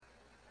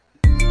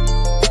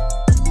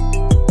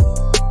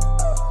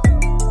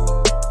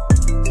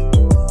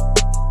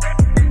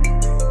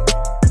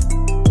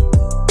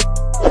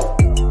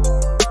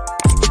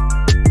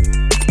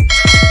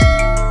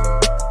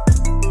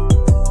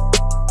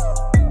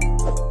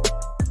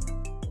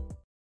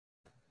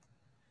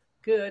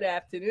Good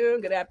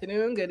afternoon,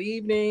 good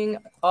evening,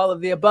 all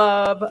of the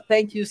above.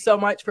 Thank you so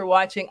much for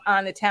watching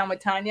On the Town with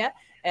Tanya.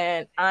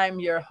 And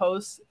I'm your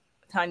host,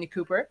 Tanya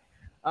Cooper.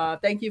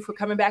 Thank you for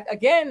coming back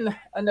again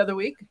another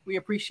week. We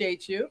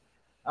appreciate you.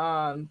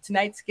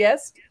 Tonight's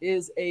guest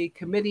is a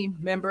committee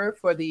member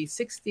for the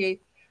 68th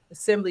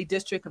Assembly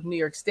District of New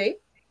York State.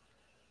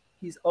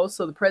 He's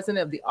also the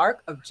president of the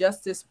Arc of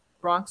Justice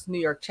Bronx, New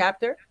York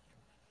chapter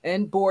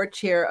and board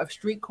chair of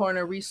Street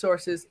Corner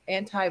Resources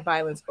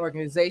Anti-Violence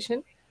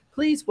Organization.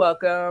 Please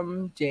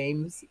welcome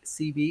James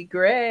C.B.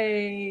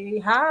 Gray.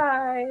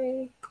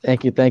 Hi.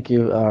 Thank you, thank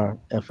you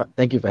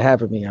for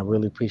having me. I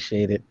really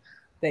appreciate it.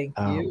 Thank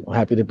you. I'm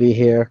happy to be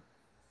here,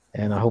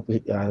 and I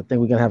think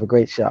we're gonna have a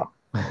great show.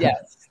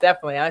 Yes,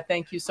 definitely. I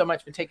thank you so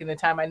much for taking the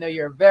time. I know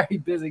you're a very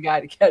busy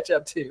guy to catch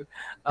up to.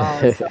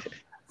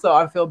 So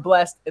I feel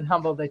blessed and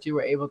humbled that you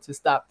were able to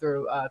stop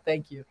through.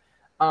 Thank you.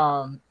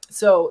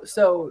 So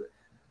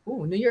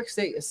New York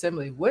State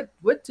Assembly. What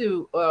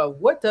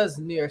does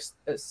New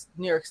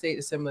York State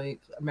Assembly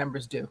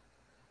members do? That's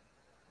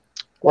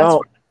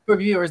Well, for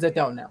viewers that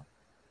don't know.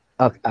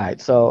 okay, all right.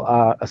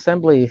 So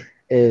assembly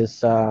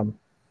is uh,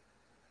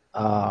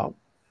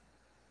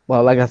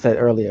 well, like I said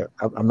earlier,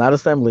 I'm not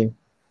assembly,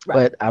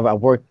 Right. but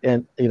I've worked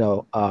in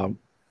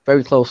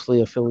very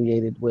closely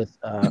affiliated with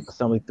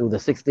assembly through the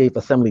 68th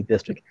Assembly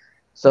District. Hmm.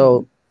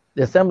 So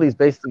the assembly is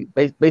basically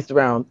based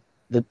around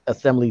the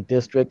assembly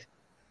district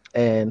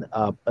and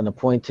an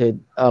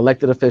appointed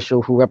elected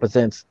official who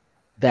represents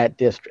that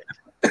district.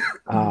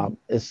 Hmm.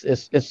 It's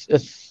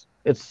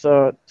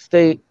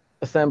state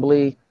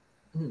assembly,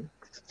 Hmm.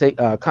 state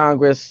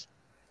Congress,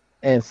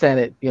 and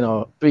Senate.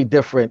 Three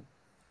different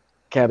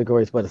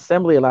categories, but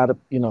assembly a lot of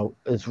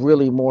is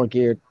really more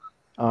geared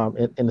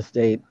in the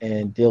state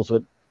and deals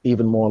with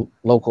even more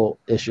local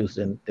issues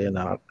than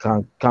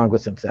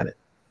Congress and Senate.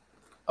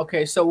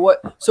 Okay, so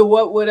what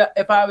would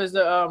if I was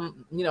a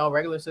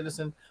regular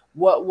citizen,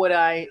 what would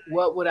I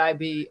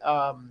be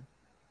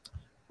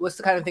what's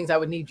the kind of things I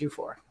would need you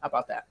for? How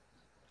about that?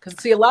 Because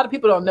see, a lot of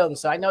people don't know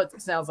this, so I know it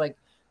sounds like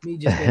me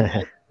just being nice.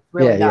 Yeah,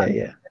 Really yeah, not.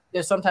 yeah.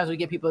 There's sometimes we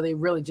get people they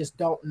really just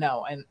don't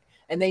know,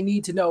 and they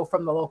need to know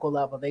from the local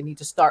level. They need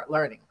to start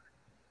learning.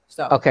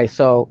 So Okay,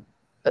 so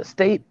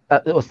state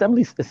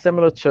assembly is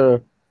similar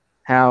to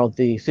how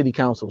the city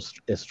council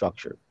is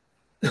structured,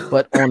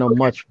 but on a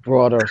much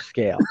broader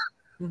scale.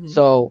 hmm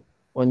So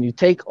when you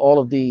take all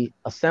of the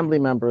assembly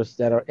members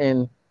that are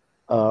in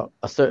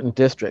a certain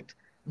district,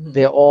 hmm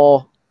they're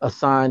all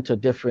assigned to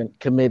different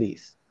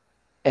committees,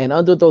 and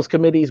under those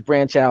committees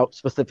branch out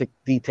specific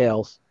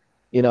details,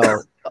 you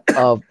know,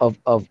 of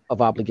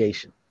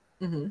obligation.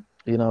 hmm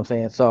You know what I'm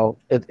saying? So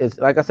it's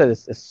like I said,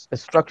 it's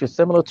structured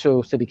similar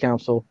to city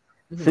council.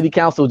 hmm City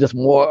council just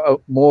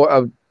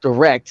more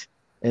direct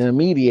and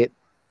immediate.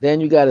 Then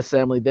you got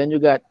assembly, then you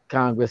got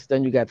Congress,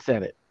 then you got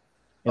Senate.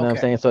 You know what I'm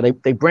okay, saying? So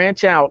they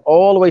branch out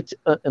all the way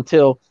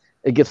until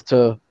it gets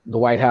to the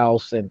White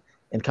House and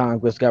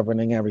Congress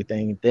governing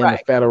everything. Then the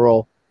right.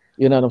 federal.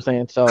 You know what I'm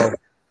saying? So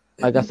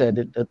like I said,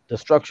 the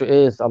structure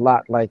is a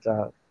lot like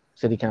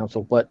city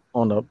council, but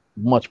on a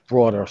much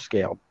broader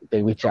scale.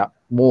 They reach out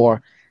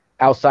more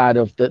outside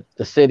of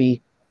the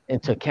city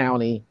into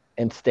county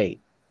and state.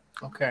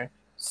 Okay.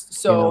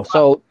 You know, So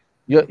so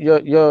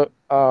you're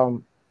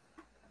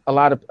a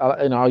lot of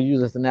I'll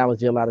use this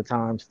analogy a lot of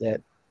times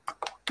that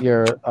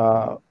your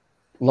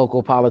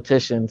local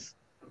politicians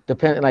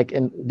depend like,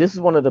 and this is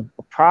one of the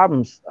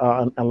problems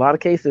in a lot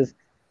of cases.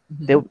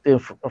 mhm.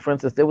 For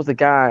instance, there was a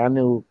guy I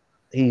knew.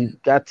 He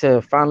got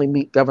to finally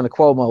meet Governor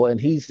Cuomo,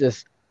 and he's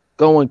just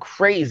going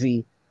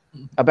crazy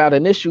about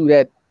an issue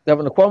that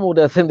Governor Cuomo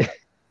doesn't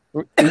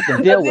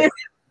even deal with.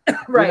 You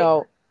Right.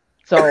 know,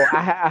 so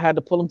I had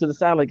to pull him to the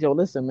side, like, yo,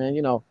 listen, man.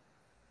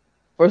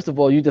 First of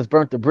all, you just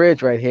burnt the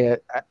bridge right here.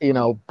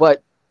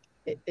 But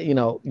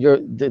you're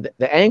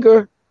the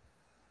anger.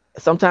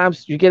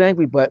 Sometimes you get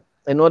angry, but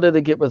in order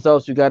to get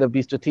results, you got to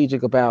be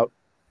strategic about,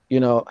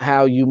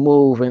 how you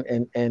move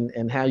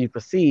and how you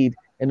proceed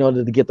in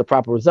order to get the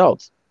proper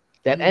results.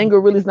 That Mhm. anger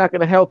really is not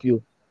going to help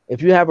you.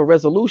 If you have a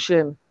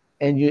resolution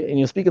and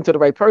you're speaking to the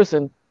right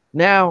person,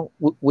 now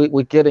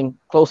we're getting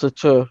closer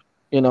to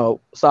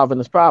solving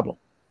this problem.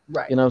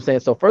 Right. You know what I'm saying?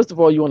 So first of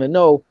all, you want to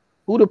know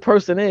who the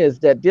person is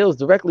that deals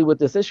directly with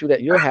this issue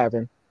that you're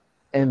having,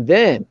 and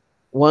then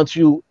once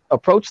you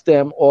approach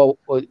them, or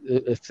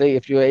say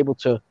if you're able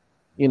to,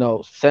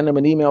 send them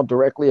an email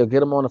directly or get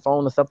them on the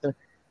phone or something.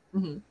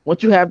 hmm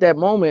Once you have that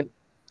moment,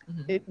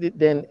 hmm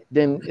then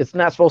it's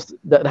not supposed to,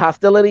 the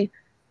hostility.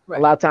 A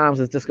Right. lot of times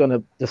it's just going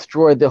to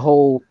destroy the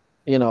whole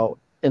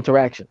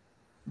interaction.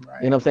 You know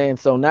Right. what I'm saying?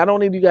 So not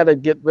only do you got to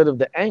get rid of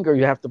the anger,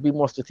 you have to be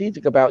more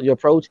strategic about your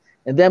approach,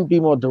 and then be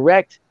more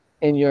direct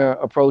in your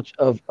approach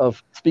of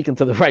speaking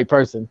to the right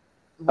person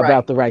about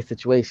Right. the right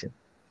situation.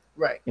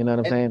 Right. You know what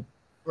I'm And saying?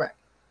 right.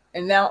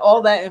 And now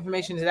all that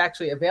information is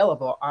actually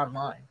available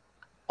online,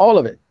 All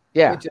of it.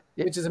 Yeah.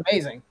 Yeah. which is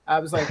amazing. I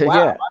was like, wow,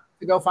 Yeah.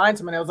 to go find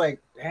someone. I was like,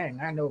 dang,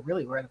 I know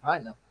really where to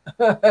find them.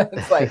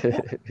 It's like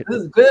this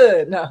is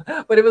good. No,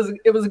 but it was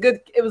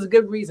a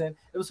good reason.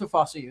 It was for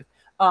foster youth.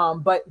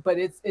 But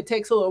it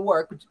takes a little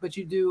work. But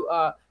you do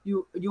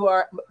you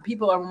are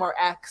people are more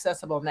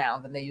accessible now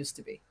than they used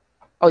to be.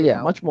 Oh You yeah,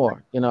 know. much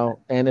more,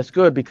 and it's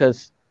good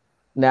because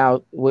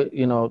now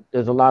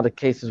there's a lot of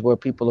cases where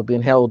people are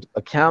being held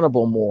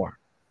accountable more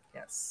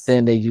Yes.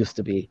 than they used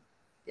to be.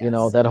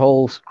 Yes. That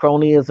whole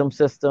cronyism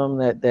system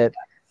that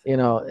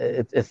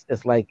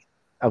it's like,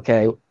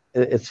 okay,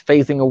 it's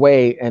phasing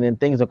away, and then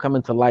things are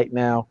coming to light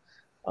now.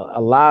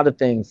 A lot of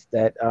things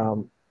that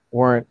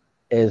weren't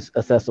as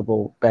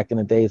accessible back in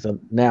the days are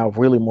now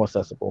really more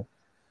accessible.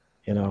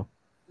 You know.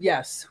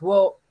 Yes.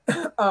 Well,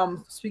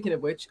 speaking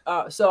of which,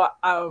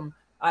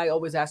 I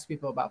always ask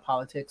people about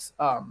politics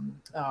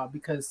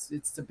because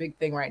it's a big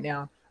thing right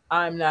now.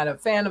 I'm not a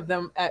fan of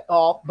them at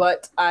all,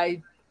 but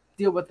I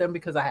deal with them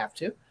because I have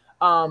to.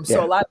 So a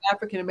Yeah. lot of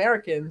African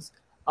Americans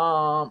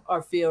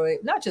are feeling,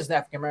 not just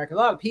African Americans,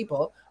 a lot of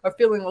people are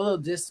feeling a little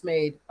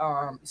dismayed,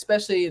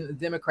 especially in the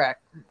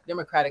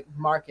Democratic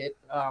market.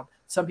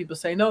 Some people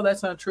say no,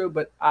 that's not true,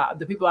 but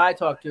the people I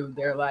talk to,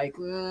 they're like,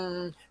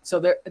 so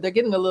they're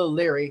getting a little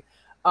leery,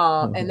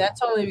 and Hmm.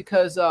 that's only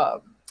because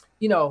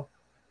you know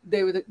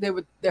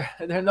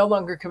they're no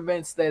longer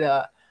convinced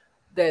that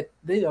the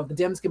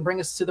Dems can bring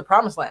us to the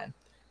promised land,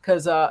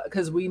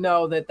 because we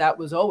know that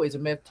was always a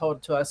myth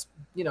told to us,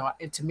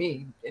 and to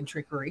me in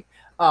trickery,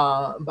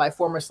 by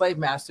former slave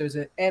masters,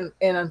 and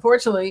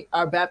unfortunately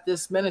our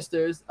Baptist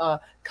ministers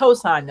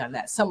co-signed on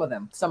that. Some of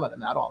them,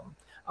 not all of them.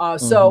 Hmm.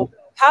 So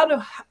how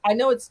do I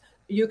know it's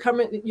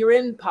you're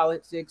in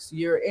politics,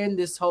 you're in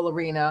this whole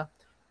arena.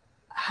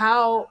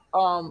 How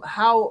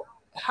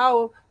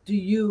do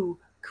you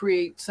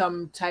create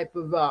some type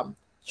of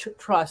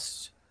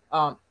trust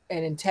and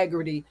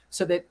integrity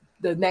so that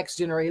the next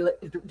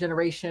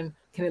generation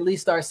can at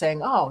least start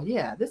saying, "Oh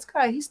yeah, this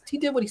guy he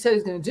did what he said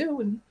he's going to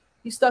do, and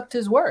he stuck to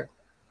his word."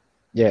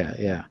 Yeah,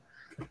 yeah.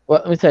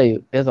 Well, let me tell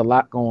you, there's a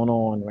lot going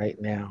on right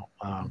now,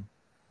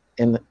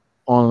 in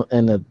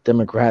the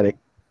Democratic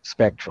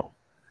spectrum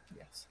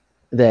Yes.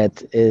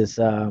 that is,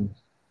 you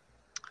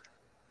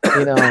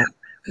know,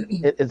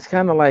 it's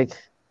kind of like,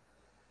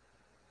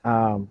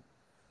 um,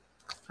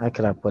 how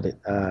could I put it?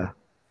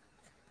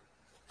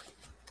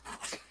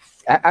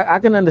 I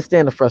can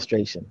understand the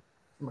frustration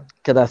Right.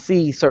 because I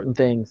see certain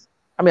things.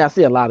 I mean, I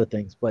see a lot of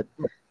things, but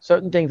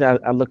certain things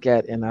I look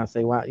at and I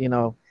say,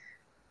 well,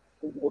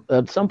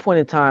 at some point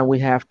in time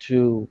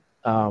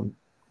um,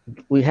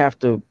 we have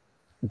to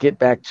get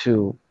back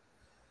to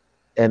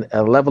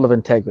a level of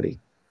integrity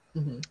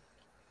Mm-hmm.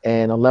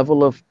 and a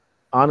level of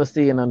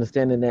honesty and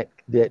understanding that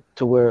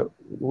to where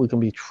we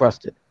can be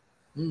trusted.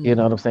 You know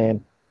Mm-hmm. what I'm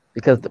saying?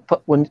 Because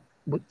when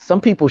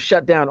some people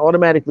shut down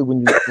automatically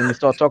when you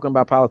start talking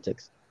about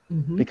politics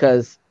Mm-hmm.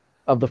 because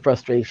of the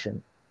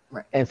frustration,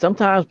 Right. and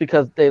sometimes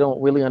because they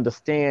don't really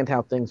understand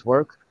how things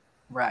work.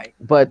 Right.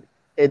 But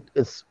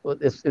it's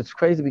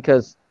crazy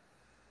because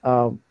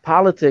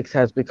politics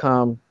has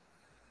become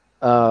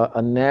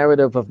a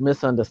narrative of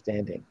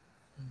misunderstanding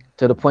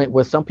to the point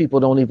where some people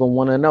don't even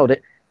want to know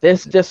that they're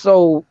just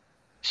so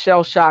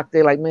shell shocked.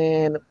 They're like,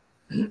 man,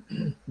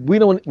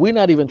 we're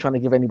not even trying to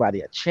give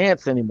anybody a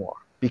chance anymore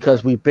because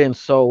Right. we've been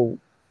so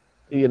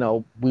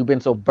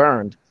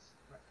burned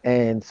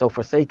and so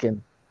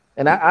forsaken.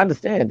 And I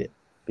understand it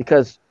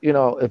because,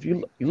 if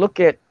you look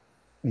at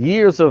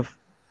years of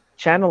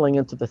channeling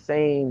into the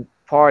same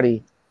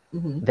party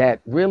Mm-hmm. that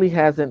really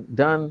hasn't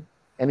done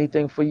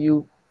anything for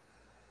you,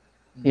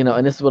 Mm-hmm.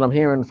 and this is what I'm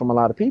hearing from a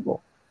lot of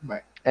people.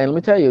 Right. And let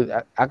me tell you,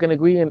 I can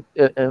agree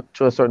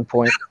to a certain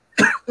point.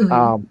 Mm-hmm.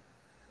 Um,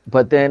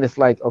 but then it's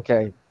like,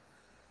 okay,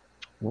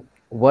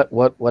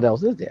 what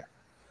else is there?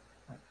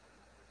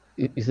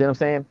 You see what I'm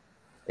saying?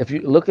 If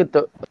you look at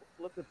the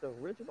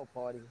original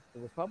party,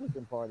 the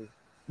Republican Party,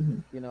 Mm-hmm.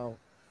 you know,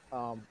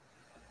 um,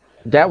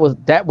 that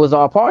was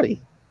our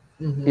party,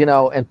 Mm-hmm.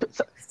 and a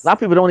lot of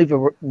people don't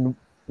even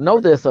know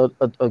this or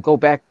go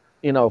back,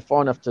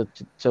 far enough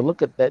to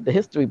look at the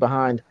history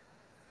behind,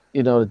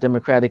 the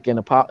Democratic and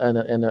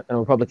a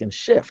Republican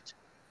shift,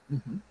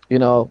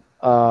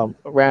 Mm-hmm.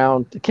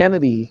 around the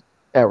Kennedy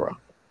era.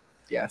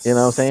 You know what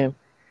I'm Yes. saying?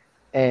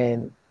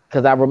 And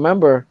because I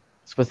remember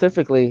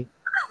specifically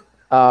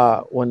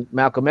when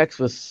Malcolm X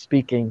was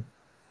speaking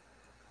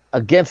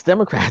against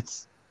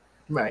Democrats,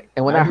 Right.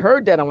 and when I I do.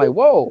 heard that, I'm like,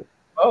 whoa!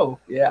 Oh,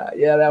 yeah,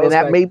 yeah, that And was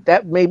that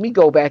like made me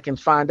go back and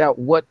find out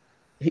what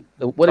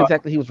taught.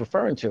 exactly he was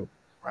referring to.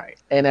 Right.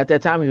 And at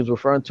that time, he was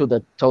referring to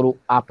the total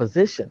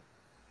opposition.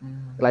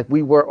 Mm, Like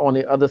we were on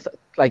the other side.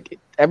 Like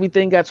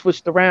everything got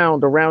switched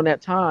around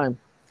that time,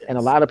 and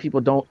a yes. lot of people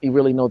don't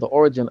really know the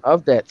origin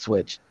of that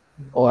switch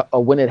Mhm.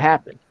 or when it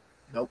happened.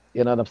 Nope.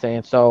 You know what I'm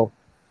saying? So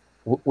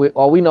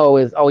all we know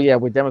is, oh yeah,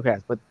 we're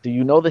Democrats. But do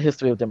you know the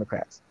history of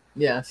Democrats?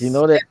 Do you Yes.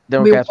 know that We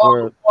were Democrats all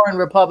were, born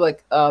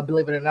republic,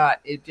 believe it or not.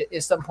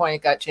 At some point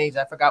it got changed.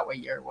 I forgot what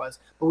year it was,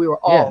 but we were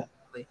yeah, all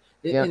really,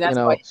 yeah, and that's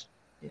why.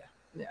 Yeah,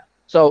 yeah.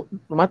 So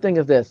my thing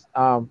is this: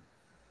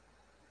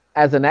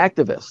 as an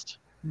activist,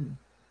 Mm,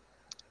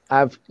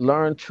 I've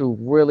learned to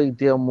really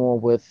deal more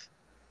with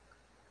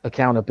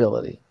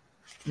accountability.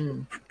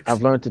 mm,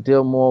 I've learned to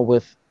deal more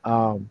with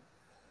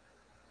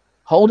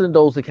holding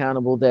those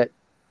accountable that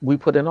we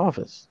put in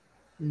office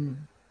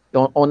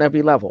on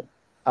every level.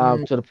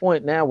 To the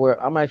point now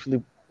where I'm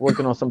actually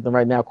working on something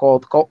right now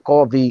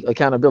called the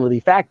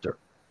accountability factor.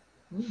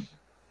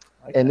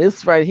 And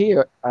this right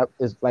here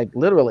is like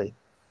literally,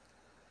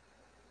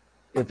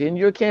 if in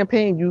your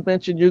campaign you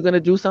mentioned you're going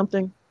to do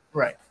something,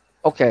 right?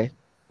 Okay,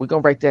 we're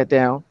going to write that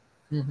down.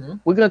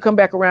 We're going to come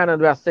back around in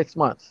about 6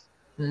 months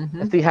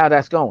and see how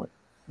that's going.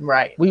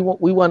 Right. We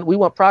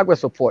want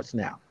progress reports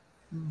now.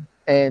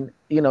 And,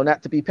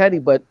 not to be petty,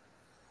 but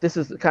this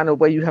is the kind of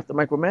way you have to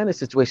micromanage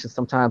situations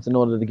sometimes in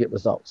order to get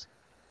results.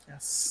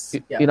 Yes.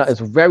 It's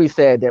very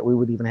sad that we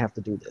would even have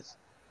to do this,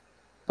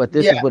 but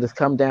this is what it's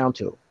come down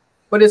to.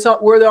 But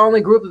we're the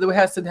only group that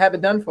has to have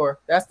it done for.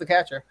 That's the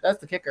catcher. That's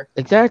the kicker.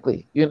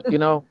 Exactly.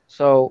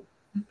 So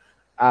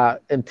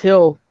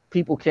until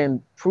people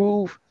can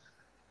prove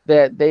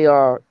that they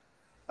are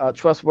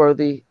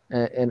trustworthy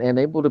and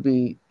able to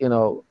be,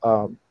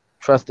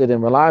 trusted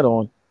and relied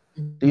on,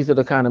 these are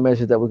the kind of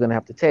measures that we're going to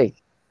have to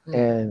take.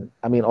 And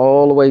I mean,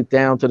 all the way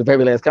down to the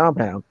very last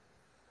compound.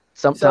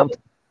 Sometimes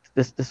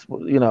this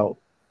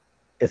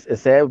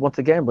it's sad once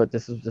again, but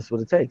this is just what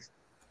it takes.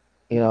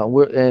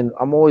 And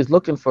I'm always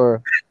looking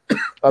for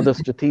other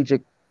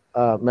strategic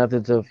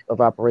methods of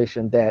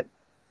operation that,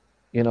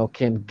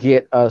 can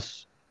get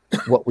us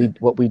what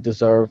we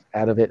deserve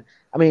out of it.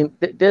 I mean,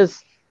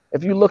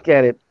 if you look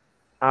at it,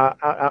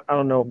 I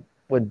don't know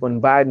when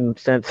Biden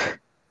said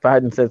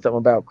something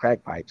about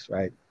crack pipes,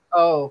 right?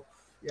 Oh,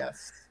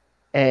 yes.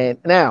 And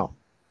now,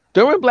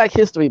 during Black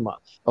History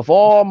Month, of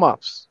all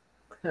months,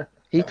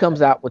 he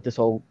comes out with this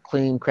whole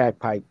clean crack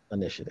pipe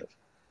initiative.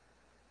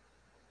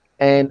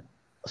 And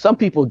some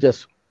people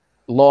just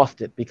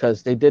lost it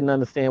because they didn't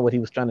understand what he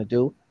was trying to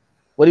do.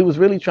 What he was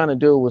really trying to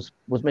do was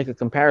make a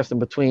comparison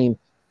between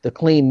the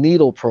Clean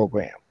Needle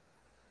program.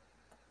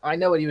 I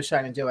know what he was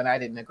trying to do, and I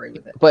didn't agree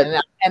with it. But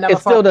it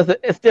still doesn't.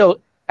 It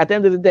still, at the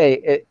end of the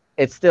day,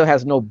 it still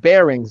has no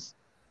bearings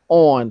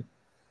on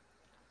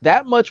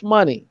that much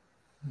money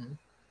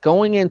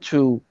going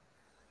into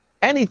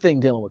anything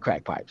dealing with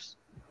crack pipes.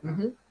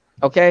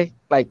 Okay,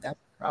 like that's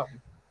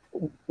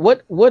the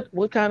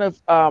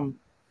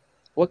problem.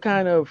 What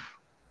kind of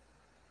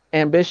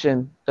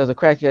ambition does a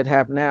crackhead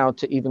have now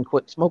to even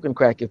quit smoking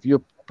crack if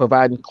you're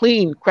providing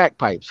clean crack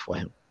pipes for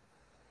him?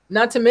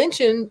 Not to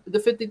mention the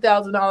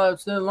 $50,000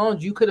 student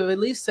loans. You could have at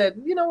least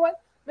said, you know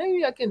what,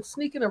 maybe I can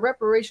sneak in a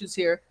reparations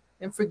here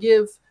and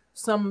forgive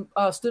some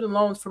student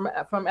loans from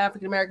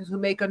African Americans who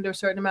make under a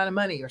certain amount of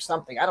money or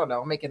something. I don't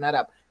know, I'm making that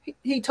up.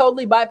 He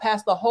totally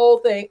bypassed the whole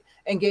thing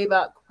and gave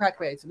out crack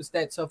pipes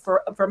instead. So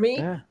for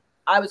me,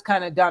 I was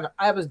kind of done.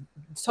 I was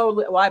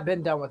totally, I've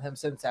been done with him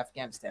since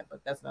Afghanistan, but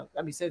that's not,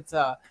 I mean, since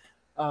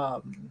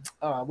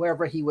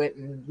wherever he went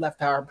and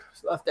left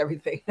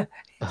everything.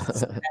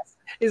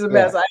 He's a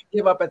mess. I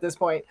give up at this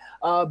point.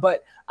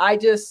 But I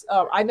just,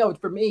 I know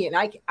for me, and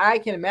I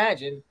can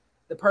imagine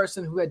the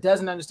person who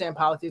doesn't understand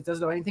politics,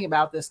 doesn't know anything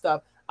about this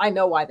stuff. I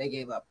know why they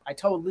gave up. I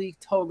totally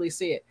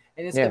see it.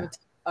 And it's going to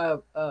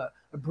take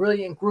a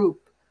brilliant group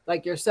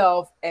like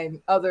yourself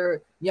and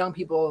other young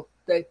people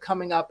that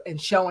coming up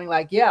and showing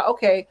like, yeah,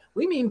 okay,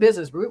 we mean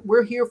business.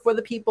 We're here for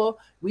the people.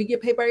 We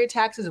get paid by your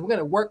taxes, and we're going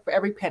to work for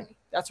every penny.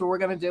 That's what we're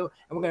going to do.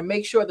 And we're going to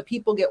make sure the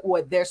people get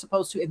what they're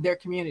supposed to in their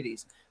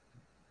communities.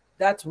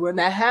 That's when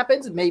that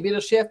happens. Maybe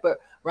it'll shift, but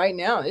right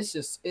now it's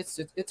just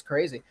it's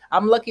crazy.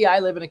 I'm lucky I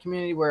live in a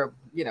community where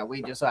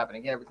we just so happen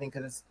to get everything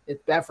because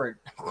it's Bedford.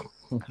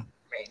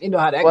 You know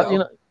how that goes.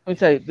 Let me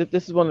tell you,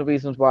 this is one of the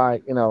reasons why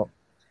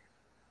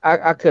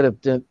I could have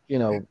done,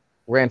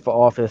 ran for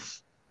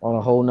office on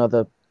a whole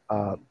nother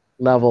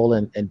level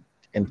and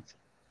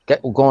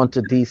gone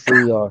to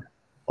DC or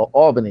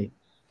Albany,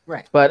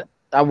 right? But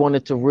I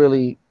wanted to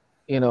really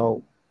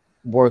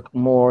work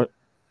more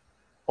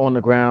on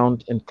the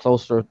ground and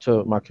closer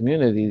to my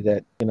community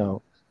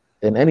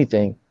than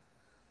anything.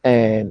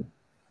 And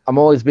I'm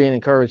always being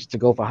encouraged to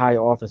go for higher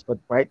office, but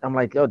I'm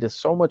like, there's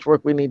so much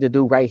work we need to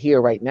do right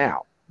here, right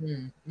now.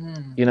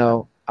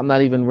 I'm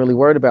not even really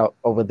worried about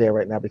over there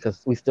right now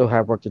because we still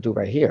have work to do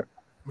right here.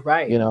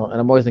 Right. And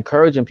I'm always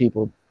encouraging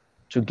people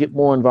to get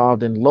more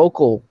involved in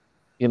local,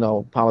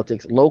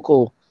 politics,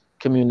 local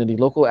community,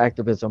 local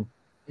activism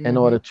in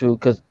order to,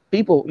 because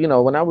people,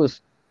 when I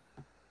was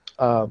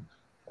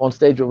on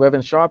stage with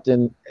Reverend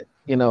Sharpton,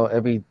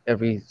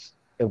 every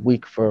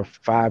week for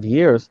 5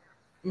 years,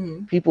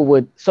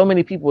 so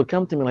many people would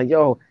come to me like,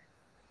 yo,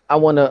 I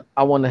want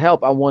to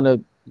help. I want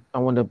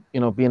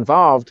to, be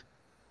involved.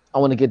 I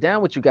want to get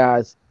down with you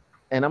guys.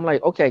 And I'm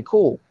like, okay,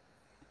 cool.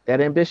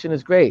 That ambition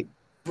is great.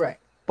 Right.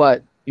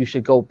 But you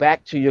should go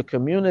back to your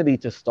community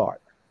to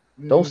start.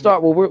 Don't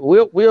start. Well,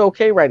 we're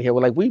okay right here.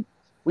 We're like, we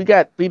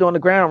got feet on the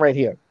ground right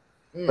here.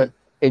 But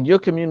in your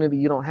community,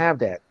 you don't have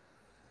that.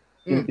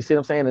 You see what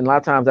I'm saying? And a lot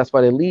of times that's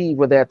why they leave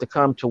where they have to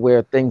come to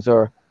where things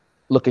are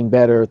looking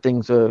better,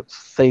 things are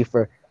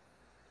safer.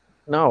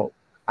 No,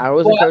 I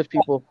always encourage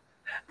people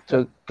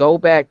to go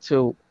back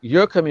to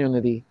your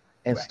community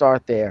and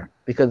start there.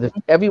 Because if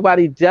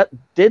everybody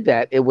did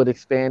that, it would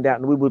expand out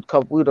and we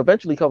would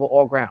eventually cover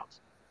all grounds.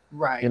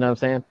 Right. You know what I'm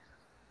saying?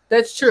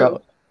 That's true.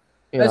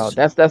 So,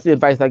 that's the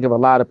advice I give a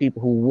lot of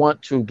people who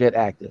want to get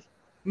active.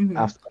 Mm-hmm.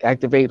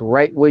 Activate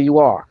right where you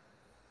are,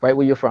 right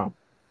where you're from.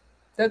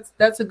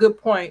 That's a good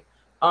point.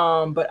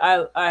 But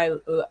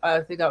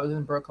I think I was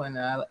in Brooklyn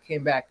and I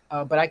came back.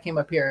 But I came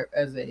up here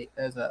as a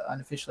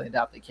unofficially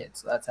adopted kid,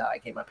 so that's how I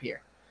came up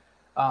here.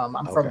 I'm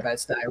from Okay.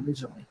 Bed-Stuy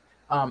originally.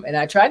 And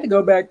I tried to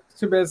go back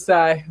to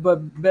Bed-Stuy,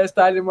 but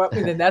Bed-Stuy didn't want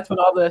me. Then that's when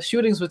all the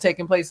shootings were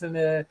taking place in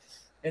the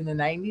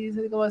 90s, I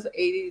think it was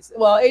 80s.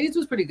 Well, 80s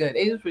was pretty good.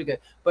 80s was pretty good,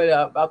 but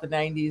about the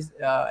 90s,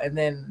 and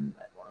then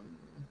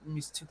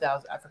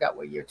 2000. I forgot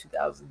what year,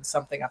 2000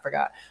 something. I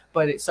forgot,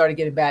 but it started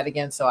getting bad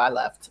again, so I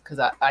left because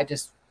I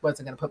just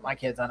wasn't going to put my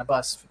kids on a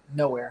bus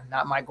nowhere.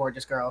 Not my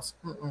gorgeous girls.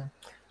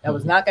 That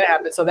was not going to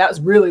happen. So that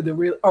was really the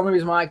real only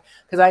reason why.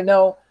 Because I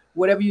know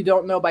whatever you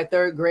don't know by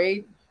third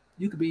grade,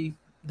 you could be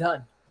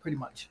done pretty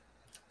much.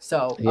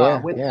 So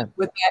with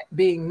that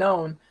being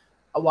known,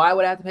 why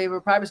would I have to pay for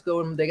a private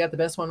school when they got the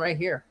best one right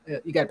here?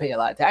 You got to pay a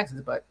lot of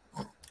taxes, but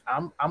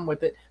I'm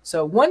with it.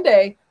 So one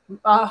day,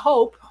 I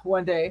hope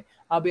one day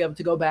I'll be able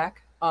to go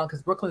back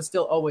because Brooklyn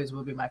still always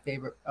will be my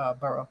favorite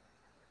borough.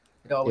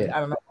 It always, I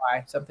don't know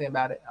why, something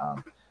about it.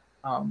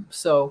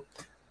 So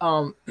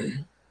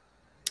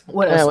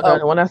what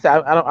else? When I say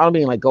I don't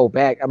mean like go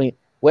back. I mean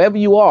wherever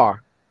you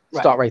are,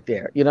 start right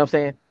there. You know what I'm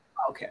saying?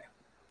 Okay.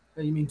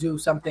 You mean do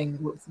something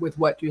with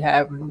what you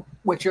have and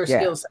what your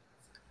skills.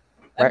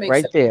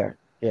 Right there.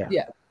 Yeah.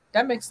 Yeah,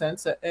 that makes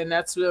sense, and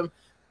that's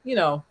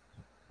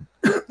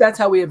that's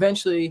how we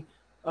eventually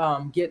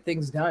get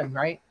things done,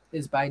 right?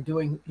 Is by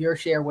doing your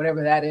share,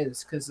 whatever that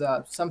is, because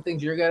some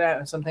things you're good at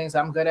and some things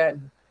I'm good at,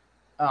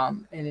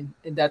 and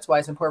that's why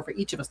it's important for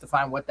each of us to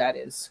find what that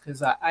is.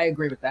 Because I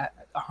agree with that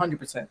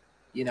 100%.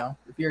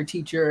 If you're a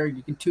teacher,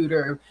 you can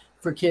tutor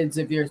for kids.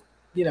 If you're,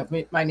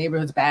 if my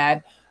neighborhood's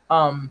bad,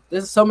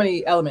 there's so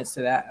many elements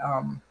to that.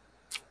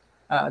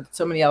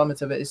 So many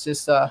elements of it. It's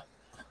just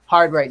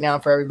hard right now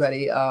for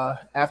everybody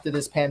after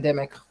this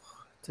pandemic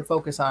to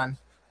focus on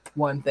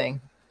one thing.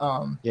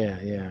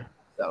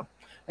 So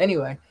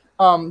anyway,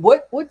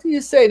 what do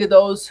you say to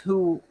those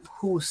who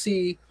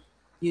see,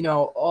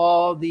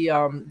 all the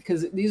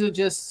because these are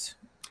just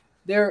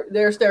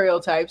they're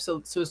stereotypes,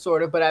 so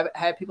sort of. But I've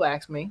had people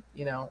ask me,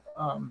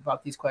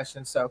 about these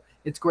questions. So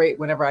it's great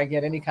whenever I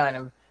get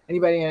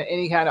anybody in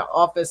any kind of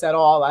office at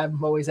all.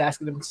 I'm always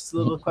asking them just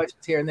little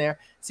questions here and there,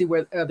 see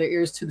where their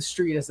ears to the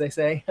street, as they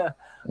say.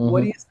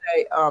 What do you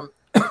say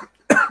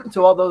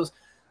to all those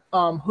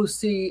who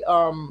see,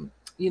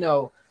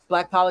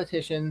 Black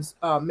politicians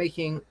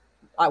making,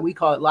 we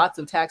call it lots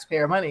of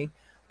taxpayer money,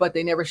 but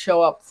they never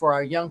show up for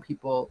our young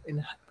people,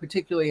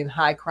 particularly in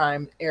high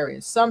crime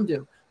areas? Some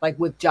do, like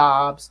with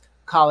jobs,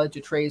 college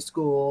or trade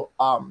school,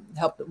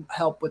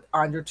 help with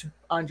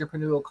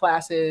entrepreneurial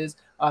classes,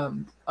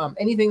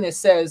 anything that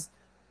says,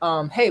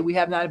 hey, we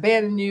have not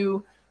abandoned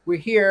you. We're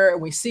here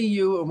and we see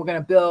you and we're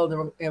going to build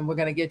and we're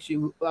going to get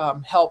you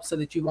help so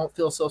that you won't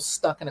feel so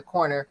stuck in a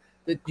corner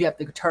that you have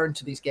to turn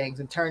to these gangs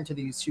and turn to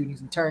these shootings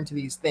and turn to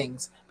these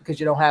things because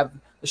you don't have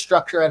the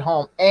structure at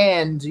home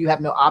and you have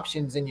no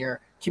options in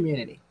your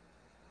community.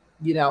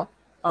 What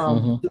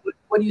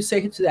do you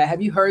say to that?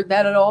 Have you heard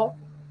that at all?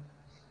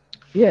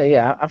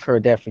 Yeah, I've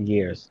heard that for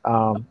years.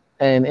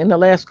 And in the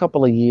last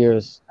couple of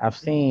years, I've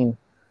seen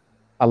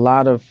a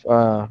lot of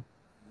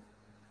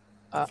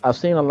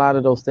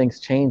those things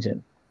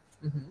changing,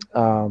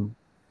 and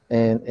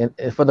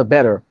for the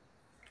better.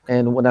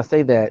 And when I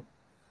say that,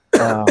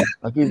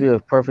 I'll give you a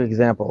perfect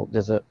example.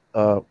 There's a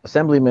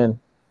assemblyman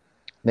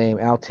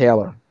named Al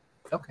Taylor.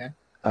 Okay.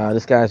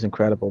 This guy's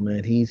incredible,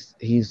 man. He's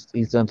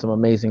done some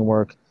amazing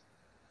work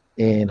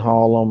in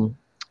Harlem,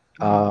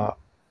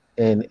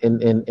 and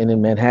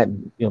in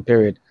Manhattan,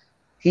 period.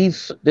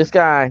 He's this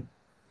guy,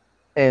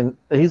 and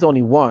he's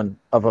only one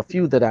of a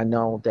few that I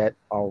know that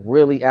are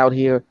really out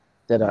here,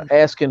 that are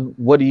asking,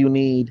 what do you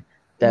need,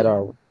 that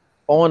are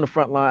on the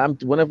front line.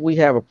 Whenever we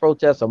have a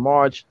protest, a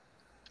march,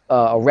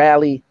 a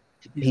rally,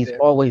 he's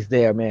always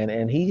there, man.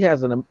 And he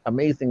has an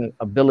amazing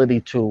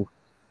ability to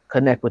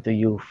connect with the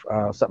youth,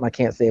 something I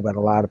can't say about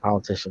a lot of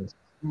politicians.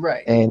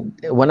 Right. And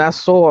when I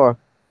saw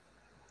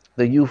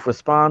the youth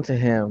respond to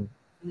him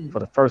for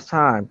the first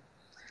time,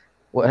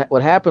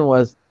 what happened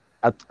was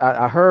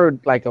I heard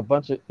like a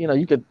bunch of,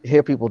 you could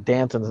hear people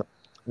dancing,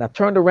 and I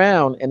turned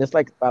around and it's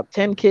like about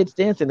 10 kids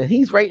dancing and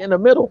he's right in the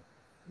middle.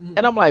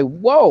 And I'm like,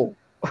 whoa,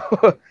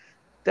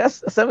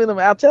 that's something that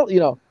I'll tell,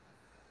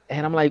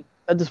 and I'm like,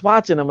 I'm just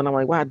watching them and I'm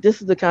like, wow,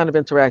 this is the kind of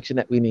interaction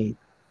that we need,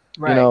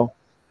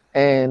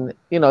 and,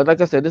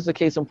 like I said, this is a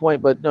case in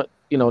point, but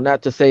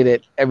not to say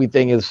that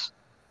everything is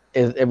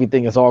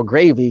all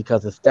gravy,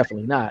 because it's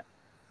definitely not.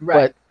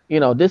 Right.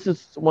 But, this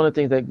is one of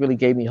the things that really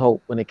gave me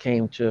hope when it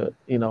came to,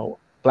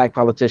 Black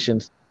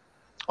politicians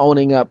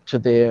owning up to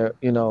their,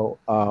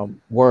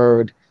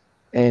 word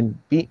and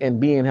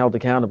being held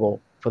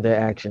accountable for their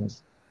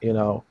actions,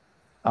 and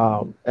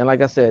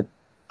like I said,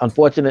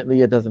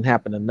 unfortunately, it doesn't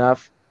happen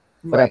enough.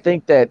 But I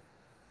think that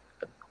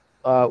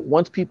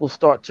once people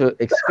start to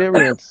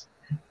experience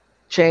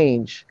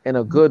change in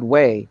a good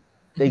way,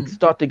 they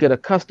start to get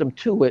accustomed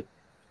to it,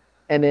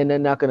 and then they're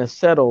not going to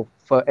settle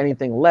for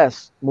anything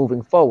less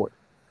moving forward.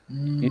 You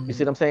see Mm.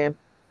 what I'm saying?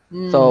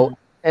 So, Mm.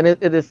 and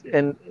it is,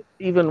 and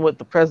even with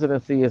the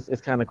presidency,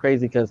 it's kind of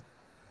crazy because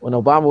when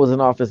Obama was in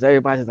office,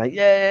 everybody's like,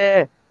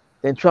 yeah.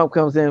 Then Trump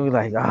comes in, we're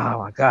like, oh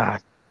my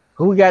God,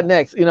 who we got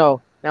next?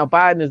 Now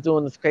Biden is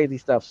doing this crazy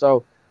stuff.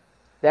 So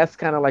that's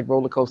kind of like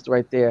roller coaster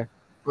right there.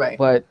 Right.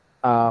 But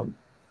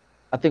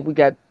I think we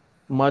got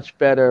much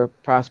better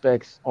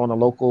prospects on a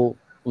local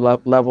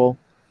level,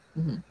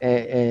 Hmm.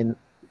 and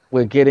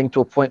we're getting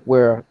to a point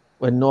where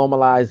we're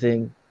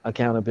normalizing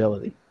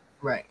accountability.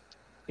 Right.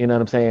 You know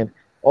what I'm saying?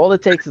 All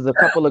it takes is a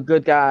couple of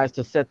good guys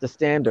to set the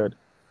standard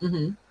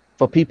Hmm.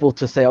 for people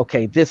to say,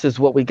 okay, this is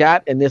what we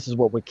got and this is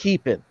what we're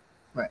keeping.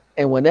 Right.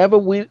 And whenever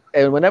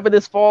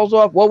this falls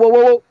off,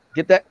 whoa,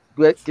 get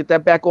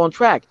that back on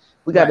track.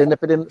 We got to Right.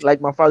 nip it in,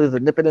 like my father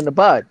said, nip it in the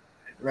bud.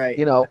 Right.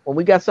 When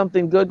we got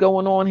something good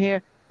going on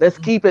here, let's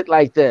keep it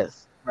like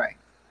this. Right.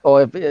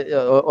 Or if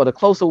or the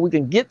closer we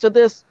can get to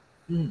this,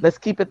 Mm. let's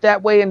keep it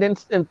that way, and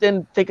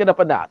then take it up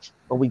a notch.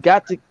 But we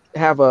got to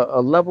have a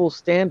level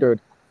standard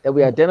that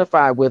we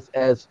identify with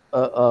as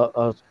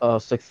a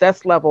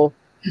success level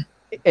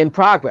in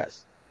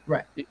progress.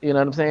 Right. You know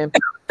what I'm saying?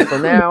 So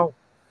now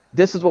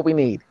this is what we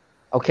need.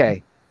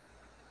 Okay,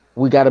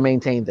 we got to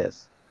maintain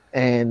this,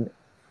 and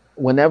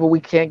whenever we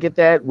can't get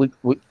that,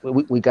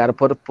 we got to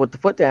put the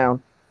foot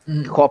down,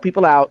 Mm. call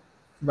people out,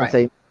 and Right.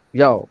 say,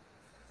 "Yo,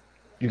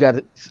 you got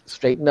to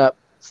straighten up,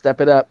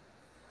 step it up."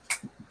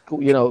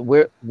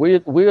 We're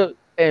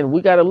and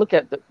we got to look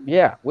at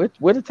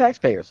we're the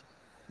taxpayers.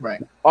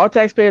 Right. Our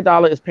taxpayer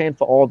dollar is paying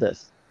for all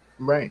this.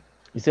 Right.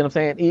 You see what I'm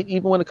saying?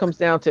 Even when it comes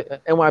down to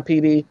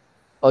NYPD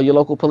or your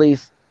local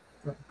police,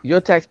 your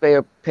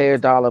taxpayer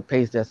dollar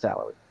pays their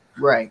salary.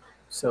 Right.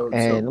 So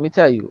And let me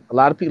tell you, a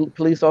lot of people,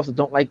 police officers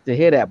don't like to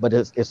hear that, but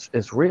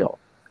it's real.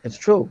 It's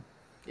true.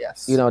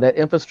 yes. That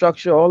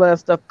infrastructure, all that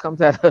stuff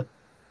comes out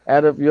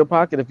of your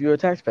pocket if you're a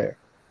taxpayer.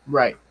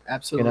 Right. You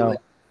Absolutely. know,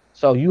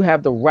 so you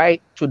have the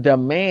right to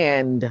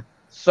demand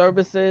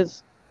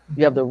services.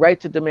 You have the right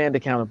to demand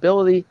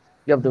accountability.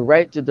 You have the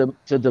right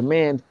to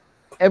demand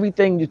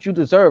everything that you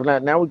deserve.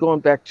 Now we're going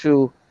back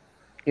to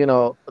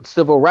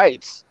civil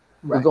rights.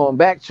 We're Right. going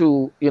back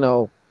to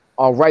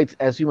our rights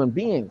as human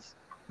beings.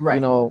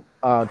 Right.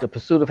 The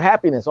pursuit of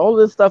happiness. All of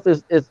this stuff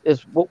is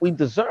what we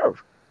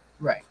deserve.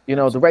 Right.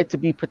 The right to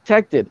be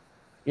protected.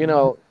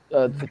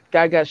 The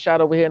guy got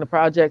shot over here in the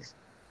projects,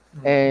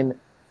 Mhm. and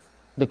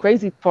the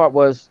crazy part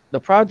was the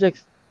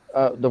projects.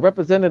 The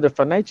representative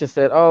for NYCHA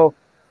said, "Oh,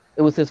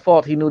 it was his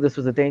fault. He knew this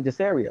was a dangerous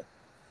area."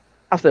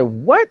 I said,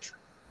 "What?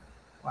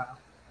 Wow.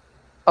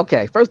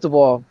 Okay, first of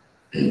all,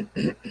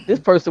 this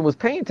person was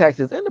paying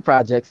taxes in the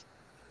projects.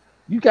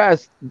 You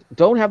guys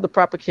don't have the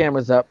proper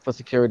cameras up for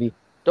security.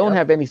 Don't Yep.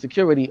 have any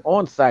security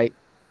on site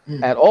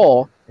Mm. at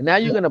all. And now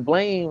you're Yep. going to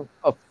blame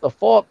a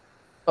fault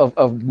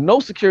of no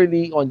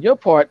security on your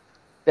part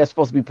that's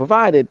supposed to be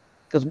provided,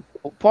 because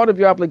part of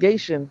your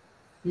obligation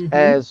Mhm.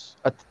 as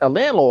a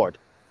landlord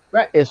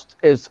Right. is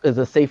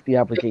a safety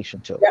obligation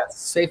too. Yes.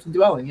 Safety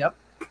dwelling. Yep.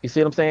 You see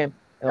what I'm saying?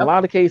 In a Yep.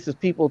 lot of cases,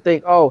 people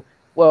think, oh,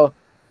 well,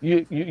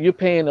 you're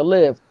paying to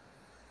live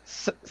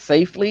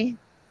safely,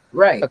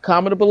 Right.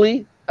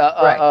 accommodatably,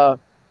 Right.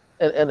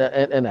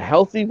 in a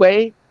healthy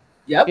way,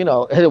 Yep. in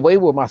a way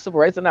where my civil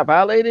rights are not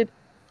violated.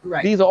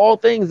 Right. These are all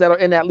things that are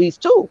in that lease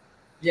too.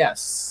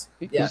 Yes.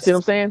 You Yes. see what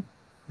I'm saying?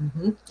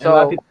 Mm-hmm. And a lot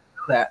of So, people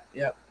know that.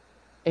 Yep.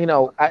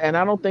 and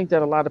I don't think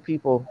that a lot of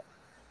people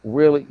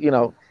really,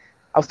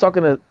 I was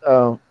talking to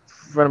a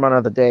friend of mine the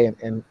other day,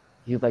 and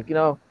he was like,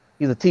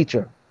 he's a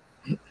teacher.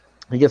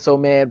 He gets so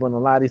mad when a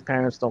lot of these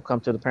parents don't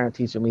come to the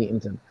parent-teacher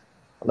meetings, and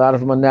a lot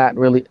of them are not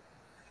really.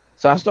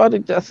 So I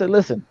said,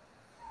 listen,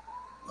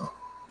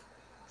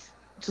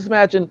 just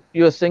imagine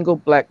you're a single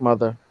black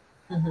mother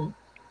Mm-hmm.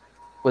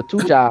 with two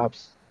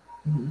jobs,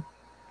 Mm-hmm.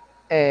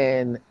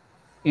 and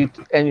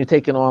you're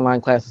taking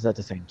online classes at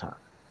the same time.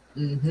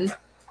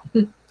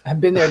 Mm-hmm. I've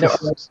been there.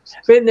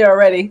 Been there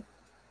already.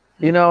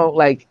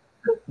 Like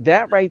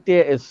that right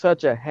there is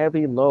such a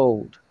heavy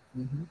load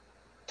Mm-hmm.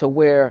 to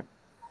where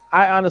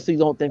I honestly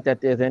don't think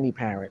that there's any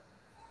parent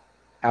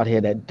out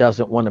here that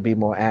doesn't want to be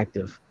more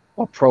active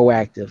or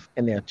proactive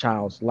in their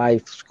child's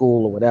life,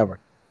 school, or whatever.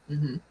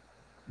 Mm-hmm.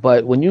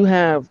 But when you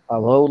have a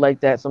load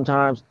like that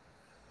sometimes,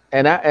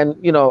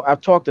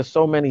 I've talked to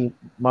so many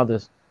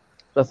mothers,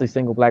 especially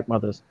single black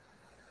mothers,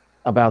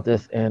 about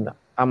this, and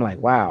I'm like,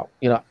 wow,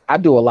 I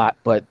do a lot,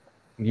 but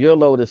your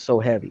load is so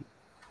heavy,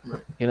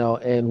 Right.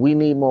 and we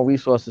need more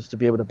resources to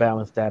be able to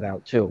balance that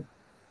out too.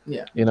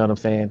 Yeah. You know what I'm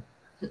saying?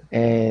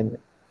 And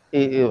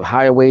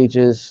higher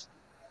wages,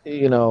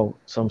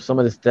 some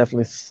of this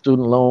definitely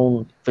student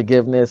loan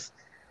forgiveness.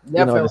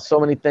 Definitely. There's so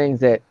many things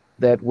that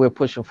we're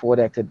pushing for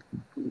that could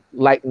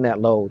lighten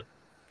that load.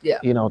 Yeah.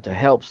 To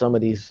help some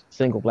of these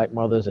single black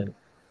mothers and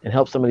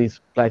help some of these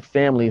black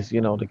families,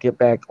 to get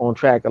back on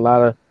track. A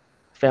lot of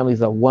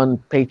families are one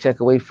paycheck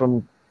away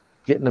from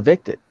getting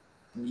evicted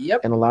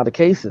Yep. in a lot of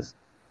cases.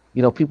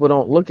 People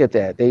don't look at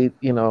that. They,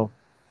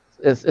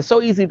 it's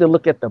so easy to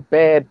look at the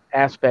bad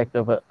aspect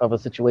of a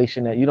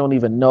situation that you don't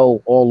even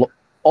know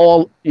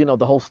all,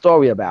 the whole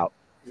story about.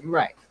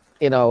 Right.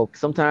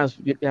 Sometimes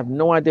you have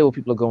no idea what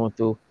people are going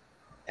through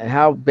and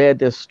how bad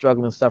they're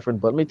struggling and suffering.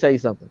 But let me tell you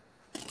something: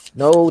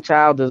 no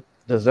child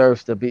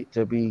deserves to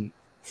be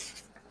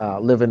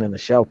living in a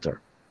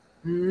shelter.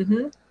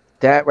 Mm-hmm.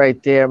 That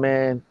right there,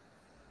 man,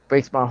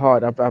 breaks my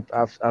heart.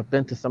 I've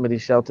been to some of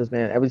these shelters,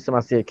 man. Every time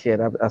I see a kid,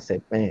 I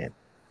say, man,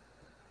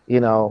 you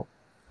know,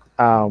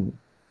 um,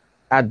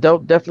 I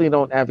definitely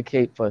don't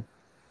advocate for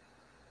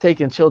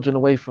taking children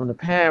away from the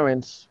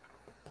parents,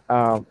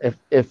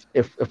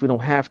 if we don't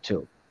have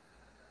to.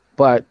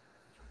 But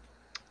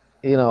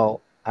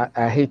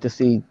I hate to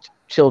see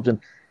children.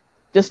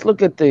 Just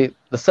look at the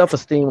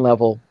self-esteem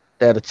level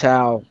that a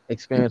child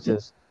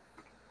experiences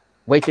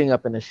waking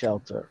up in a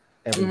shelter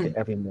every day, Mm-hmm.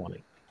 every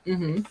morning,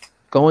 Mm-hmm.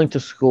 going to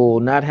school,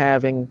 not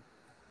having,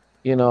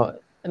 you know,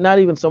 not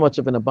even so much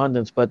of an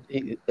abundance, but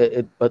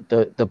but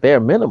the bare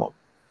minimum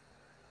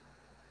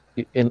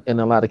in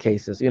a lot of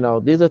cases.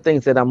 These are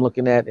things that I'm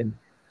looking at and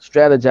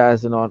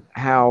strategizing on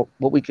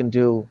what we can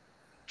do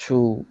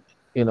to,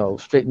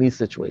 straighten these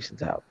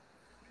situations out.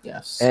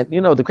 Yes. And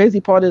the crazy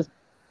part is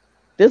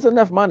there's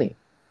enough money.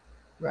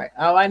 Right.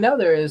 Oh, I know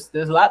there is.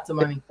 There's lots of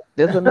money.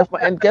 There's enough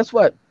money. And guess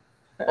what?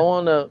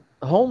 On a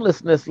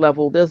homelessness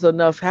level, there's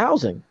enough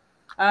housing.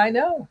 I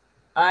know.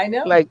 I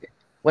know. Like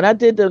when I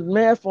did the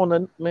math on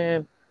the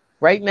man,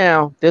 right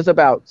now there's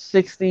about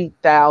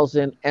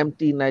 60,000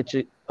 empty night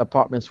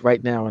apartments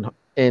right now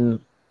in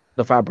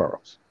the five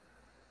boroughs.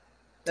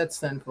 That's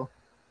sinful.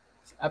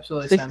 It's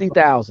absolutely sinful.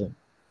 60,000.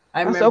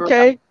 I I said, remember.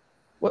 okay,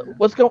 Yeah.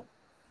 what's going?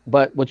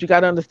 But what you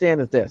got to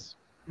understand is this: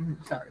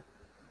 Sorry.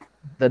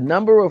 the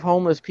number of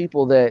homeless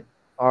people that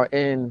are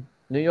in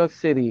New York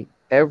City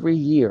every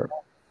year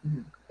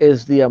Mhm.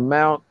 is the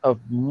amount of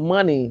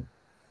money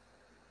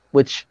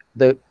which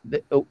that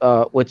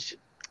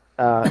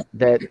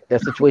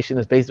situation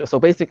is based on. So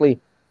basically,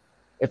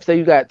 if say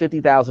you got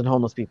 50,000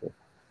 homeless people,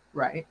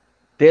 Right.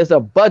 there's a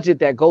budget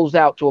that goes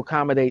out to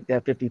accommodate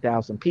that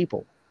 50,000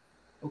 people.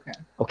 Okay.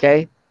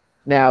 Okay.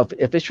 Now,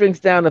 if it shrinks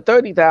down to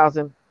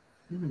 30,000,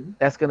 Mm-hmm.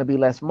 that's going to be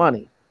less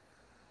money.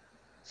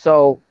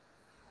 So,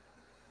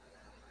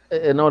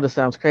 I know this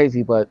sounds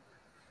crazy, but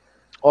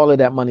all of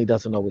that money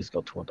doesn't always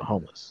go toward the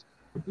homeless.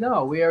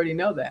 No, we already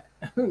know that.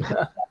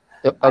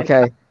 I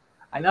Okay.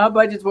 I know how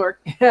budgets work.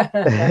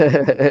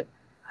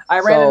 I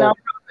ran a So,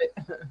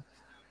 nonprofit.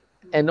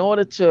 in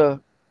order to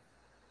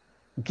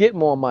get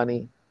more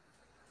money,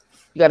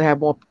 you got to have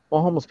more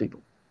homeless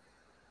people.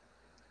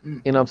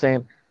 Mm. You know what I'm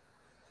saying?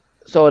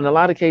 So, in a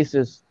lot of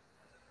cases,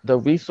 the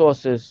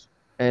resources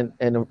and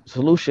the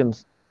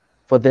solutions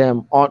for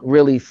them aren't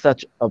really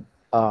such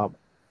uh,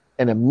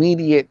 an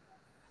immediate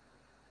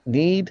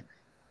need.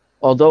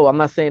 Although I'm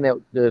not saying that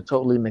they're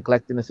totally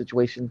neglecting the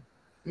situation,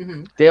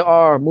 Mm-hmm. there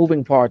are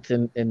moving parts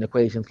in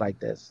equations like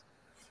this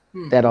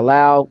Hmm. that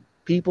allow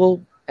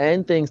people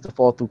and things to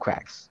fall through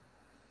cracks.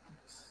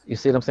 You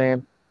see what I'm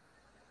saying?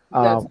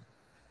 That's Um,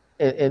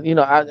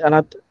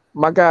 and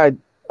my guy,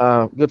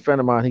 good friend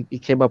of mine, he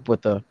came up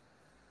with uh,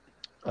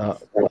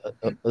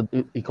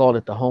 he called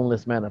it the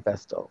homeless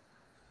manifesto,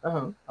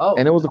 uh-huh. Oh.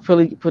 and it was a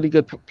pretty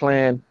good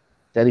plan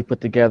that he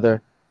put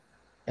together.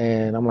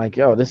 And I'm like,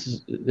 yo, this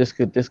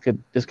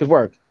could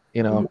work,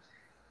 you Mm-hmm. know.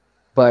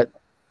 But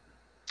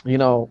you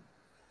know,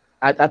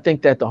 I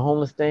think that the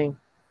homeless thing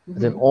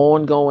is an Mm-hmm.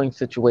 ongoing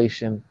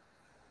situation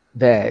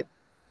that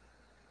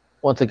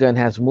once again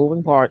has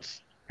moving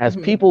parts, has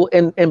Mm-hmm. people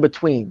in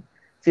between.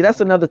 See,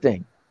 that's another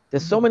thing.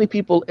 There's so Mm-hmm. many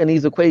people in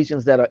these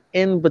equations that are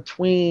in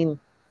between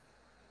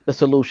the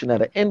solution,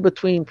 that are in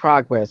between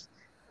progress,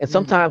 and Mm-hmm.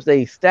 sometimes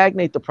they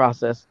stagnate the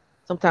process.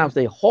 Sometimes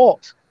they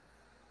halt,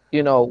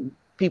 you know,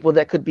 people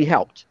that could be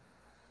helped,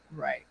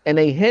 Right. and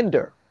they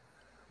hinder.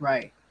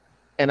 Right.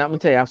 And I'm gonna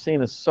tell you, I've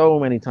seen it so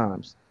many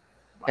times,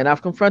 and Wow.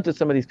 I've confronted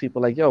some of these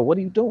people like, "Yo, what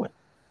are you doing?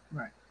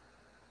 Right.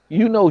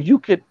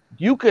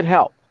 You could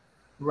help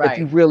if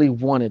you Right. really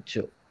wanted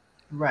to."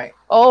 Right.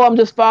 Oh, I'm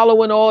just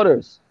following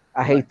orders. I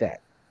Right. hate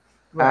that.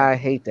 Right. I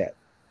hate that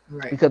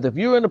Right. because if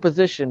you're in a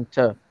position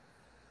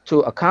to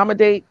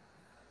accommodate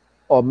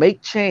or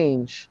make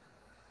change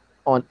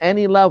on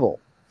any level,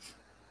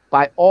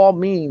 by all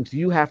means,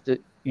 you have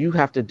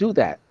to do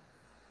that.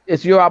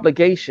 It's your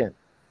obligation.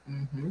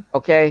 Mm-hmm.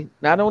 Okay,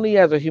 not only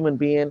as a human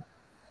being,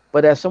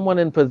 but as someone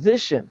in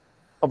position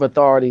of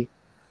authority.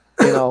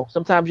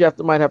 Sometimes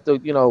might have to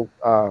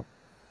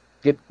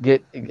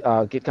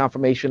get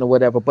confirmation or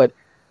whatever, but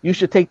you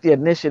should take the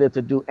initiative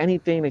to do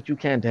anything that you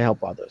can to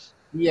help others.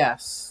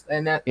 Yes,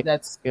 and Y-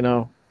 that's You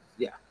know,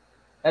 yeah,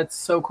 that's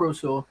so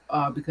crucial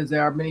because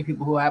there are many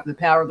people who have the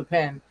power of the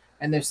pen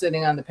and they're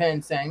sitting on the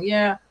pen saying,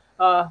 "Yeah,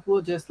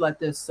 we'll just let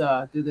this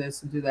do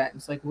this and do that." And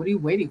it's like, what are you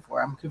waiting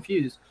for? I'm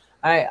confused.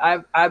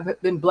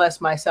 I've been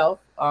blessed myself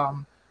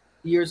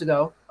years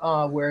ago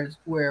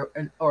where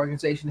an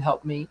organization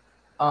helped me.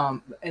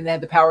 And they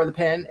had the power of the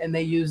pen, and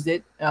they used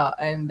it,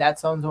 and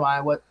that's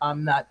why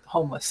I'm not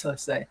homeless.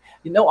 Let's say,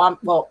 I'm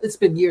well. It's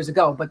been years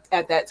ago, but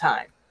at that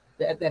time,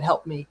 that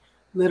helped me.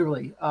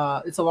 Literally.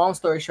 It's a long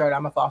story short.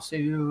 I'm a foster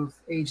youth,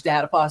 aged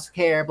out of foster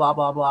care, blah,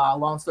 blah, blah.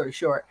 Long story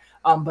short.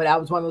 But I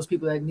was one of those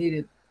people that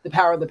needed the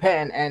power of the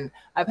pen. And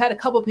I've had a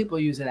couple of people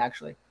use it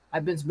actually.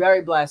 I've been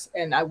very blessed,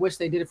 and I wish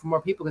they did it for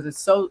more people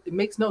because it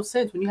makes no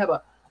sense when you have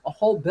a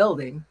whole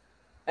building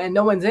and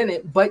no one's in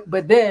it.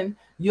 But then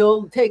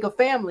you'll take a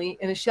family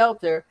in a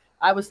shelter.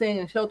 I was staying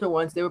in a shelter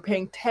once. They were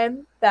paying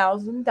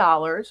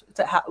 $10,000.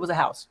 It was a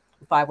house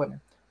with 5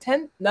 women.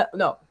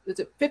 No, is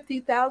it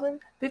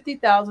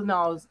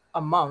 $50,000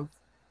 a month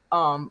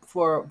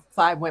for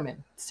 5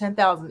 women. It's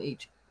 10,000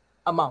 each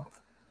a month.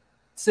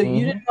 So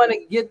you didn't want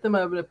to get them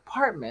an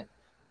apartment,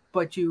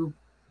 but you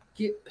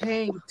get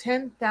paying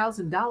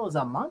 $10,000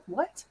 a month.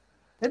 What?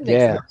 That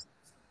makes no sense.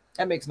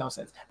 That makes no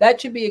sense.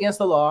 That should be against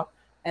the law,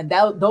 and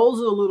those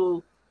are the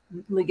little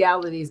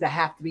legalities that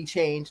have to be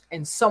changed,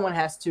 and someone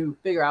has to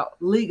figure out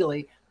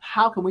legally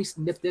how can we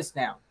sniff this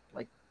down.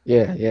 Like,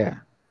 yeah. It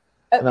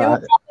would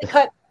probably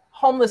cut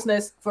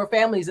homelessness for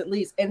families at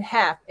least in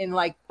half in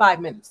like 5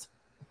 minutes.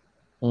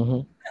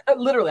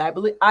 Literally, I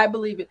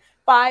believe it.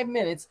 5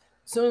 minutes.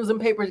 As soon as them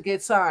papers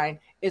get signed,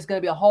 it's going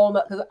to be a whole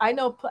nother. Because I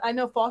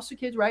know foster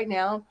kids right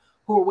now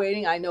who are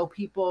waiting. I know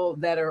people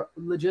that are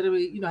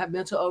legitimately, have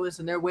mental illness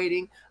and they're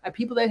waiting.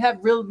 People that have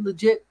real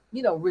legit,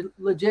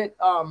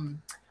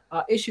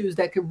 issues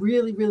that could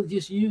really, really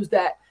just use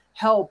that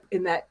help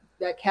in that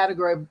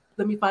category.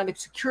 Let me find a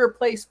secure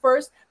place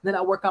first. Then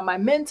I'll work on my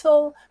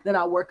mental. Then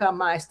I'll work on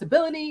my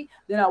stability.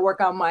 Then I'll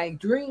work on my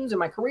dreams and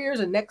my careers.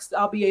 And next,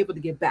 I'll be able to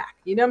get back.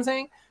 You know what I'm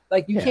saying?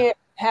 Like you can't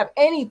have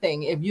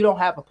anything if you don't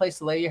have a place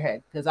to lay your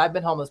head. Because I've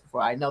been homeless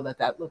before. I know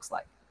that looks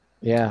like.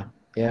 Yeah.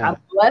 I'm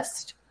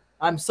blessed.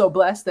 I'm so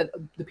blessed that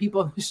the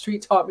people in the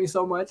street taught me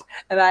so much.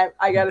 And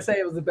I got to say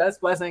it was the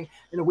best blessing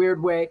in a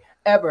weird way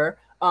ever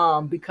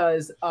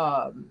because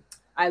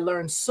I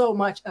learned so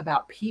much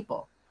about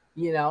people,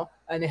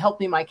 and it helped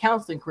me in my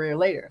counseling career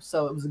later.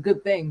 So it was a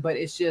good thing. But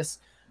it's just,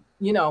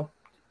 you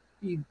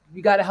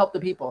got to help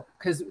the people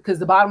because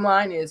the bottom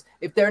line is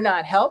if they're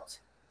not helped,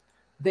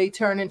 they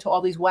turn into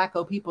all these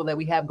wacko people that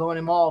we have going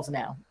in malls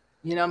now.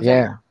 You know what I'm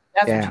saying?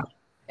 That's what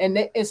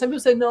and some people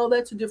say, no,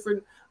 that's a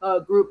different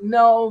group.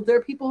 No, there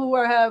are people who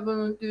are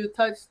having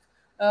touched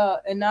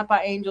and not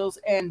by angels,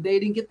 and they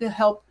didn't get the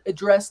help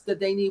addressed that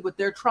they need with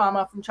their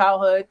trauma from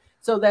childhood.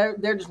 So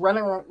they're just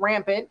running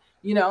rampant,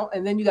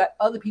 and then you got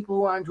other people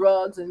who are on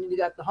drugs, and you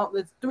got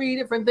there's 3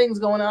 different things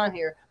going on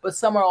here, but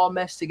some are all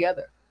meshed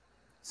together.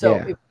 So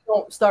if we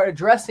don't start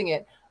addressing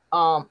it,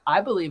 I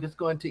believe it's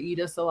going to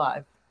eat us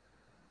alive.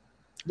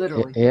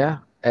 Literally. Yeah.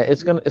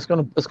 It's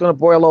gonna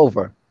boil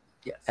over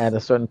at a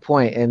certain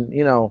point. And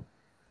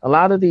a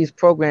lot of these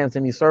programs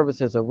and these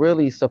services are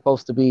really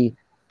supposed to be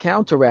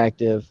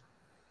counteractive,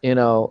 in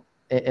a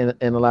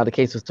lot of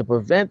cases to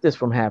prevent this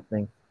from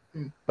happening.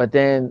 But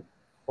then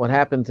what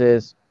happens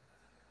is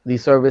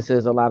these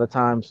services a lot of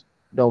times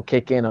don't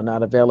kick in or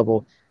not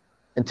available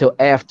until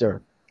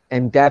after.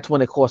 And that's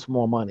when it costs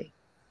more money.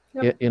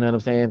 You know what I'm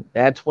saying?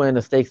 That's when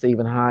the stakes are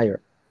even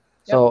higher.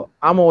 So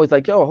I'm always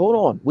like, yo, hold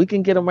on. We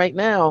can get them right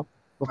now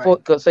before,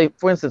 cause say,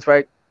 for instance,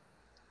 right,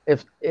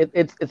 if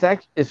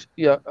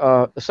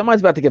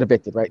somebody's about to get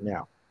evicted right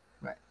now,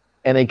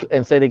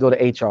 and say they go to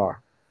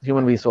HR,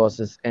 Human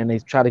Resources, and they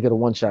try to get a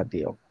one-shot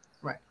deal,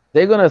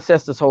 they're gonna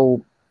assess this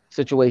whole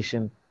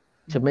situation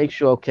to make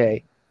sure,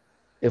 okay,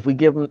 if we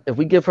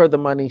give her the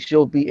money,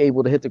 she'll be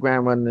able to hit the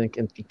ground running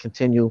and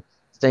continue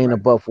staying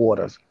above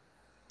waters.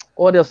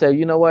 Or they'll say,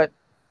 you know what,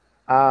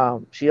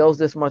 she owes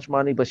this much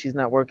money, but she's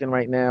not working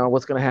right now.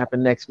 What's gonna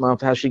happen next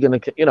month? How's she gonna,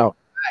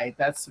 Right,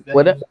 that's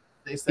what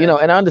they said.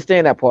 And I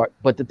understand that part.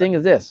 But the thing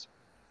is this: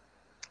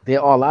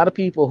 there are a lot of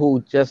people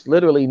who just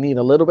literally need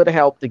a little bit of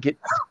help to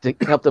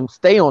help them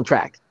stay on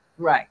track,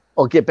 right,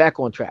 or get back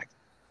on track.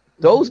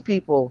 Those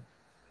people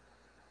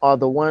are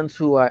the ones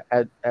who are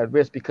at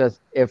risk, because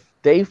if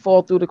they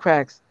fall through the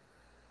cracks,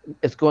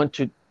 it's going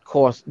to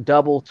cost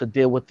double to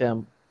deal with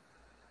them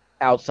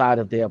outside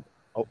of their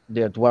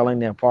dwelling,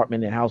 their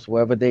apartment, their house,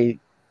 wherever they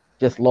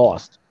just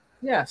lost.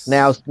 Yes.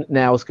 Now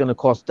it's going to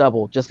cost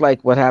double, just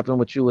like what happened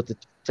with you with the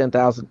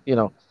 10,000.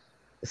 The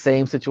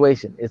same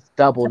situation. It's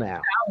double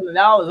now. $10,000.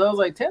 I was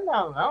like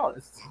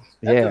 $10,000.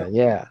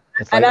 Yeah.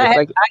 It's and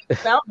I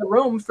found the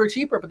room for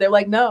cheaper, but they're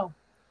like, no,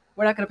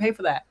 we're not going to pay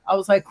for that. I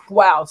was like,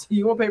 wow, so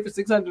you won't pay for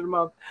 $600 a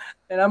month,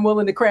 and I'm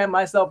willing to cram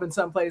myself in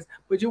someplace,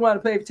 but you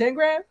want to pay for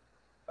 $10,000?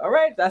 All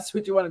right, that's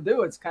what you want to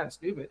do. It's kind of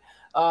stupid.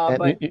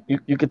 But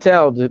you could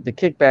tell the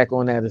kickback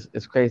on that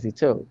is crazy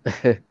too.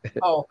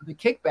 Oh, the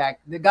kickback.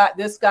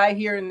 This guy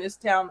here in this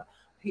town,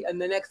 in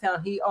the next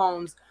town he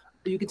owns,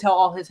 you can tell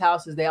all his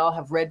houses, they all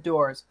have red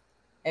doors,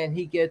 and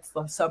he gets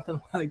something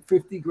like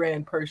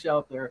 $50,000 per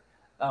shelter.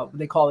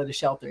 They call it a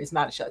shelter. It's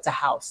not a shelter. It's a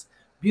house.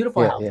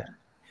 Beautiful house. Yeah.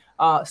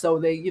 So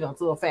they,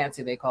 it's a little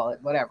fancy. They call it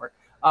whatever.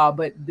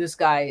 But this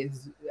guy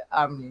is,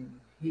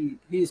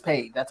 he's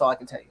paid. That's all I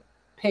can tell you.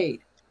 Paid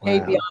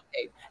beyond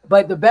paid.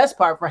 But the best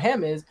part for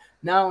him is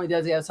not only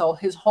does he have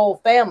his whole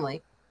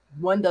family,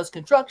 one does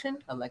construction,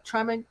 the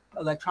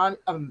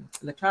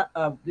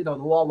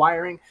wall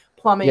wiring,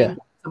 plumbing,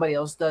 Somebody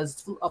else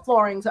does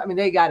flooring. I mean,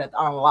 they got it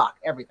on lock,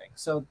 everything.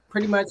 So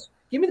pretty much,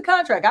 give me the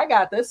contract. I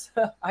got this.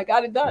 I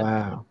got it done.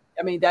 Wow.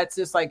 I mean, that's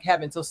just like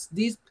heaven. So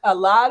a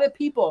lot of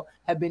people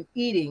have been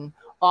eating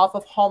off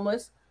of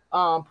homeless,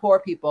 poor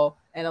people,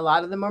 and a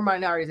lot of them are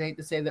minorities. I hate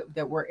to say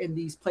that we're in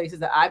these places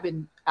that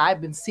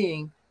I've been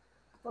seeing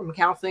from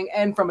counseling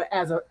and from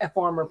as a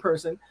former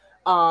person.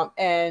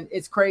 And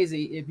it's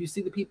crazy. If you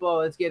see the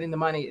people that's getting the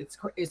money,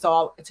 it's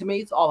all, to me,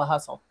 it's all a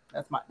hustle.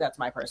 That's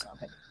my personal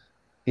opinion.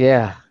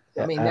 Yeah.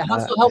 I mean, the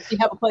hustle helps me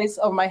have a place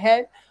over my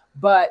head,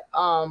 but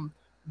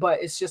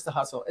it's just a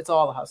hustle. It's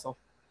all a hustle,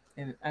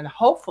 and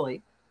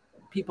hopefully,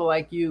 people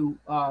like you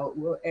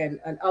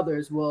and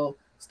others will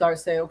start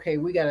saying, okay,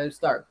 we got to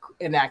start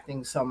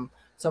enacting some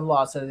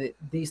laws so that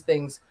these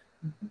things,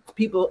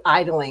 people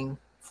idling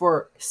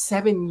for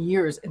 7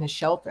 years in a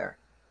shelter.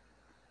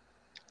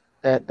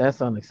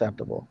 That's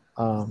unacceptable.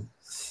 A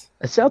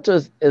shelter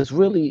is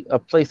really a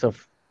place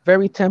of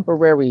very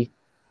temporary,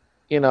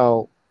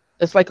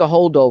 it's like a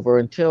holdover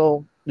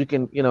until you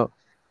can,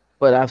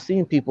 but I've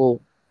seen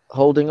people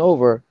holding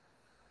over,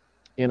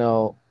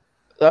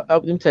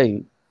 let me tell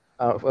you,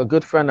 a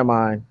good friend of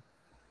mine,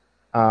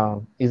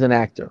 he's an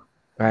actor,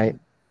 right?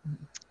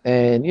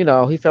 And,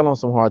 he fell on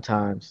some hard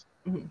times,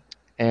 Mm-hmm.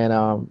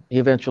 and he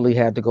eventually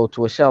had to go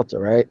to a shelter,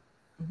 right?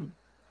 Mm-hmm.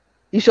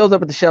 He shows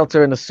up at the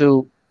shelter in a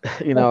suit,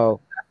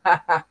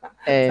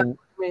 and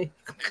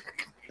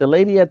the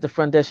lady at the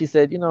front desk, she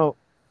said,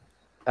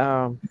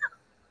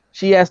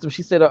 she asked him,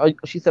 she said,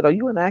 are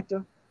you an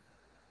actor?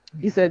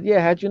 He said, yeah,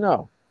 how'd you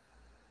know?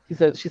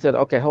 She said,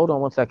 okay, hold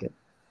on one second.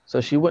 So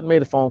she went and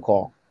made a phone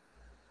call.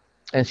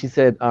 And she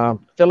said,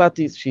 fill out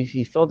these.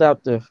 He filled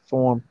out the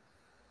form,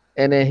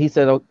 and then she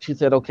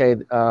said, okay,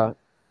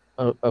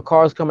 a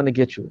car's coming to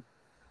get you.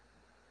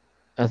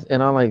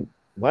 And I'm like,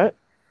 what?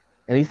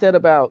 And he said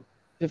about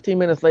 15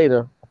 minutes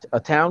later, a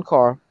town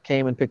car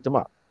came and picked him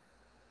up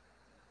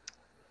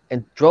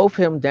and drove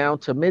him down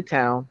to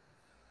Midtown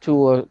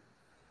to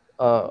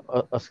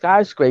a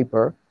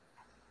skyscraper.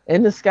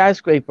 In the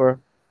skyscraper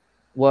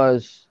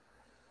was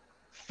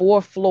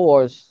 4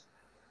 floors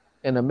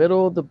in the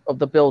middle of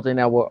the building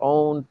that were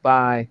owned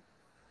by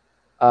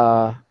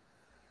an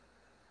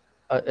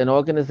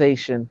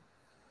organization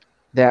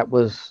that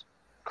was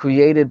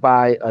created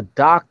by a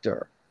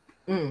doctor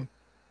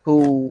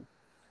who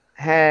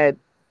had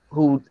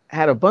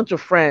a bunch of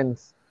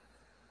friends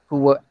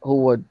who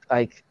were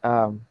like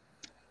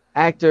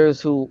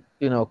actors who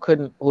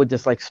who were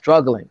just like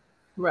struggling,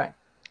 right?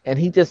 And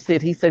he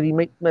said he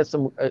met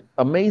some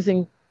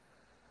amazing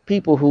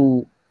people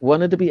who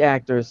wanted to be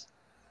actors,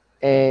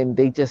 and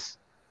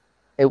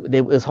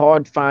it was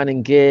hard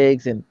finding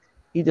gigs, and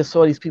he just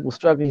saw these people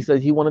struggling. He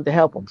said he wanted to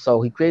help them,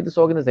 so he created this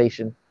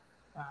organization.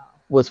 Wow.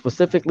 Was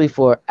specifically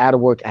for out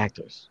of work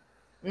actors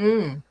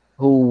who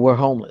were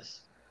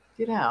homeless.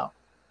 Get out.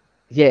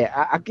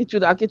 Yeah, I'll get you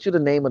the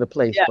name of the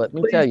place, Yeah, but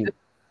let me tell you,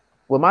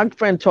 when my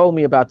friend told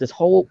me about this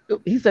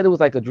he said it was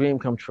like a dream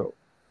come true.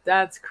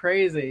 That's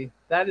crazy.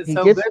 That is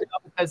good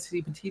because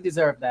he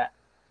deserved that.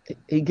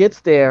 He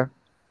gets there.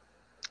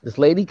 This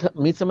lady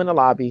meets him in the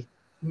lobby,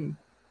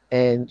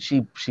 and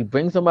she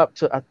brings him up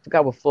to, I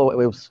forgot what floor it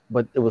was,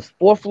 but it was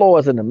 4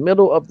 floors in the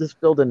middle of this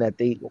building that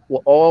they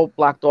were all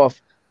blocked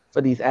off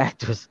for these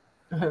actors.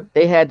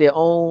 They had their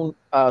own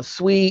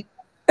suite.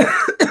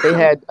 They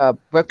had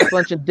breakfast,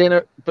 lunch, and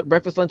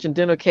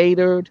dinner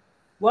catered.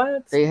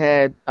 What? They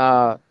had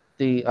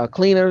the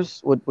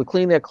cleaners would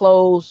clean their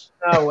clothes.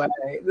 No way.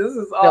 This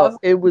is awesome. No,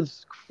 it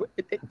was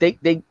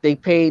they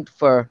paid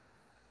for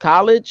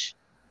college,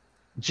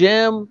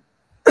 gym,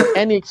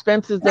 any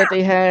expenses that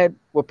they had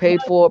were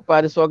paid for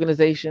by this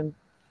organization.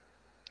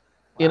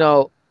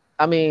 Wow.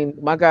 I mean,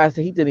 my guy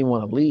said he didn't even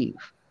want to leave.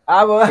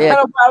 I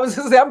was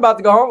just say I'm about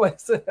to go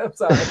homeless. I'm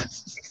sorry.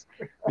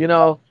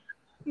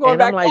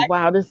 And I'm like,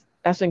 wow,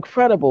 that's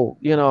incredible.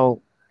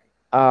 That's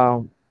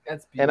beautiful.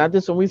 And I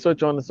did some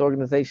research on this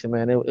organization,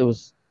 man. It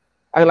was,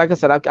 like I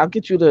said, I'll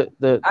get you the.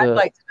 I'd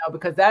like to know,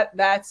 because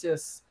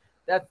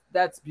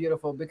that's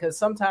beautiful, because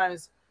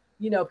sometimes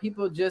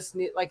people just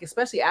need, like,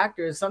 especially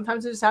actors,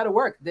 sometimes they're just out of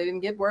work. They didn't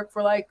get work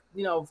for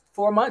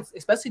 4 months,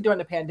 especially during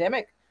the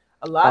pandemic.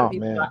 A lot of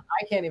people,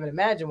 I can't even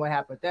imagine what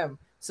happened with them.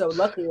 So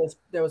luckily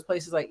there was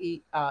places like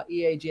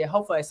EAG.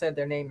 Hopefully I said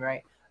their name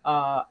right.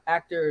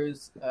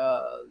 Actors,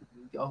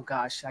 oh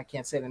gosh, I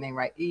can't say the name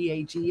right.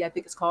 EAG, I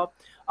think it's called.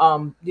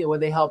 Where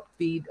they help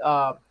feed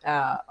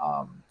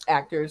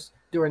actors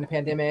during the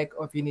pandemic,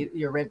 or if you need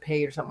your rent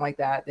paid or something like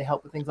that, they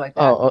help with things like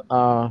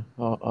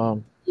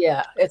that.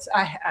 Yeah,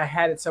 I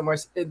had it somewhere.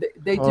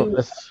 They do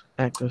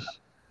actors.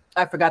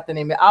 I forgot the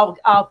name.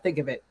 I'll think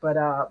of it. But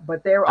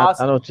they're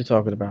awesome. I know what you're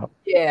talking about.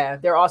 Yeah,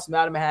 they're awesome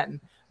out of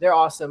Manhattan. They're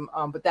awesome.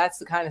 But that's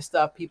the kind of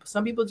stuff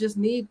some people just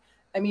need.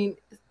 I mean,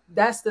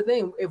 that's the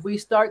thing. If we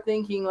start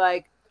thinking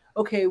like,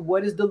 okay,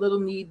 what is the little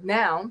need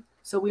now,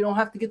 so we don't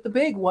have to get the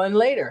big one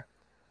later.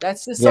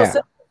 That's just so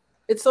simple.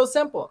 It's so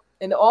simple.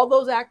 And all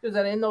those actors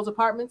that are in those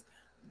apartments,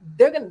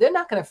 they're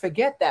not gonna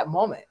forget that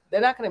moment.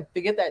 They're not gonna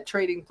forget that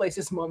Trading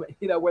Places moment,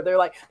 where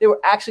they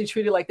were actually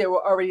treated like they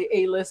were already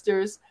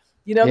A-listers,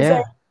 You know what I'm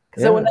saying? Yeah.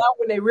 Because Yeah. now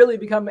when they really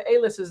become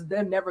A-listers,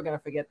 they're never gonna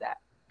forget that.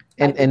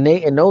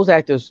 And those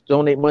actors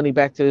donate money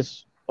back to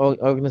this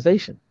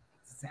organization.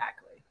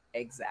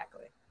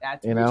 Exactly.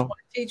 That's You reach know. one,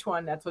 teach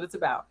one. That's what it's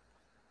about.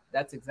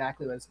 That's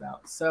exactly what it's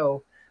about.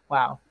 So,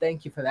 wow,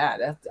 thank you for that.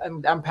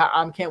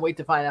 I'm can't wait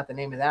to find out the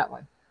name of that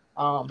one.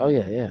 Oh Um,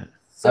 yeah, yeah.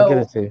 I'll get so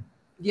it to you.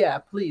 yeah,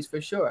 please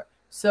for sure.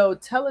 So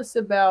tell us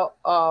about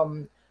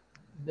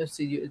let's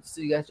see,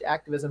 you got your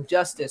activism,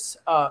 justice.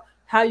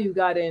 How you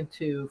got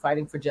into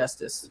fighting for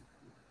justice?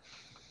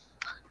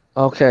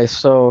 Okay,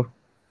 so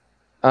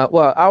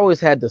well, I always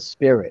had the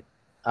spirit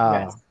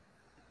uh,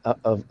 Yes.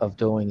 of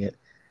doing it,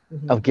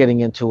 Mm-hmm. of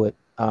getting into it.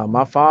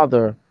 My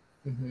father,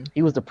 Mm-hmm.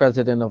 he was the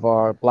president of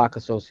our block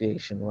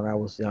association when I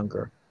was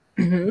younger,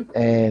 Mm-hmm.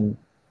 and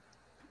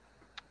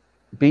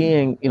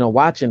being,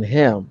 watching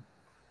him,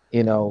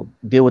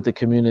 deal with the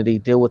community,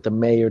 deal with the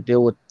mayor,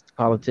 deal with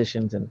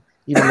politicians, and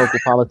even local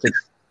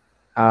politics.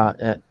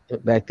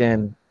 Back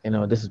then,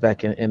 this is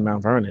back in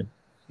Mount Vernon.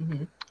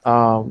 Mm-hmm.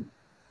 Um,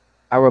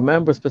 I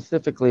remember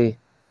specifically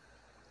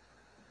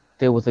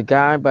there was a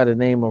guy by the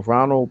name of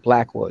Ronald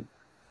Blackwood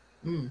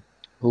Mm,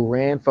 who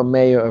ran for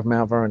mayor of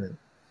Mount Vernon,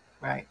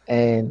 right.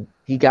 and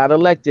he got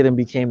elected and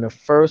became the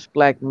first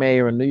black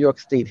mayor in New York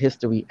State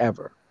history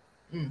ever.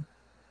 Mm,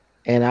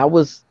 And I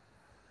was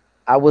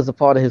a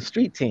part of his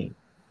street team,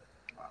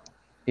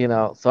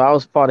 so I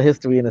was part of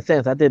history in a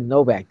sense. I didn't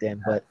know back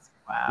then, but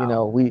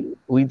wow.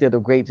 we did a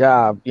great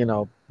job,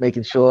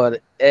 making sure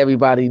that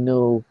everybody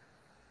knew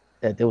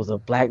that there was a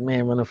black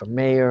man running for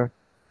mayor.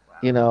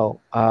 You Wow.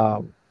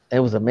 know, it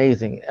was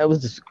amazing. It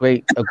was just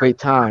a great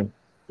time.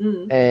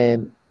 Mm,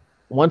 And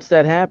once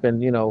that happened,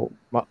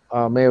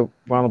 Mayor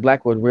Ronald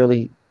Blackwood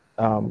really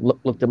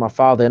looked at my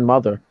father and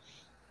mother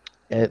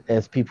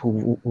as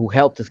people who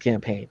helped his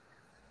campaign.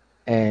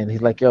 And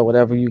he's like, yo,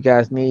 whatever you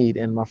guys need.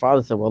 And my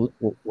father said, well,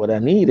 what I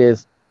need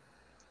is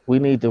we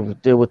need to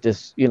deal with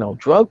this,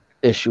 drug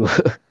issue,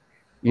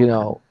 you okay.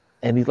 know.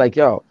 And he's like,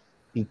 yo,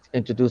 he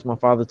introduced my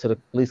father to the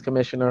police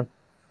commissioner.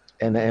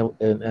 And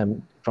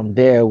from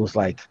there, it was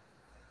like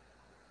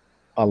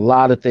a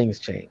lot of things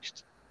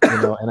changed,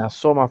 and I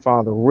saw my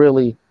father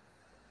really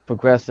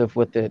progressive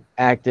with it,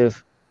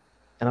 active.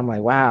 And I'm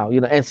like, wow,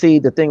 and see,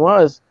 the thing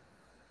was,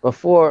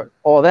 before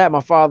all that,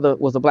 my father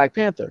was a Black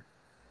Panther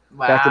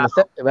Wow.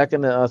 back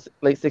in the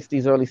late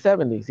 '60s, early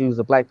 '70s. He was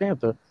a Black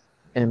Panther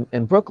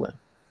in Brooklyn,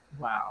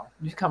 Wow.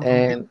 You come from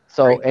and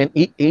so great.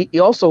 and he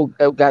also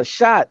got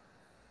shot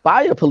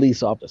by a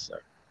police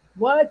officer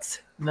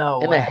What? No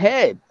in the way.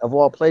 head of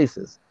all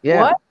places.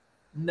 Yeah, What?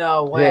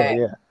 No yeah, way.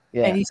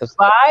 yeah, And yeah. he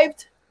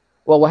survived?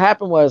 Well, what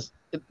happened was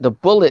the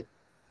bullet,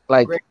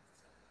 like Great.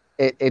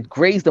 it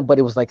grazed him, but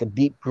it was like a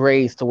deep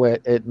graze to where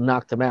it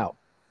knocked him out.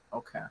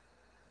 Okay.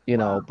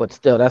 Wow. But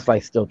still, that's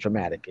like still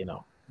traumatic.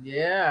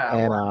 Yeah.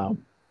 And Wow.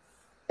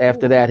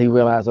 after Ooh, that, he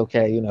realized,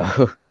 okay,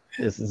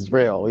 this is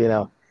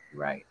real.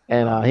 right.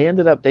 And he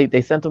ended up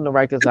they sent him to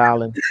Rikers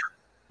Island,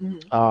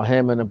 Mhm.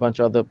 him and a bunch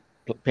of other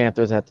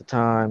Panthers at the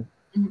time.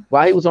 Mhm.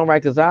 While he was on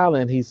Rikers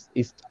Island,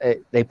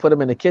 they put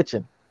him in the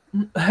kitchen,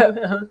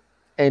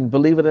 and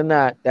believe it or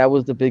not, that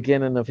was the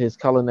beginning of his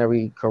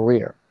culinary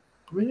career.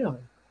 Really?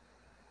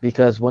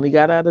 Because when he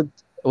got out of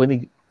when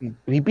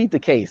he beat the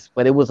case,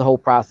 but it was a whole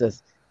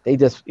process. They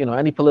just,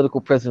 any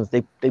political prisoners,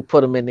 they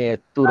put him in there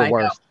through the I know.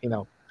 worst.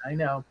 I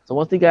know. So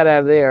once he got out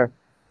of there,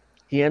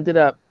 he ended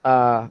up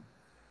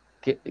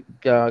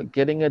get,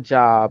 getting a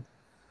job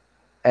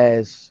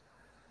as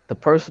the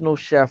personal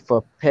chef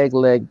for Peg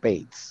Leg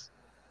Bates.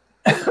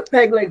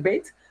 Peg leg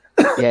Bates?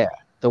 Yeah,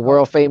 the Oh,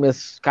 world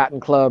famous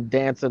Cotton Club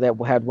dancer that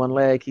had one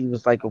leg. He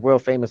was like a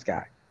world famous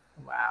guy.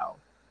 wow.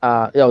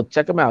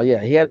 Check him out.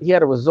 Yeah, he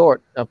had a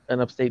resort up in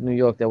upstate New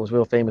York that was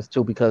real famous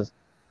too because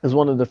it was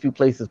one of the few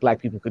places black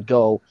people could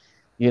go,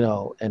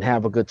 and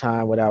have a good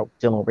time without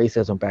dealing with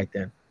racism back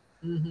then.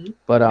 Mm-hmm.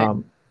 But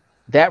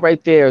that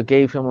right there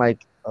gave him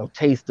like a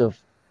taste of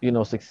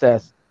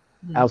success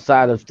Mhm.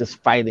 outside of just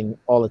fighting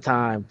all the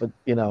time. But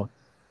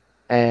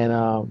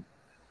and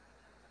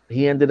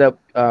he ended up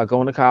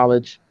going to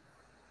college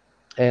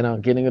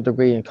and getting a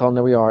degree in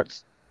culinary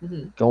arts,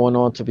 Mhm. going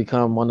on to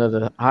become one of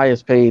the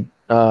highest paid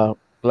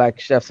black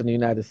chefs in the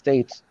United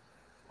States,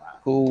 Wow.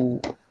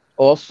 who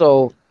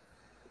also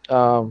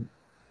um,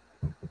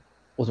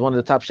 was one of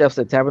the top chefs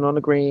at Tavern on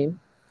the Green.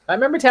 I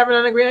remember Tavern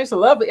on the Green. I used to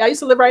love it. I used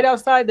to live right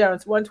outside there.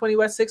 It's 120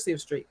 West 60th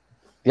Street.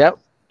 Yep,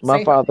 my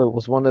St. father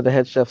was one of the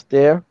head chefs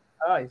there.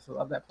 Oh, I used to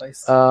love that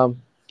place. Um,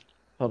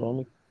 Hold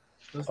on.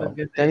 Those were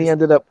good Then he days.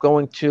 ended up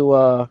going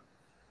to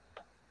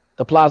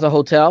the Plaza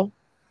Hotel,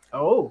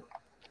 Oh,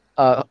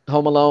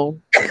 Home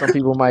Alone. Some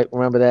people might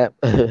remember that.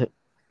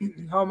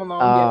 Home Alone.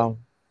 Yeah. um,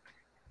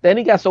 then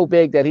he got so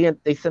big that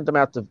they sent him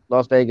out to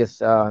Las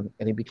Vegas, and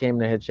he became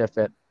the head chef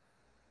at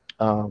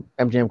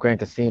MGM Grand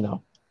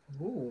Casino.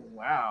 Ooh,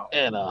 wow.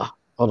 And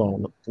hold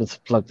on, let's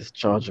plug this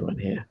charger in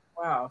here.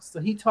 Wow. So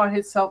he taught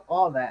himself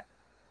all that.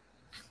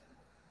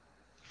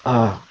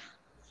 Uh,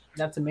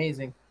 That's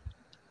amazing.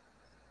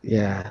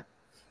 yeah.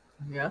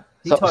 Yeah.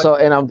 He So taught. so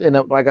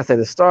and like I said,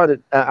 it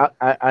started.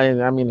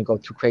 I mean to go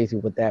too crazy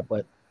with that,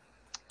 but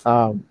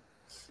Um,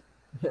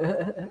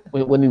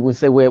 when you would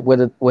say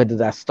where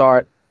did I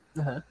start?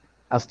 Uh-huh.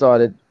 I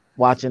started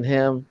watching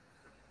him,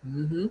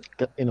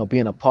 Mm-hmm.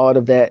 being a part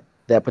of that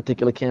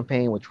particular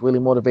campaign, which really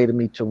motivated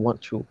me to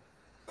want to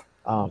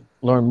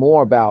learn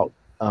more about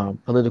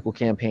political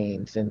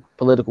campaigns and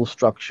political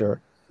structure,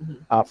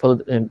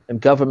 Mm-hmm.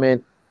 and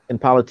government and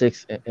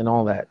politics and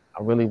all that.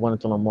 I really wanted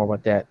to learn more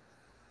about that.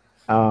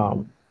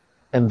 Um,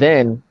 and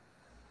then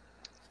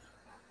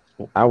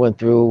I went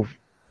through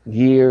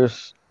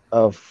years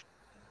of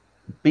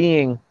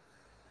being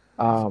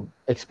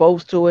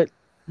exposed to it,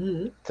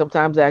 Mm-hmm.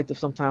 sometimes active,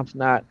 sometimes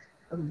not.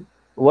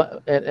 One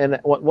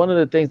of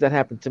the things that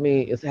happened to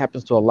me is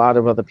happens to a lot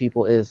of other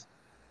people is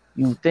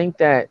you think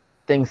that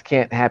things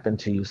can't happen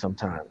to you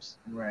sometimes,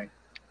 Right.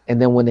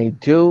 and then when they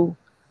do,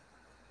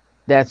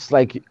 that's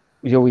like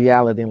your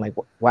reality and like,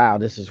 wow,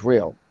 this is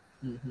real.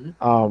 Mm-hmm.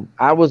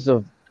 I was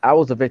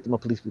a victim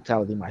of police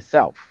brutality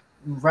myself,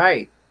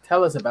 Right.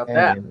 Tell us about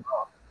that. and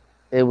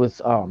it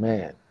was, oh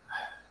man,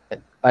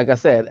 like I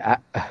said,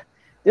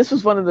 this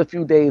was one of the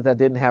few days I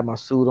didn't have my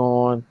suit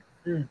on.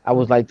 Mm-hmm.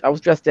 I was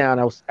dressed down.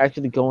 I was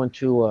actually going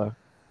to a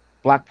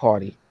block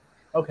party.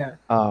 Okay.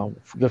 A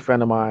good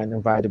friend of mine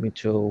invited me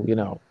to,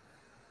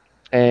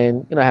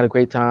 and I had a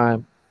great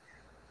time.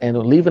 And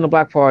leaving the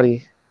block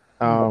party,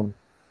 Mm. um,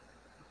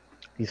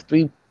 these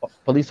three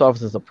police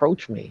officers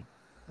approached me,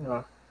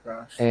 Oh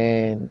gosh.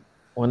 and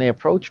when they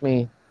approached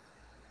me,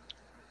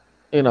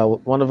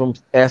 one of them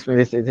asked me.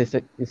 They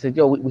said,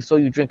 "Yo, we saw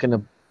you drinking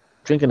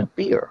a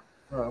beer,"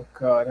 Oh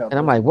God, help and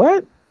I'm us. like,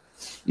 "What?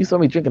 You saw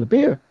me drinking a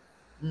beer?"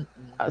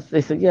 Mm-mm.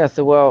 They said, "Yeah." I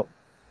said, "Well,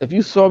 if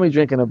you saw me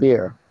drinking a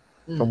beer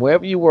from Mm.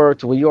 wherever you were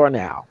to where you are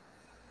now,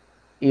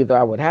 either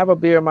I would have a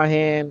beer in my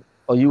hand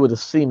or you would have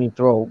seen me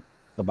throw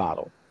the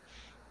bottle,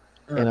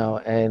 Uh,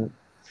 and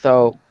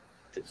so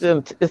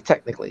it's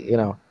technically,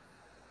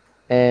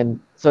 and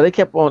so they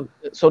kept on.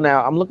 So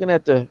now I'm looking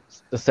at the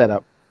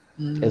setup.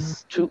 mm,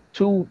 It's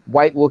two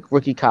white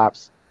rookie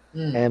cops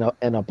mm,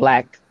 and a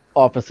black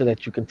officer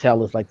that you can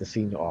tell is like the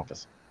senior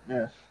officer.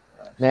 yeah.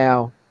 Gosh.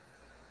 Now,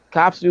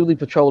 cops usually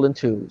patrol in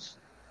twos.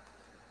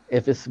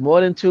 If it's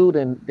more than two,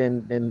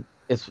 then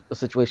it's a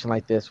situation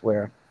like this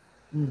where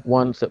Mm,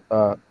 one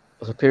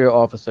superior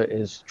officer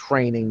is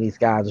training these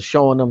guys, or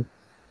showing them,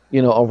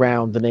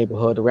 around the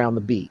neighborhood, around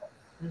the beat.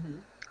 mm-hmm.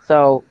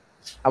 So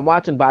I'm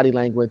watching body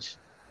language,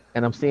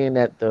 and I'm seeing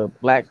that the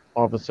black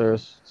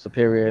officer's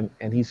superior,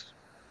 and he's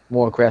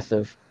more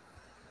aggressive.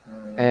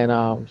 And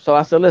so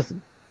I said,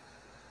 listen,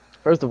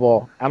 first of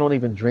all, I don't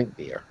even drink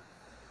beer,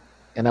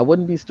 and I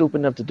wouldn't be stupid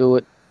enough to do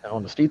it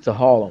on the streets of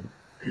Harlem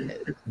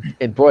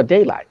in broad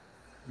daylight.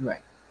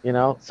 Right.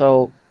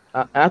 So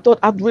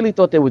I really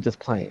thought they were just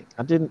playing.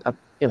 I didn't,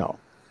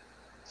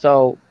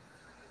 So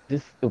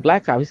the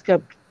black cop, he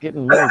kept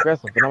getting more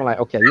aggressive, and I'm like,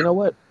 okay, you know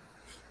what?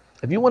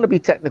 If you want to be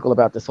technical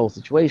about this whole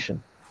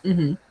situation,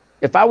 Mm-hmm.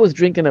 if I was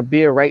drinking a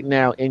beer right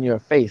now in your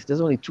face,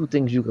 there's only two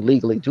things you could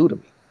legally do to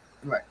me.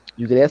 Right.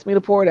 You could ask me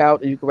to pour it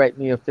out, or you could write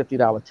me a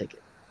 $50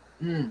 ticket.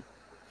 Mm.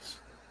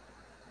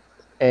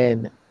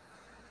 And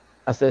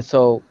I said,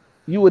 so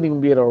you wouldn't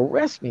even be able to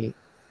arrest me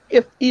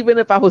even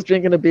if I was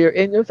drinking a beer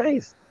in your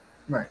face.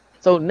 Right.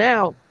 So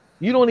now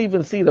you don't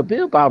even see the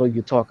beer bottle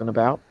you're talking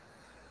about.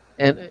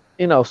 And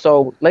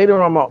so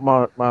later on,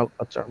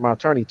 my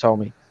attorney told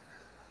me,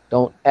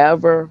 don't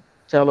ever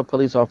tell a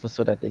police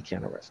officer that they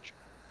can't arrest you.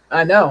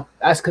 I know.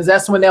 That's because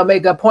that's when they'll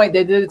make a point.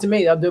 They did it to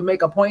me. They'll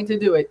make a point to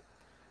do it.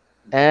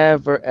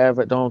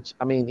 Ever don't.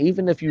 I mean,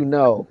 even if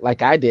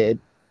like I did,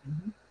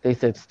 Mm-hmm. they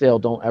said still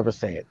don't ever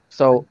say it.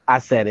 So I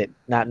said it,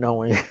 not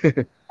knowing.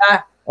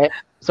 Ah,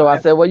 So I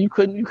said, well, you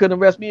couldn't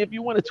arrest me if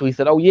you wanted to. He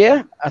said, oh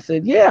yeah. I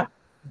said, yeah.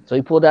 So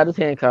he pulled out his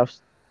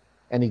handcuffs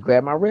and he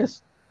grabbed my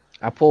wrist.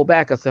 I pulled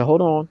back. I said,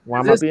 hold on, why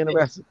am I being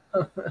arrested?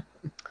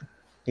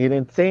 He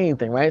didn't say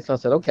anything, right? So I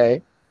said,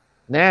 okay,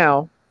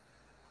 now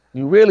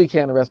you really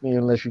can't arrest me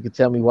unless you can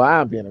tell me why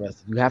I'm being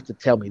arrested. You have to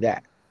tell me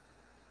that.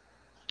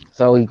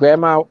 So he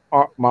grabbed my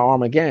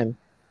arm again,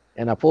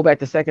 and I pulled back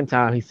the second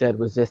time. He said,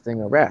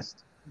 resisting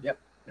arrest. Yep.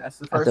 That's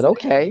the I first said, thing.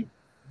 okay,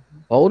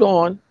 hold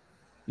on.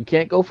 You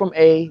can't go from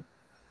A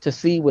to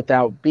C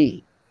without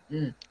B.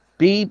 Mm.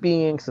 B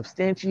being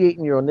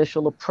substantiating your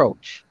initial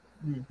approach.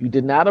 Mm. You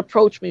did not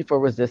approach me for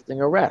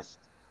resisting arrest.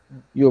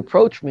 Mm. You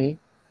approached me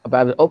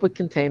about an open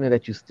container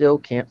that you still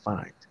can't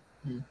find.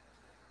 Mm.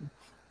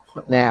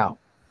 Now,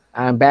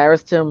 I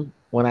embarrassed him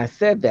when I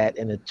said that,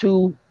 and the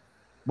two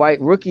white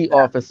rookie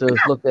officers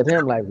looked at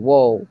him like,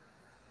 whoa.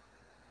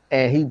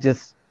 And he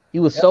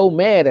was Yep. so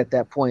mad at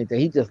that point that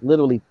he just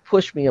literally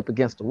pushed me up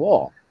against the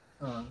wall.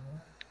 Uh,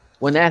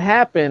 When that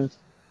happened,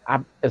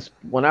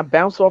 when I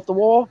bounced off the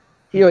wall,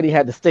 he already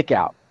had the stick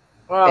out.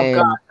 oh God, And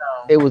no.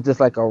 it was just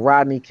like a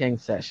Rodney King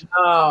session.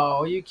 Oh,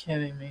 are you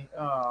kidding me?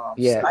 Oh,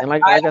 Yeah. And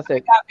like I I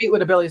said, got beat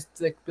with a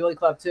Billy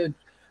Club too,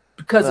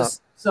 because well, of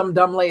some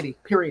dumb lady.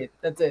 Period.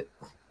 That's it.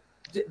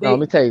 no, let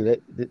me tell you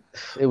that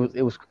it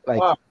was like,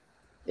 Wow.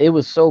 it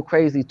was so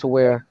crazy to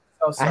where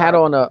So I had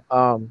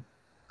sorry.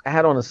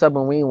 on a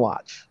submarine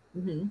watch.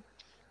 Mm-hmm.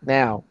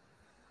 Now,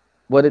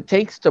 what it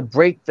takes to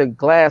break the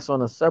glass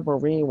on a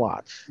submarine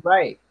watch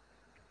Right.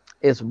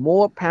 is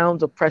more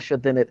pounds of pressure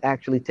than it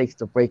actually takes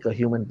to break a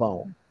human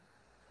bone.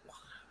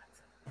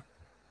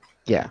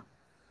 Yeah.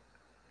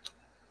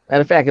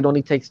 Matter of fact, it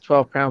only takes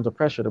 12 pounds of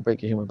pressure to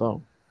break a human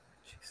bone.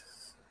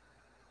 Jesus.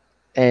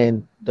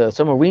 And the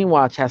submarine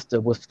watch has to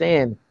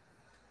withstand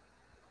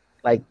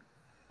like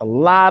a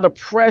lot of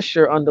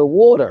pressure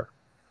underwater.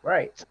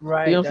 Right. You know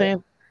Right. what I'm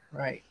saying?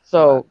 Right. Wow.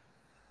 So,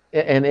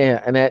 and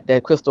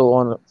that crystal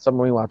on the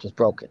submarine watch was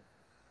broken,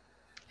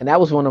 and that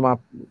was one of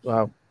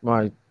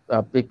my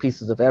big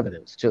pieces of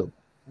evidence too.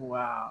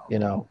 Wow. You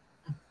know,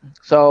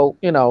 so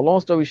long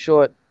story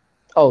short,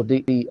 oh,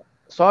 the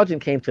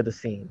sergeant came to the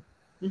scene,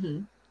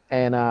 Mm-hmm.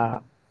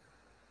 and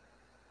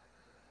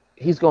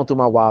he's going through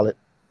my wallet,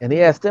 and he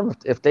Mm-hmm. asked them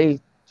if they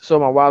saw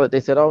my wallet.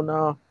 They said, "Oh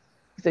no."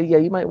 He said, "Yeah,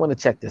 you might want to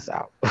check this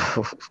out."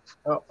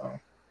 Uh-oh.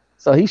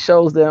 So he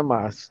shows them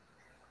my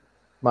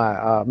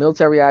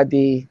military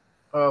ID,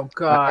 Oh my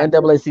God.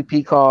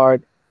 NAACP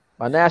card,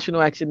 my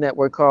National Action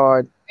Network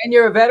card. And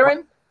you're a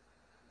veteran?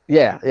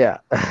 Yeah, yeah.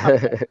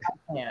 I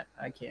can't.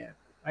 I can't.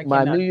 I my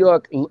cannot. New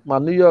York, my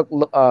New York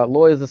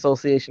Lawyers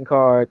Association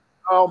card,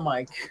 Oh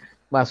my.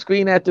 my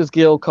Screen Actors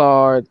Guild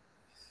card,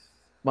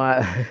 my,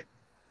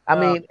 I Uh,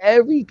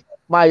 mean,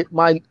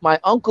 my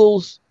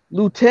uncle's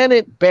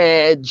lieutenant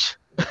badge.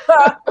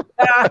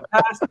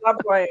 stop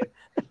playing.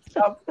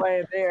 Stop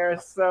playing. They are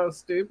so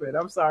stupid.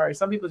 I'm sorry.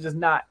 Some people just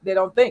not. They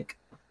don't think.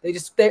 They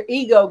just their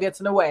ego gets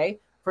in the way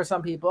for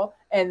some people,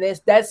 and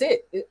that's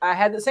it. I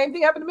had the same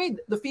thing happen to me.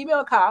 The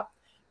female cop,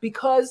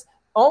 because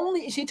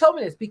only she told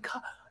me this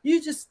because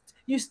you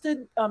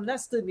stood that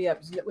stood me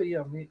up. When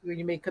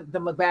you make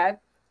them look bad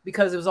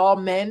because it was all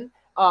men.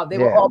 They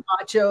were Yeah, all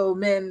macho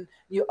men,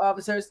 you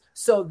officers.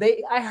 So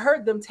I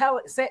heard them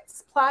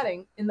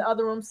plotting in the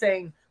other room,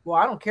 saying, "Well,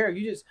 I don't care.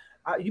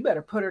 You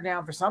better put her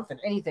down for something,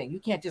 anything.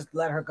 You can't just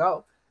let her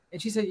go." And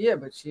she said, "Yeah,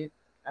 but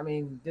I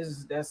mean,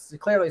 that's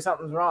clearly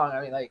something's wrong.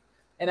 I mean, like."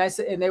 And I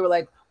said, and they were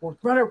like, "Well,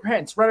 run her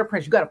prints.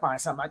 You got to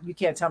find something. You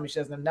can't tell me she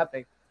doesn't have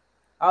nothing."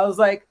 I was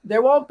like,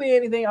 there won't be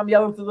anything. I'm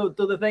yelling through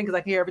the thing because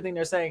I can hear everything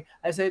they're saying.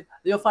 I said,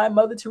 you'll find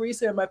Mother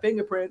Teresa in my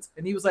fingerprints.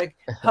 And he was like,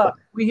 huh,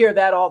 we hear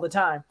that all the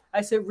time.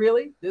 I said,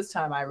 really? This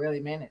time I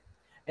really meant it.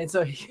 And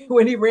so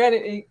when he ran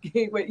it,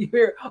 when you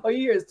hear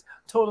is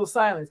total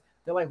silence.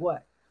 They're like,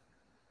 what?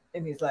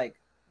 And he's like,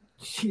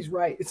 she's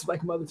right. It's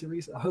like Mother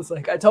Teresa. I was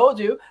like, I told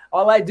you,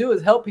 all I do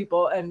is help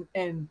people.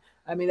 And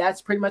I mean,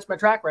 that's pretty much my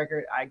track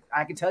record.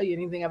 I can tell you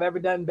anything I've ever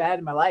done bad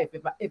in my life,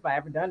 if I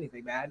ever done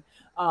anything bad.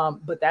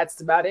 But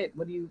that's about it.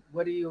 You're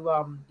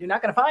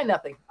not going to find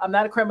nothing. I'm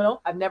not a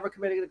criminal. I've never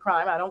committed a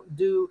crime.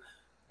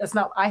 That's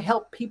not, I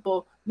help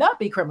people not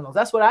be criminals.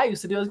 That's what I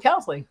used to do as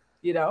counseling.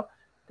 They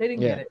didn't get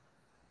yeah, it.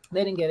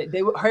 They didn't get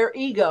it. Her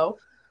ego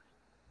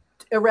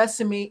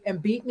arrested me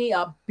and beat me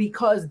up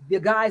because the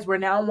guys were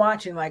now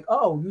watching like,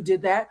 oh, you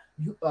did that.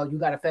 You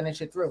got to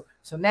finish it through.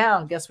 So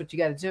now guess what you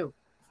got to do?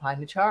 Find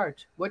the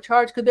charge. What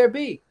charge could there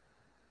be?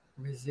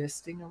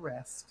 Resisting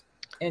arrest.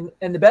 And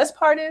the best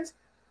part is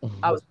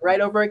I was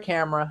right over a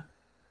camera.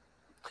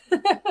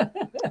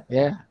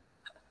 yeah.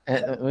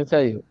 And let me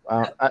tell you,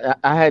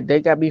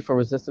 they got me for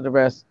resisted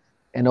arrest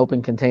and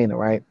open container,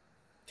 right?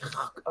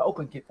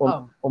 Open kit.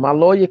 When my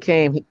lawyer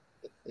came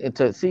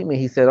to see me,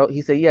 he said,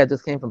 yeah,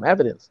 this came from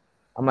evidence.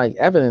 I'm like,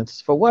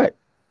 evidence for what?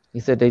 He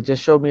said, they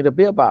just showed me the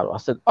beer bottle. I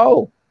said,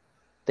 oh,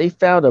 they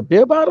found a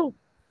beer bottle?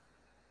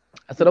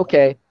 I said,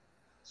 okay.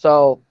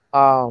 So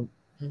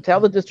tell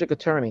the district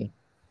attorney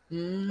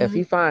if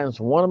he finds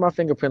one of my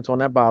fingerprints on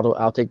that bottle,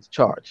 I'll take the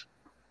charge.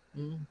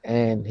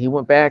 And he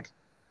went back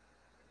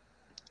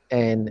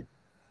and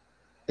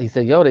he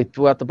said, yo, they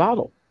threw out the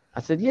bottle.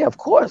 I said, yeah, of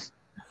course.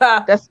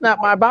 That's not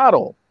my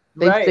bottle.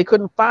 They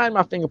couldn't find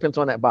my fingerprints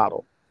on that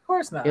bottle. Of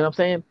course not. You know what I'm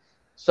saying?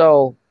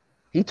 So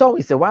he told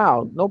me, he said,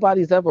 wow,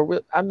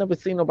 I've never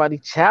seen nobody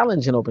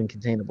challenge an open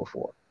container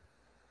before.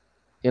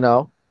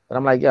 But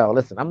I'm like, yo,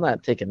 listen, I'm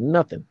not taking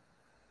nothing.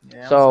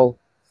 Yeah, so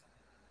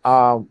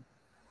now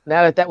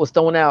that was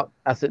thrown out,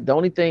 I said the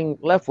only thing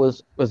left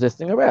was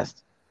resisting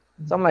arrest.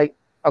 So I'm like,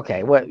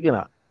 okay, well,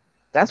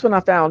 that's when I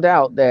found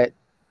out that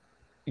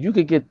you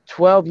could get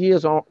 12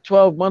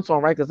 months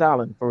on Rikers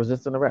Island for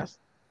resisting arrest.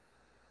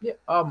 Yeah.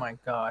 Oh my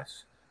gosh.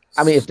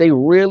 I mean, if they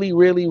really,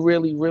 really,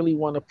 really, really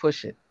want to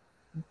push it,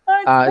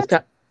 it's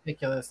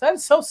ridiculous. That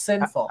is so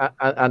sinful.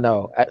 I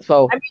know.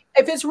 So I mean,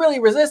 if it's really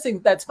resisting,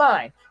 that's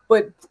fine.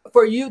 But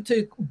for you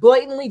to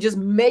blatantly just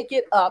make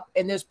it up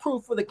and there's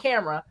proof for the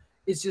camera,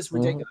 it's just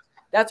ridiculous.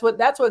 That's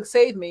what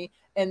saved me.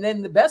 And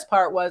then the best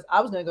part was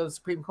I was going to go to the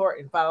Supreme Court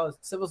and file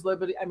civil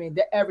liberty. I mean,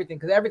 everything,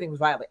 because everything was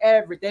violent.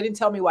 They didn't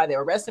tell me why they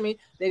were arresting me.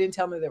 They didn't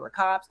tell me they were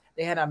cops.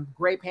 They had on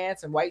gray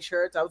pants and white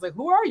shirts. I was like,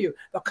 who are you?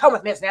 They'll come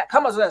with us now.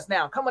 Come with us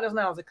now. Come with us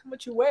now. I was like, come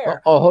with you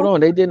where? Oh, hold on.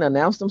 They didn't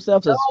announce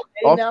themselves? No,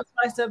 they didn't announce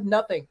myself,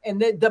 nothing. And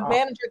the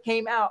manager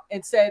came out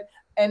and said,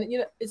 and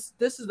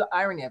this is the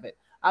irony of it.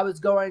 I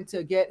was going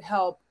to get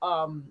help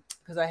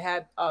because I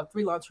had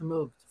 3 months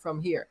removed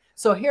from here.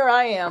 So here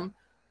I am.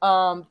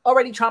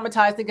 already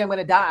traumatized, thinking I'm going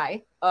to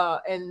die.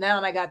 And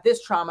now I got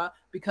this trauma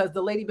because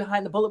the lady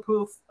behind the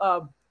bulletproof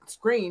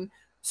screen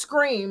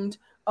screamed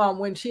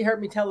when she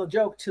heard me tell a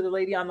joke to the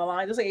lady on the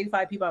line. There's like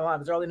 85 people on the line. It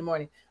was early in the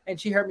morning. And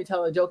she heard me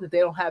tell a joke that they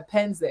don't have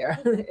pens there.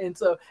 And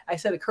so I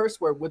said a curse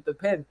word with the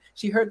pen.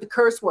 She heard the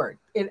curse word.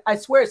 And I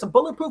swear, it's a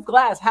bulletproof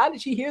glass. How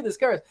did she hear this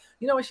curse?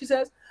 You know what she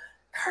says?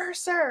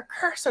 Cursor,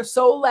 cursor,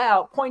 so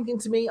loud, pointing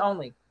to me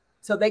only.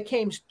 So they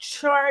came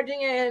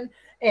charging in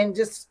and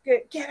just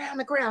get on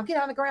the ground,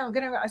 get on the ground,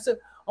 get on the ground. I said,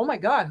 oh my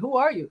God, who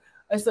are you?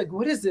 I was like,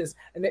 what is this?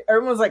 And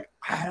everyone's like,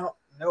 I don't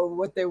know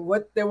what they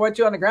want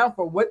you on the ground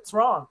for. What's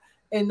wrong?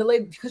 And the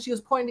lady, because she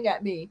was pointing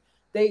at me,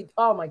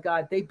 oh my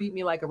God, they beat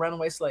me like a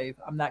runaway slave.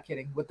 I'm not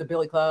kidding. With the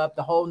billy club,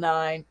 the whole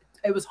nine.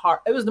 It was hard.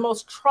 It was the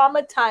most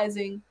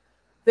traumatizing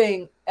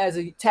thing as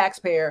a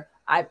taxpayer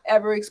I've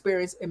ever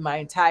experienced in my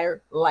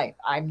entire life.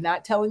 I'm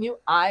not telling you.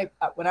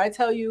 When I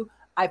tell you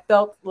I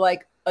felt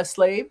like a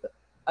slave,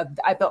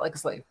 I felt like a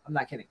slave. I'm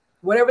not kidding.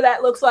 Whatever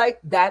that looks like,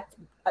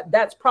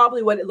 that's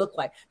probably what it looked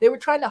like. They were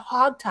trying to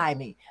hog tie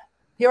me.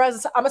 Here I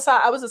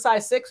was a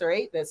size 6 or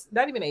 8. That's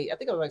not even 8. I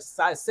think I was like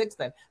size 6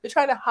 then. They're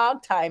trying to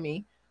hog tie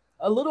me,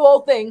 a little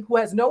old thing who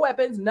has no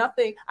weapons,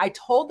 nothing. I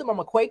told them I'm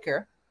a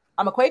Quaker.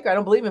 I'm a Quaker. I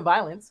don't believe in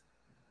violence.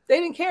 They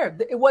didn't care.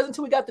 It wasn't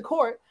until we got to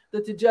court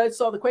that the judge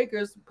saw the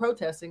Quakers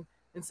protesting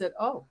and said,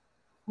 "Oh,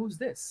 who's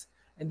this?"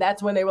 And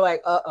that's when they were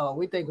like, "Uh-oh,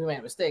 we think we made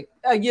a mistake."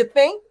 You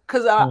think?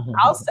 Because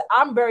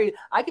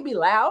I can be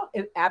loud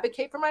and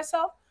advocate for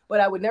myself, but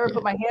I would never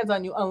put my hands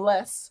on you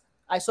unless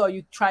I saw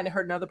you trying to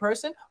hurt another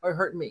person or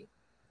hurt me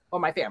or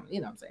my family.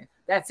 You know what I'm saying?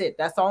 That's it.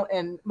 That's all.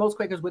 And most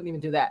Quakers wouldn't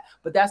even do that.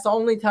 But that's the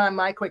only time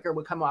my Quaker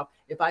would come up.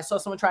 If I saw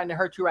someone trying to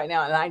hurt you right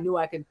now and I knew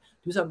I could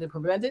do something to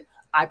prevent it,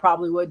 I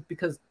probably would,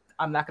 because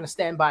I'm not going to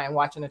stand by and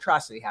watch an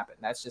atrocity happen.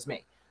 That's just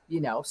me,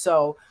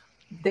 So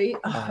I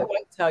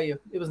want to tell you,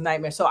 it was a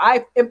nightmare. So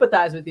I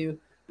empathize with you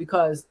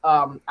because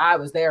I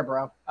was there,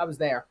 bro. I was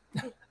there.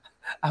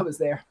 I was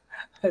there.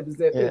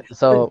 Yeah,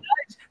 so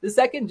the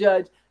second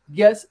judge,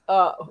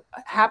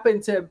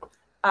 happened to,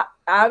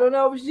 I don't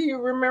know if she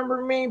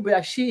remembered me,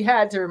 but she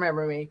had to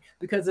remember me,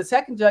 because the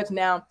second judge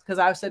now, because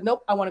I said,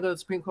 nope, I want to go to the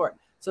Supreme Court.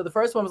 So the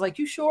first one was like,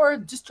 you sure?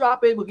 Just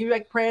drop it. We'll give you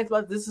back prayers.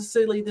 But this is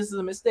silly. This is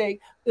a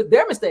mistake.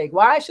 Their mistake.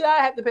 Why should I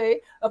have to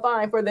pay a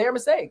fine for their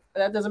mistake?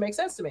 That doesn't make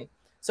sense to me.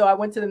 So I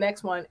went to the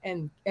next one,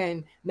 and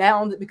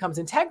now it becomes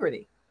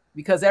integrity,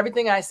 because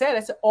everything I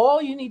said,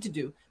 all you need to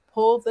do,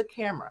 pull the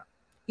camera.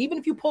 Even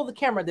if you pull the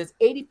camera, there's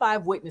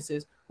 85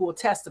 witnesses who will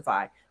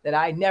testify that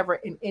I never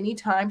in any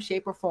time,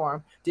 shape, or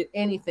form did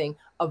anything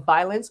of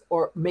violence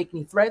or make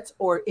any threats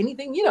or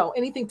anything,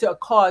 anything to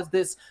cause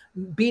this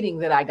beating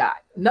that I got.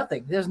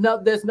 Nothing. There's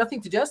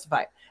nothing to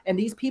justify it. And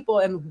these people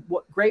in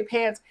gray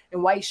pants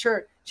and white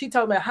shirt, she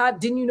told me, how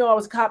didn't you know I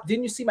was a cop?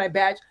 Didn't you see my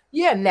badge?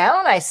 Yeah, now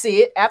I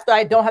see it after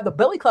I don't have the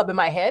billy club in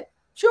my head.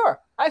 Sure,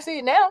 I see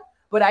it now,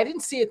 but I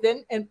didn't see it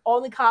then. And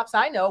only cops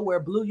I know wear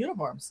blue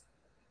uniforms.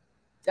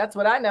 That's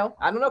what I know.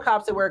 I don't know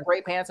cops that wear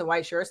gray pants and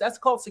white shirts. That's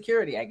called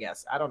security, I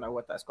guess. I don't know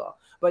what that's called.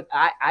 But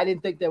I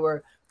didn't think they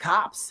were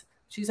cops.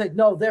 She's like,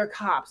 no, they're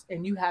cops,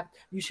 and you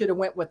should have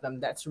went with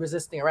them. That's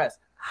resisting arrest.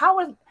 How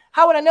would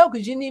I know?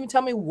 Because you didn't even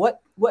tell me what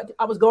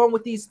I was going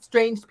with these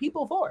strange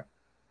people for.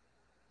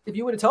 If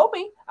you would have told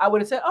me, I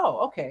would have said, oh,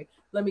 okay,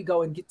 let me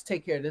go and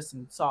take care of this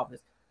and solve this.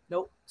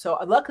 Nope. So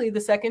luckily,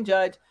 the second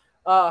judge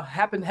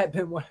happened to have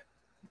been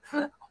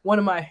one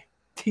of my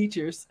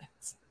teachers.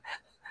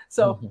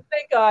 So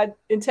thank God,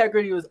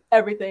 integrity was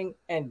everything,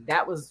 and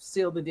that was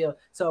sealed the deal.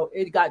 So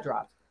it got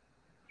dropped.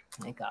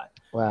 Thank God.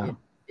 Wow.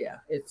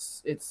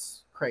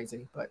 It's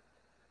crazy, but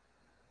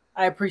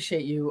I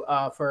appreciate you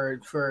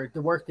for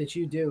the work that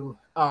you do.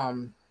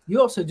 You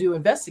also do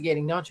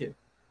investigating, don't you?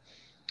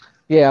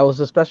 Yeah, I was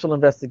a special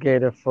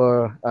investigator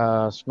for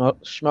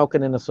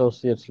Schmoken and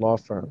Associates law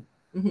firm.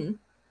 Mm-hmm.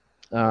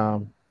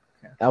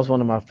 That was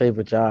one of my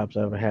favorite jobs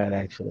I ever had,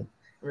 actually.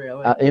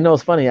 Really?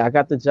 It's funny. I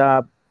got the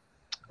job.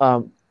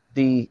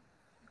 The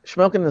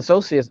Schmoken and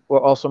Associates were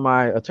also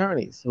my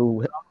attorneys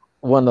who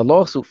won the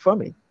lawsuit from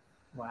me.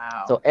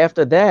 Wow. So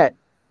after that,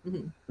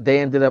 they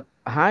ended up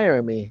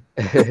hiring me.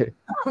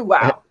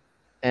 Wow.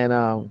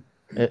 And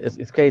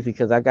it's crazy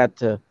because I got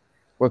to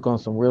work on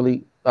some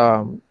really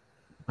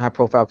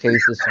high-profile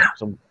cases,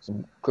 some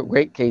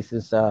great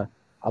cases, a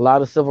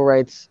lot of civil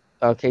rights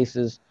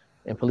cases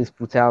and police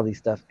brutality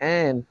stuff.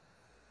 And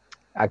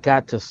I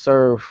got to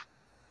serve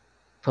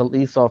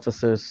police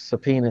officers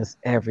subpoenas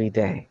every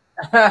day.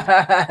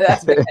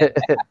 That's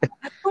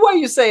why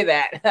you say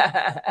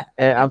that.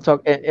 And I'm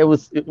talking. It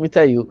was. Let me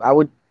tell you. I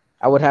would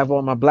have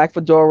on my black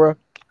fedora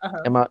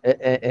and my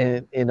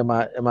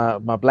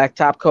black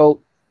top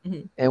coat.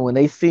 Mm-hmm. And when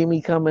they see me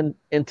coming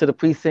into the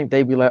precinct,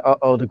 they be like,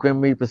 "Uh-oh, the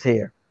Grim Reaper's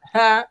here."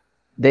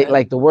 They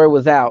like the word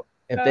was out.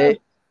 If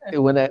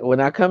when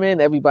I come in,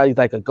 everybody's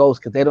like a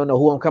ghost because they don't know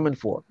who I'm coming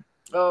for.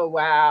 Oh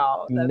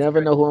wow! You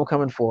never know who I'm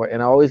coming for,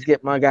 and I always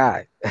get my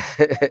guy.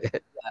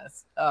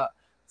 Yes.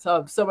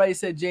 So somebody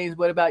said, James,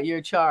 what about your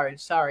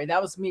charge? Sorry,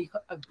 that was me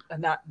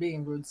not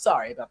being rude.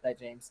 Sorry about that,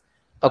 James.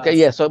 Okay,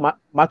 yeah. So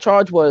my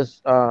charge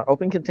was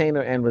open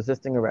container and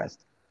resisting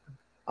arrest.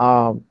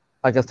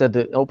 Like I said,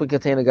 the open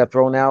container got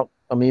thrown out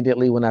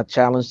immediately when I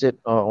challenged it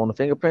on the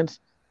fingerprints,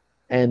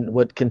 and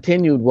what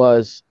continued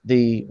was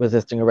the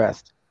resisting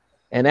arrest,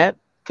 and that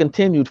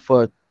continued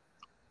for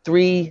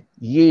 3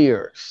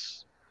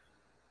 years.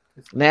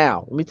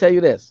 Now, let me tell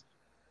you this: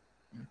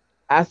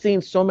 I've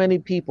seen so many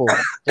people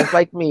just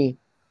like me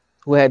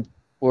who had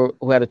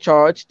a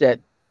charge that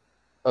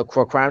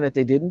for a crime that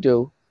they didn't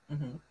do,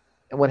 Mm-hmm.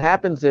 and what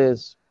happens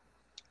is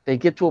they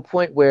get to a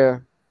point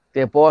where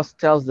their boss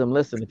tells them,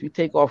 listen, if you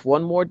take off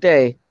one more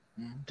day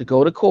to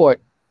go to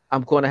court,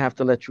 I'm going to have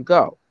to let you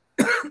go.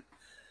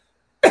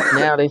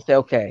 Now they say,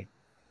 okay.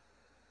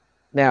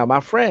 Now, my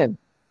friend,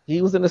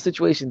 he was in a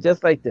situation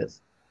just like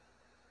this,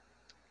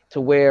 to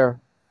where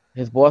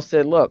his boss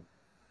said, look,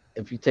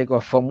 if you take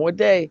off one more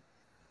day.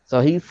 So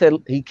he said,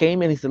 he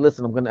came in, he said,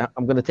 listen,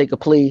 I'm gonna take a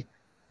plea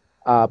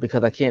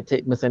because I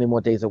can't miss any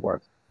more days of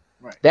work.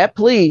 Right. That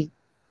plea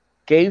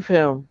gave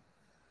him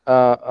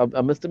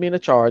a misdemeanor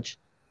charge.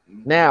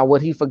 Now,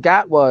 what he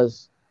forgot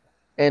was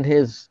in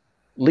his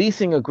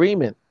leasing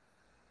agreement,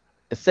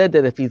 it said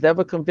that if he's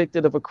ever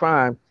convicted of a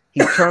crime, he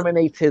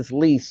terminates his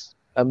lease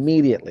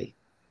immediately.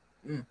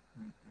 You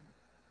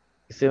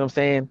see what I'm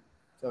saying?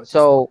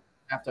 So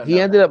he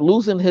ended up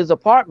losing his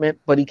apartment,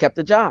 but he kept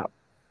the job.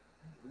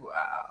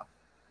 Wow.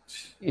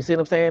 You see what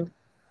I'm saying?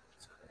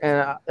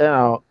 And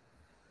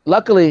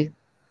luckily,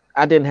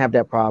 I didn't have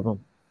that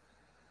problem,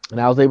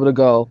 and I was able to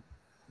go,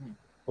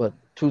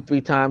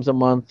 2-3 times a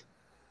month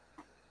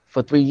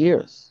for 3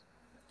 years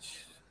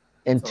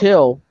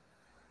until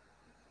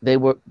they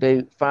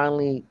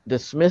finally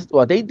dismissed.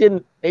 Well,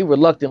 they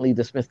reluctantly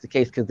dismissed the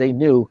case because they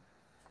knew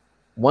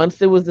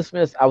once it was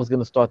dismissed, I was going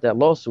to start that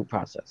lawsuit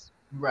process.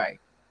 Right.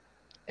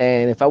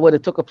 And if I would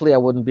have took a plea, I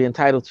wouldn't be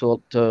entitled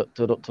to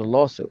the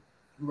lawsuit.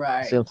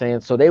 Right. See what I'm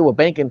saying? So they were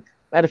banking.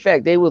 Matter of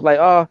fact, they was like,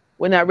 "Oh,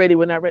 we're not ready.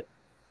 We're not ready."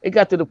 It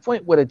got to the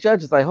point where the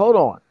judge is like, "Hold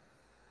on,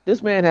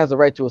 this man has a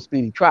right to a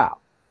speedy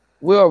trial.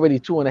 We're already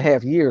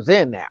 2.5 years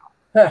in now."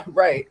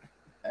 Right.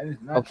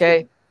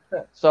 Okay.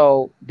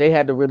 So they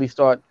had to really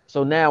start.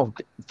 So now,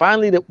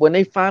 finally, when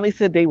they finally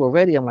said they were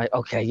ready, I'm like,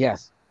 okay,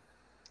 yes.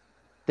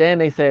 Then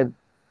they said,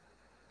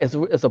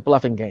 it's a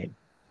bluffing game.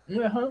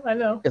 I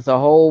know. It's a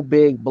whole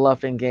big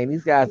bluffing game.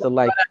 These guys are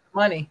like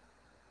money.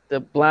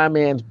 The blind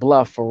man's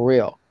bluff for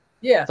real.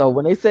 Yeah. So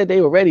when they said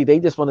they were ready, they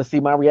just want to see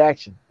my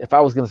reaction. If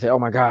I was going to say, oh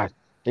my God,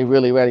 they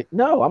really ready?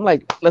 No, I'm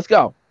like, let's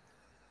go.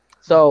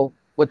 So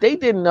what they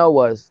didn't know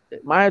was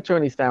my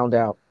attorneys found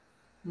out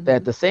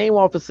that the same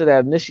officer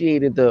that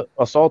initiated the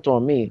assault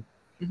on me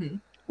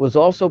was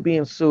also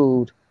being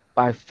sued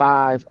by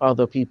 5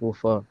 other people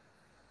for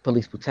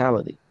police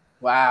brutality.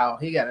 Wow,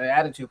 he got an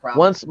attitude problem.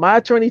 Once my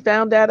attorney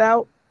found that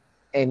out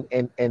and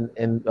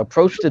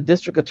approached the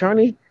district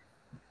attorney,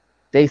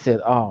 they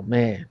said, oh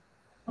man,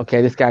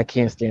 okay, this guy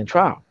can't stand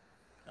trial.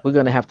 We're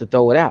going to have to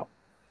throw it out.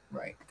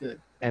 Right,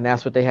 good. And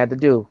that's what they had to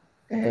do.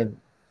 And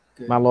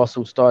good. My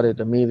lawsuit started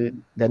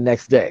immediately the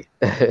next day.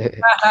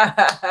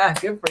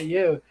 Good for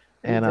you.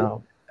 And,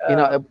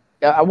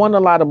 I won a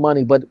lot of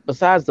money, but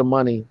besides the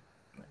money,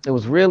 it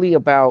was really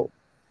about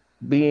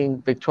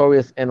being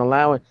victorious and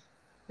allowing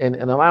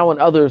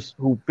others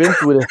who've been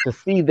through this to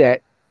see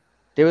that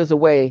there is a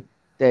way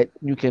that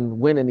you can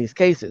win in these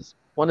cases.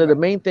 One of the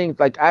main things,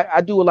 like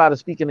I do a lot of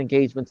speaking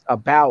engagements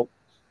about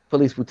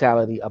police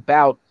brutality,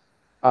 about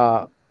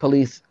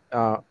police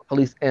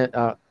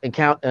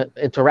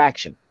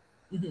interaction,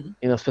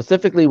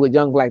 specifically with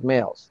young black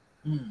males,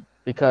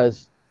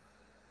 because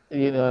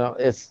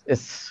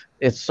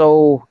it's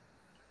so,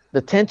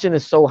 the tension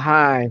is so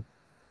high,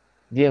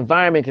 the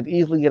environment could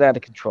easily get out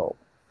of control.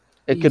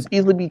 It could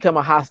easily become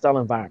a hostile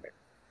environment.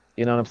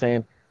 You know what I'm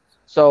saying?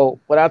 So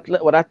what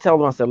I tell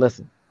them, I said,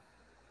 listen,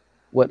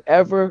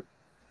 whatever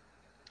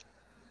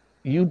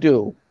you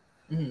do,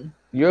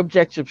 your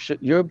objective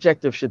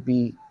should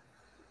be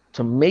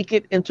to make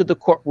it into the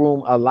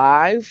courtroom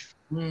alive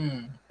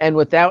and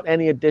without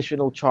any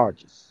additional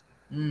charges.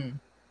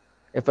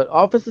 If an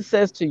officer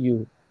says to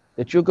you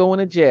that you're going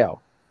to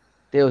jail,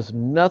 there's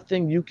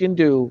nothing you can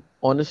do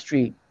on the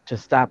street to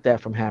stop that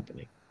from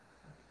happening.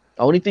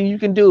 The only thing you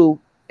can do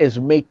is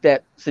make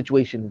that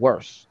situation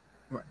worse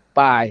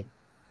by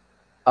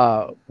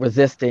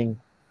resisting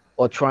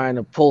or trying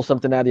to pull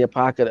something out of your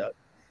pocket.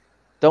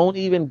 Don't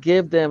even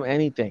give them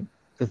anything,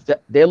 because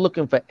they're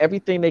looking for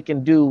everything they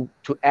can do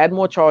to add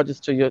more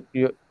charges to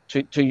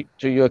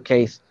your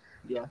case,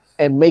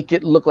 and make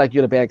it look like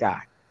you're the bad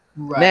guy.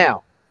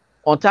 Now,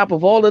 on top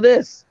of all of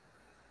this,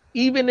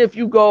 even if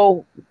you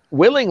go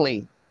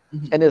willingly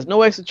and there's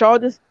no extra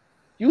charges,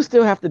 you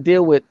still have to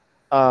deal with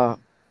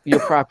your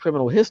prior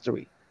criminal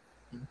history,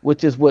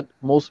 which is like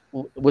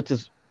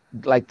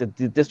the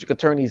district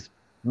attorney's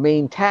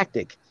main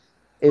tactic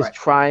is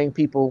trying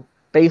people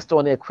based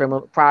on their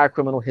prior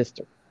criminal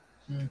history.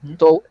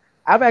 So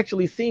I've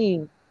actually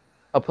seen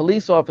a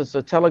police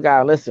officer tell a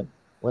guy, listen,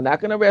 we're not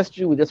going to arrest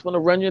you. We just want to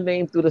run your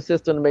name through the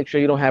system to make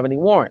sure you don't have any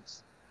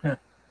warrants.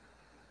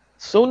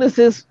 Soon as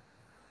his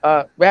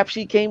rap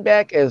sheet came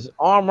back as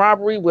armed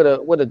robbery with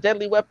a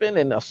deadly weapon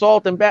and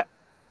assault and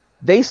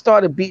they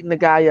started beating the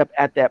guy up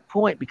at that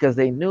point because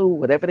they knew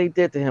whatever they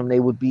did to him, they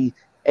would be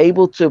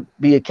able to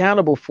be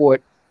accountable for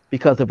it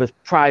because of his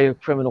prior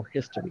criminal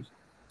history.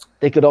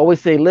 They could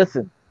always say,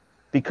 listen,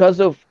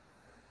 because of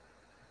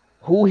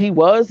who he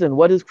was and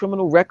what his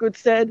criminal record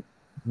said,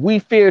 we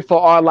feared for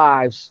our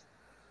lives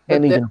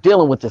and even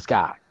dealing with this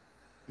guy.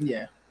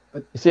 Yeah.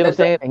 But you see what I'm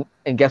saying?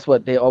 And guess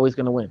what? They're always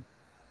going to win.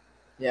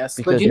 Yes.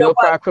 Because but your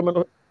prior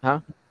criminal,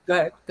 Go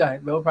ahead.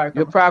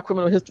 Your prior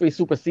criminal history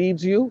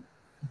supersedes you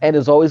and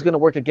is always going to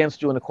work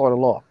against you in the court of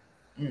law.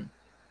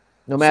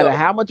 No matter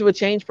how much of a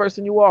changed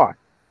person you are.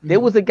 There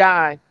was a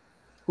guy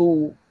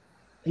who,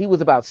 he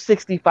was about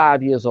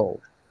 65 years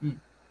old.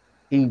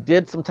 He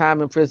did some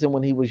time in prison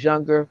when he was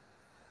younger.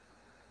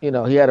 You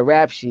know, he had a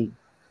rap sheet.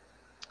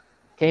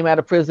 Came out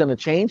of prison a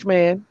changed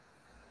man.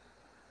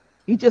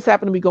 He just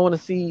happened to be going to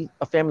see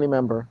a family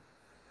member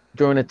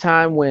during a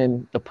time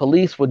when the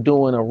police were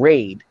doing a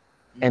raid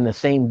in the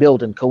same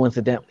building,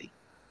 coincidentally.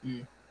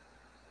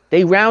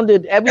 They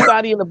rounded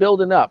everybody in the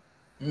building up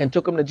and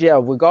took him to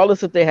jail,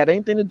 regardless if they had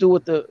anything to do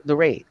with the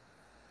raid.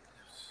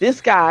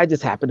 This guy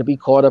just happened to be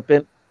caught up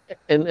in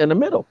the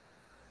middle.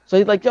 So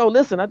he's like, yo,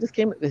 listen, I just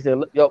came. They said,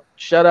 yo,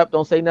 shut up,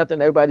 don't say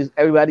nothing.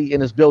 Everybody in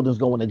this building's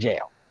going to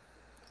jail.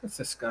 That's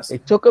disgusting.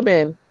 They took him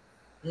in.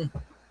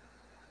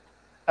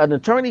 An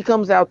attorney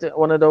comes out to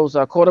one of those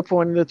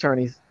court-appointed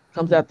attorneys,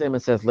 comes out to him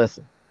and says,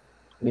 listen,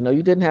 we know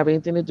you didn't have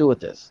anything to do with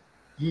this,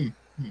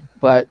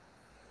 but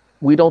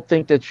we don't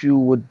think that you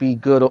would be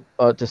good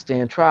to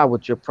stand trial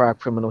with your prior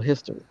criminal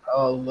history.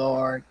 Oh,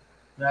 Lord.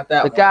 Not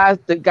that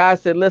the guy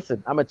said,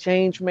 listen, I'm a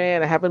changed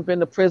man. I haven't been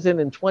to prison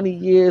in 20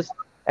 years.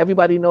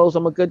 Everybody knows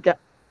I'm a good guy.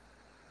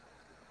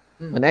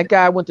 When that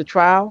guy went to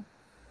trial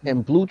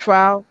and blew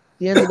trial,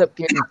 he ended up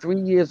getting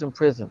 3 years in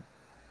prison.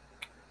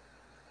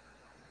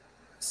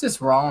 This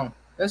is wrong.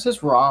 That's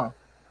just wrong.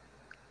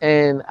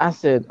 And I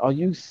said, are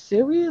you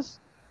serious?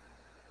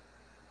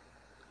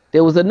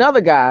 There was another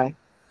guy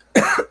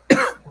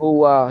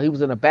who he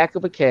was in the back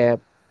of a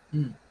cab.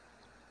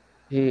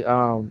 He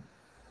was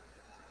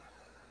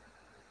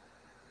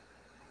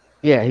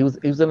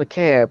in a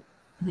cab.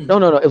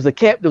 No, it was a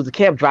cab. There was a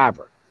cab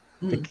driver.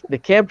 The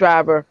cab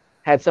driver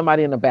had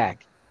somebody in the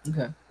back.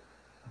 Okay.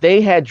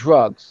 They had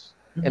drugs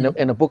in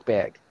a book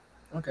bag.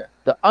 Okay.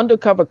 The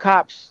undercover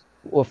cops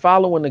were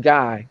following the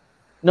guy.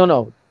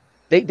 No,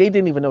 they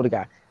didn't even know the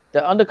guy.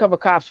 The undercover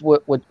cops were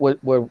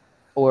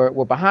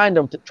behind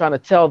them trying to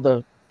tell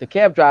the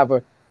cab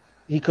driver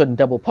he couldn't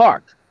double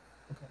park.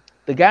 Okay.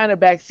 The guy in the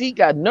back seat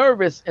got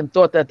nervous and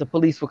thought that the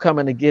police were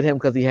coming to get him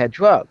because he had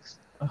drugs.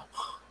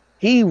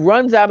 He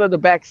runs out of the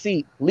back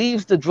seat,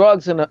 leaves the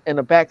drugs in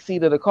the back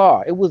seat of the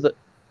car. It was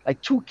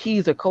like 2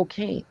 keys of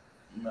cocaine.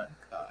 Oh my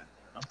God.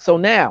 So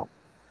now,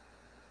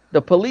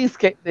 the police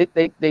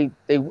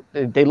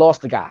they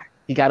lost the guy.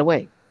 He got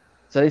away.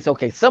 So they said,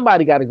 okay,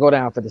 somebody got to go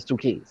down for this 2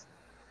 keys.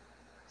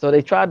 So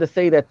they tried to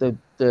say that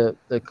the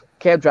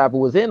cab driver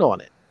was in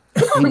on it.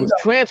 He was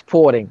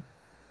transporting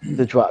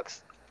the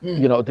drugs.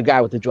 You know, the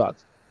guy with the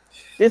drugs.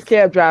 This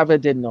cab driver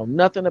didn't know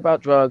nothing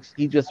about drugs.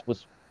 He just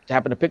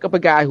happened to pick up a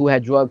guy who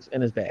had drugs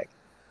in his bag.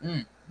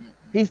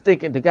 He's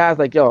thinking, the guy's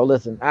like, yo,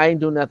 listen, I ain't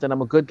do nothing.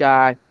 I'm a good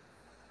guy.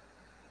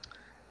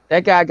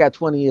 That guy got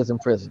 20 years in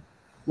prison.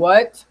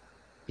 What?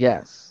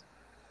 Yes.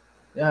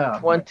 Yeah.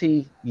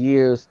 20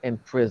 years in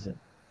prison.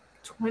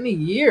 20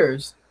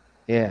 years?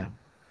 Yeah.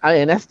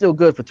 And that's still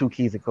good for 2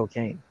 keys of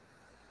cocaine.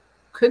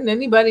 Couldn't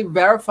anybody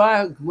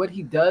verify what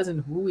he does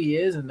and who he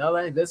is and all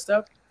that good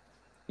stuff?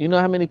 You know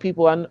how many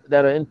people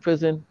that are in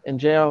prison, in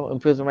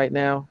prison right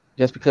now,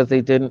 just because they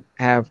didn't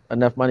have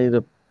enough money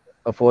to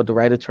afford the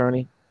right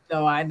attorney?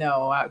 No, I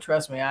know.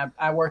 Trust me.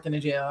 I worked in a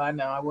jail. I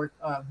know. I worked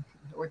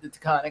at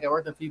Taconic. I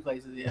worked in a few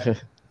places. Yeah.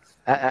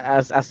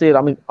 I see it.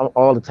 I mean,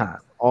 all the time.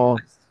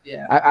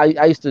 Yeah.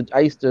 I used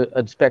to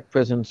inspect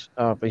prisons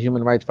for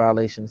human rights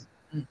violations,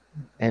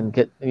 and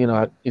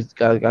I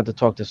got to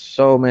talk to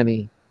so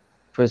many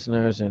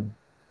prisoners, and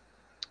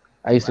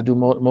I used to do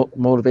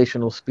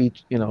motivational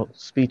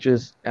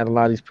speeches at a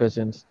lot of these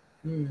prisons.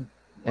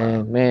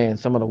 And man,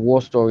 some of the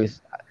war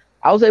stories,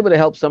 I was able to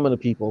help some of the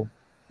people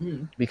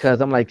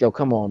because I'm like, yo,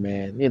 come on,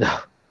 man,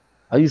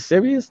 are you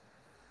serious?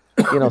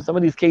 Some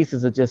of these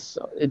cases are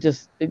they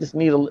just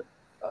need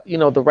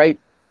the right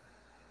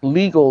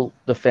legal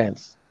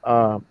defense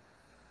to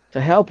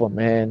help them,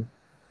 man.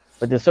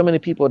 But there's so many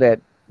people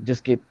that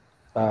just get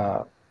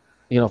fall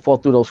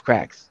through those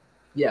cracks.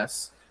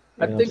 Yes,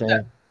 I think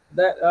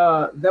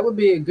that would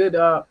be a good.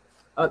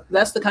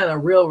 That's the kind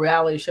of real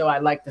reality show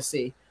I'd like to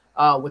see.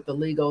 With the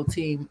legal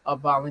team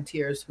of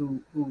volunteers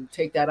who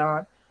take that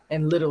on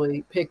and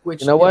literally pick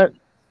which. You know what?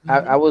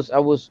 I was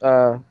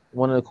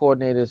one of the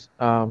coordinators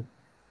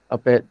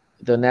up at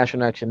the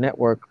National Action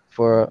Network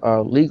for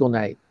Legal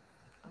Night,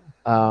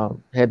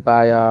 head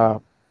by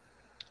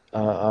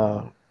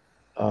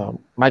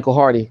Michael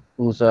Hardy,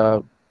 who's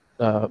the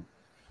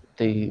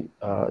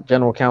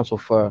general counsel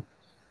for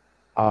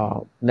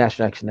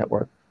National Action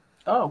Network.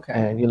 Oh, okay.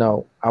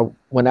 And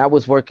when I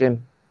was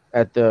working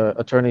at the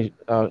attorney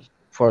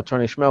for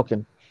Attorney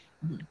Schmelkin,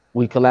 Mhm.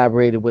 we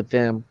collaborated with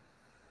them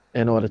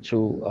in order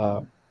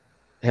to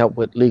help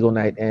with legal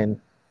night. And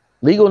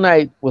legal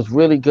night was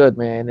really good,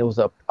 man. It was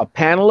a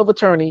panel of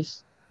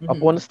attorneys up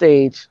Mhm. on the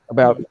stage,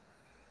 about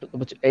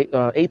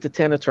Mhm. eight to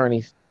ten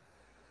attorneys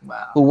who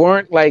Wow.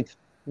 weren't like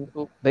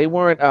they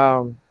weren't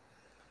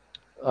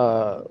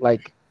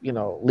like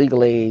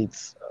legal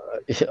aides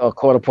or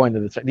court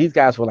appointed attorneys. These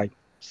guys were like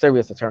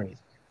serious attorneys,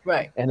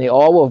 Right. and they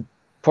all were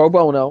pro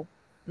bono,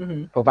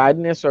 Mhm.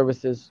 providing their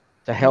services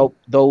to Mhm. help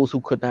those who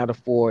could not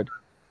afford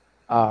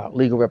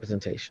legal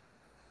representation.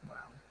 Wow.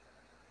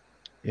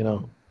 You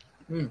know,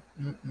 Mm,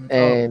 mm, mm. Oh,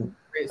 and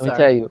great. let me Sorry.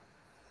 tell you,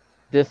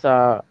 this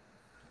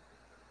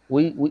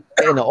we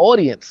in the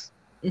audience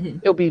Mhm.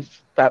 it'll be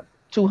about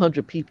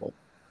 200 people,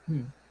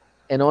 Mhm.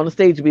 and on the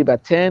stage will be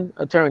about 10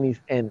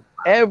 attorneys, and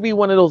every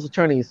one of those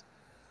attorneys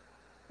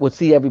would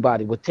see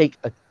everybody, would take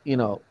a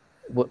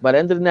by the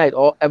end of the night,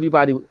 all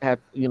everybody had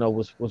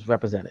was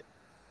represented.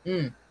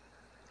 Mm.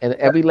 And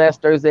every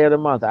last Thursday of the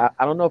month, I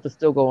don't know if it's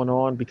still going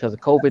on because of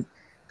COVID,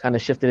 kind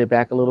of shifted it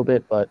back a little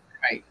bit, but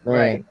Right.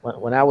 Right. man,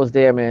 when I was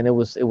there, man, it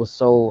was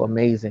so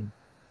amazing.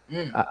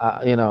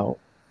 Mm. You know,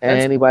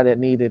 That's anybody that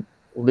needed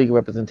legal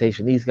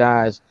representation, these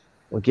guys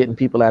were getting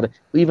people out of.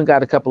 We even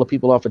got a couple of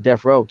people off of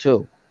death row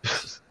too.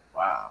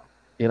 wow.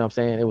 You know what I'm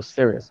saying? It was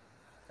serious.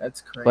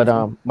 That's But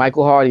crazy.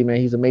 Michael Hardy, man,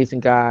 he's an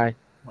amazing guy,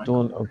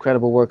 Michael. doing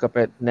incredible work up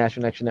at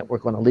National Action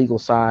Network on the legal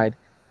side.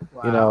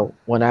 Wow.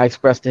 When I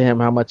expressed to him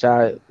how much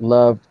I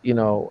loved,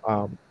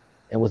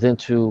 and was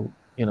into,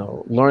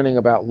 learning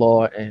about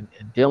law and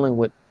dealing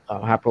with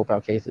high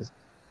profile cases,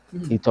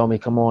 Mhm. he told me,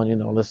 "Come on,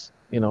 let's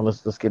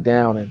get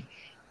down." And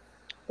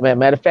man,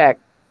 matter of fact,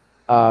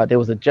 there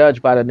was a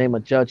judge by the name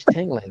of Judge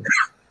Tingling.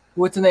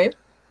 What's the name?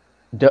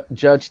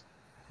 Judge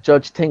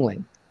Judge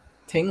Tingling.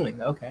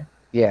 Tingling. Okay.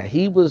 Yeah,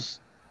 he was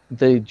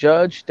the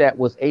judge that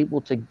was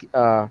able to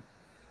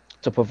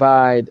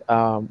provide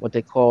what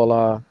they call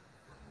a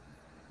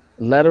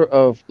letter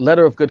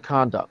of good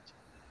conduct.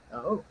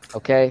 Oh.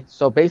 Okay,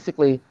 so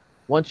basically,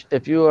 once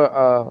if you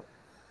are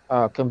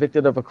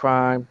convicted of a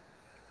crime,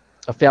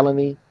 a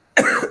felony,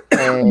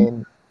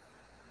 and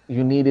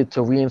you needed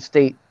to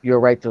reinstate your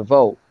right to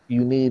vote,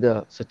 you need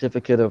a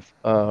certificate of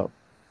Oh.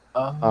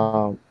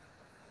 um,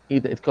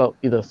 it's called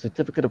either a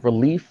certificate of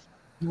relief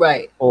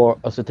Right. or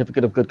a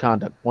certificate of good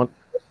conduct.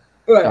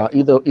 Right.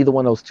 Either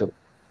one of those two.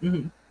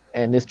 Mm-hmm.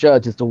 And this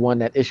judge is the one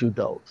that issued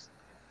those.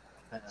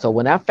 So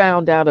when I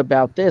found out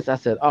about this, I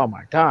said, "Oh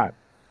my God!"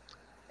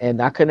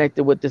 And I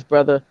connected with this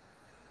brother,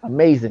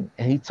 amazing.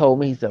 And he told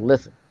me, he said,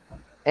 "Listen,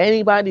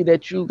 anybody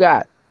that you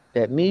got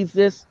that needs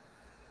this,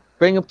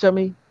 bring them to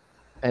me,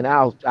 and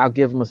I'll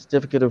give them a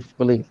certificate of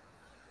relief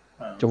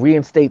Oh. to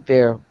reinstate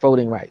their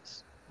voting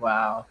rights."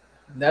 Wow.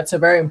 That's a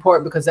very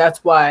important because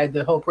that's why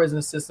the whole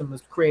prison system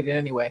was created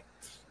anyway,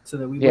 so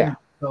that we Yeah, wouldn't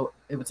vote.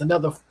 It was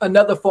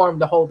another form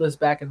to hold us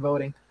back in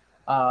voting,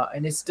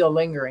 and it's still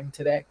lingering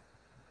today.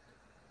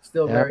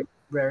 Still yeah.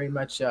 very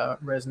much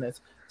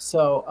resonates.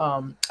 So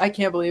I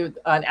can't believe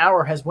an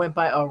hour has went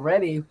by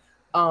already.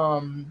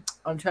 I'm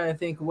trying to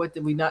think, what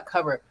did we not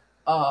cover?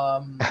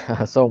 Um,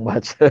 So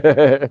much.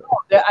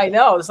 I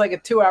know it's like a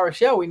 2 hour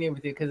show we need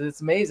with you because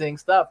it's amazing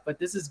stuff. But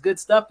this is good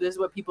stuff. This is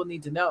what people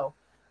need to know,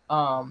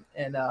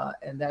 and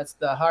that's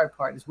the hard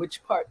part is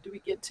which part do we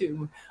get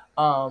to?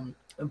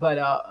 But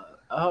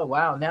oh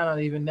wow, now I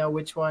don't even know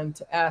which one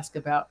to ask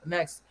about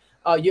next.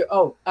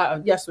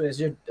 Yes, it is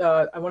your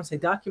I want to say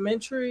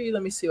documentary.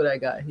 Let me see what I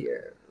got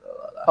here.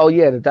 Oh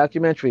yeah, the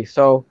documentary.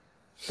 So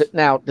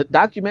now the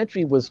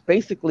documentary was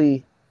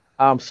basically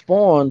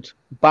spawned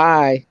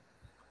by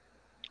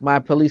my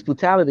police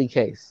brutality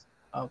case.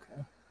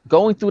 Okay.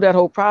 Going through that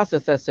whole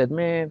process, I said,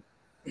 "Man,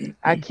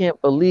 I can't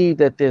believe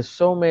that there's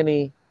so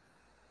many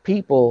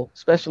people,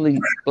 especially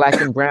black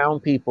and brown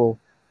people,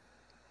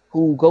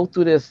 who go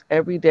through this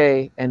every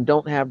day and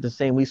don't have the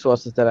same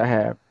resources that I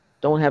have,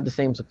 don't have the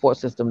same support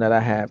system that I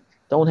have,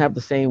 don't have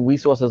the same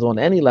resources on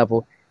any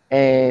level,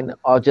 and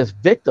are just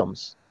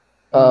victims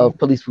Mm, of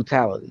police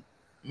brutality."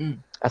 mm,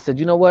 I said,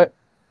 "You know what?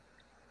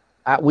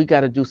 We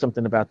got to do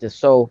something about this."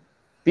 So,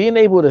 being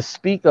able to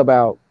speak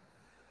about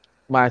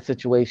my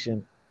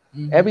situation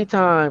mm-hmm. every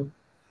time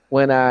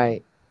when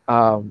I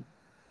um,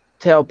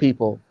 tell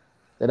people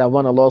that I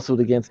won a lawsuit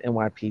against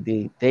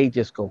NYPD, they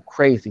just go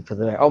crazy because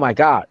they're like, "Oh my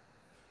God."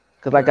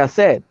 Because, like Right. I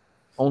said,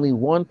 only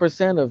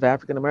 1% of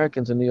African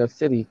Americans in New York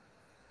City,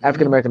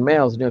 African Mm-hmm. American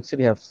males in New York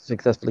City, have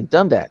successfully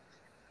done that.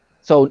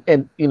 So,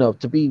 and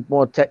to be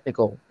more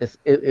technical,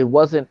 it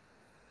wasn't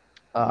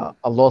a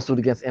lawsuit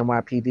against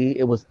NYPD.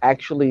 It was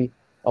actually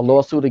a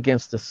lawsuit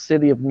against the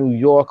city of New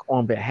York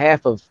on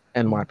behalf of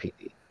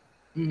NYPD.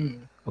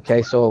 Mm-hmm.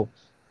 Okay, so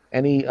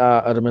any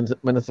of the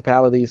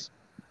municipalities,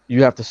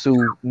 you have to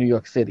sue New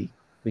York City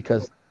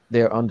because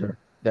they're under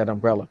that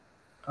umbrella.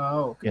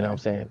 Oh, You know what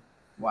okay. I'm saying?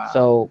 Wow.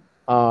 So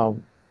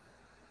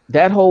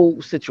that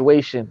whole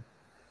situation,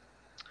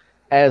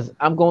 as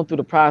I'm going through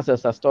the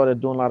process, I started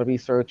doing a lot of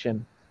research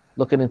and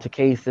looking into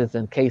cases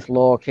and case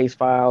law, case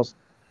files,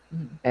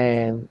 Mm-hmm.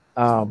 and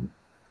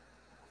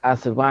I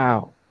said,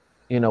 "Wow."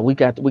 we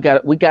got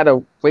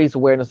to raise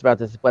awareness about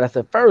this. But I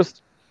said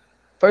first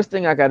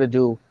thing I got to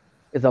do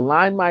is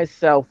align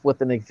myself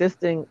with an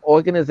existing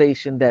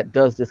organization that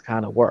does this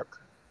kind of work.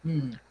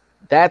 Hmm.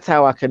 That's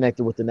how I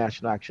connected with the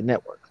National Action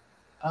Network.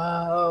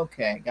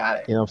 Okay, got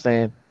it. You know what I'm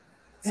saying?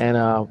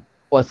 And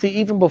well, see,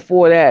 even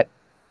before that,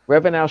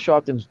 Reverend Al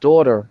Sharpton's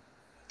daughter,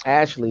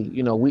 Ashley,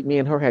 me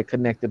and her had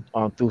connected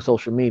on through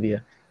social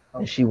media,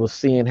 and Okay. she was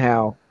seeing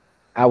how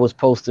I was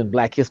posting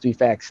Black History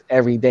facts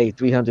every day,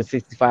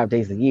 365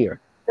 days a year.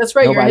 That's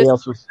right. You're a Nobody historian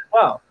else was, as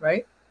well,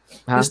 right?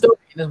 huh?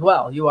 Historian as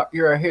well.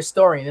 You're a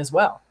historian as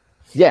well.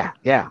 Yeah,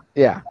 yeah,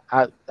 yeah.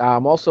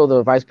 I'm also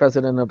the vice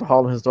president of the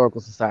Harlem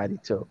Historical Society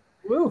too.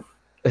 Woo.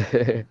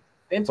 Into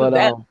But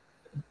that.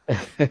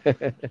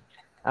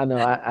 I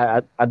know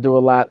I do a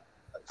lot.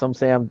 Some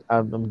say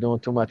I'm doing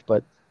too much,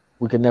 but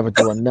we can never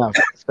do enough,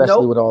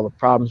 especially Nope. with all the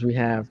problems we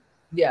have,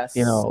 Yes.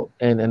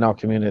 in our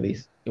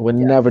communities. We're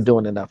never Yes.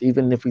 doing enough,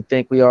 even if we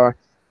think we are.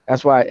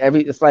 That's why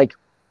it's like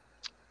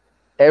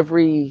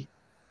every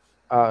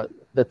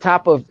the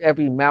top of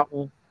every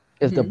mountain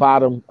is the Hmm.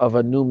 bottom of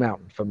a new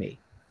mountain for me.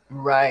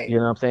 Right. You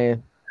know what I'm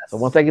saying? So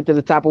once Yes. I get to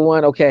the top of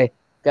one, okay,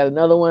 got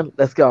another one,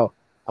 let's go.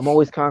 I'm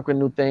always conquering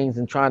new things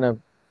and trying to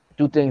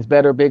do things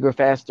better, bigger,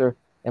 faster,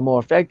 and more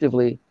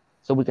effectively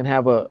so we can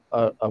have a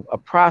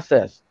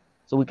process,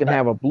 so we can Right.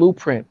 have a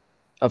blueprint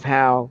of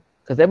how,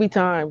 because every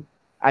time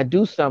I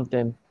do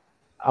something,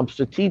 I'm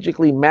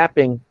strategically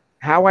mapping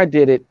how I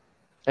did it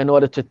in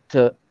order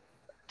to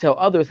tell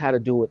others how to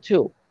do it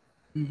too.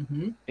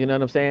 Hmm. You know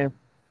what I'm saying?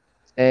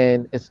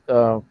 And it's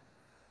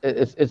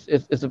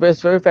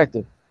very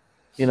effective.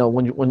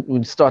 When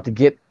you start to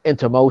get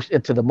into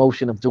the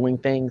motion of doing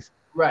things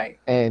Right.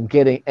 and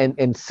getting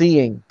and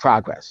seeing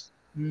progress.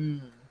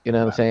 Mm. You know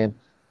what I'm Wow. saying?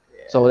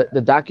 So Yeah.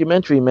 the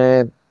documentary,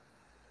 man,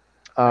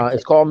 I it's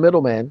can't. called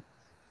Middleman,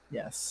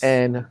 Yes.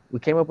 and we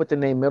came up with the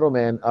name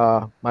Middleman.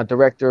 My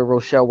director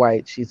Rochelle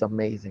White, she's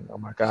amazing. Oh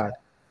my God!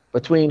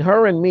 Between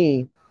her and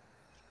me,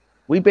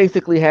 we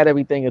basically had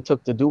everything it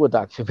took to do a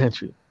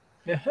documentary.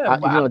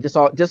 Wow.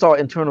 Just all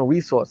internal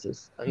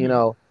resources.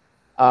 Mhm.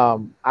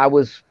 I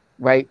was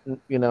right,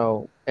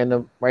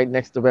 right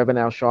next to Reverend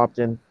Al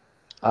Sharpton,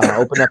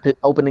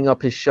 opening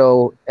up his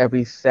show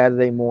every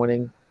Saturday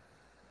morning.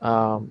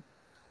 Um,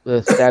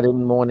 the Saturday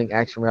morning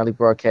Action Rally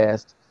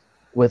broadcast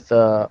with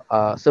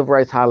a civil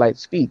rights highlight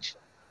speech.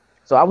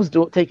 So I was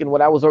taking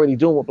what I was already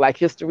doing with Black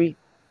History,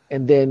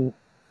 and then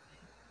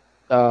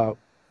uh,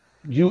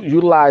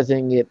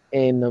 utilizing it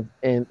in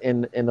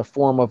the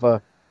form of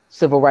a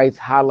civil rights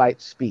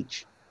highlight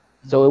speech.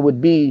 So it would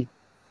be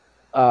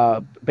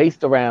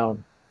based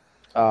around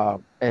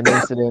an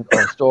incident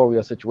or a story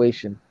or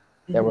situation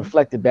that Mhm.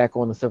 reflected back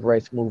on the civil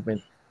rights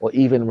movement, or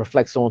even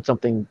reflects on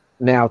something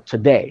now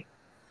today.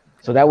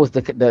 So Okay. that was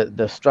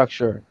the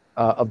structure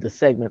of the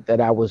segment that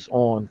I was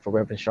on for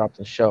Reverend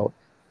Sharpton's show.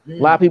 A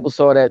lot of Mm. people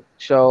saw that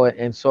show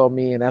and saw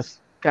me, and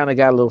that's kind of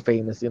got a little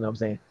famous, you know what I'm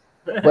saying?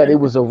 But it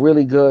was a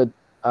really good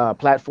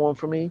platform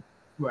for me.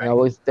 And I Right.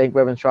 always thank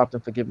Reverend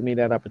Sharpton for giving me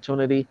that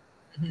opportunity.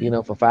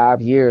 Mhm. For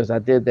 5 years I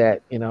did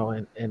that,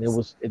 and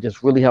it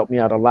just really helped me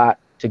out a lot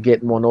to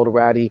get more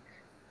notoriety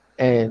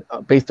and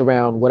based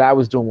around what I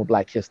was doing with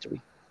Black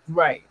History,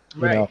 Right.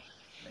 you Right. know.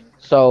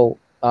 So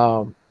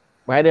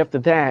right after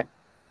that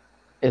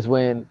is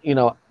when,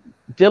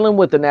 dealing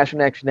with the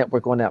National Action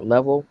Network on that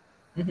level,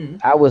 Hmm.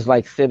 I was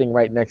like sitting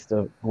right next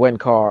to Gwen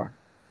Carr,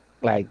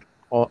 like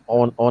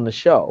on the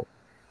show.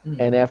 And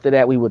Hmm. after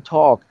that, we would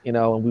talk,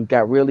 and we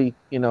got really,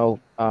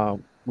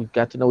 we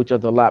got to know each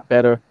other a lot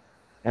better.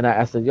 And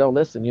I said, yo,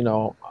 listen,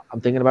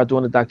 I'm thinking about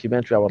doing a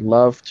documentary. I would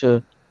love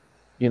to,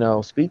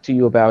 speak to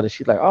you about it.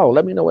 She's like, oh,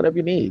 let me know whatever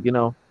you need.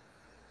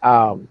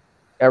 Um,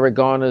 Eric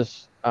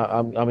Garner's,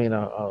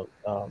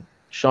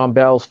 Sean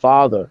Bell's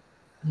father,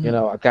 Hmm.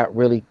 I got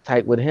really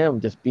tight with him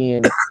just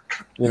being,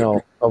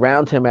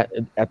 around him at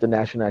the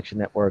National Action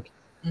Network.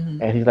 Hmm.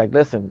 And he's like,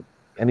 listen,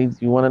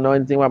 you want to know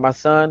anything about my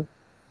son?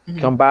 Hmm.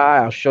 Come by.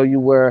 I'll show you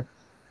where,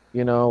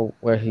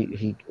 where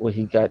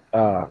he got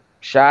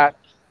shot.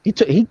 He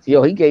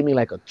gave me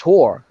like a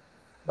tour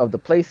of the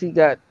place he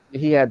had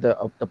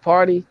the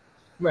party,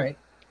 Right.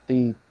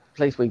 the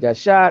place where he got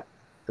shot,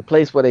 the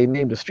place where they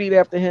named the street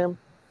after him.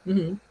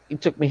 Hmm. He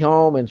took me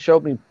home and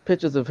showed me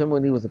pictures of him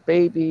when he was a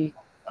baby,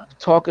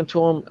 talking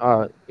to him,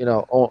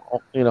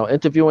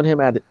 interviewing him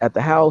at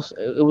the house.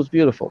 It was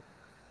beautiful.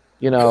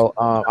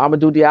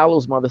 Amadou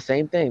Diallo's mother,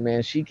 same thing,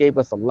 man. She gave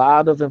us a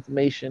lot of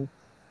information.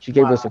 She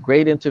gave us a Wow.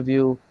 great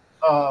interview.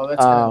 Oh,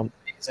 that's gonna Um,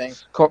 be amazing.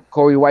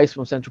 Corey Weiss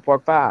from Central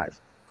Park Five.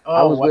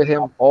 I Oh, was with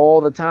wow. him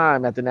all the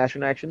time at the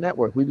National Action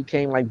Network. We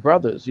became like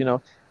brothers.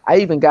 I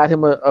even got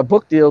him a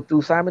book deal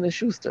through Simon and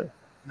Schuster.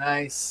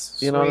 Nice.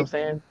 You know what I'm Sweet.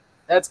 saying?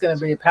 That's gonna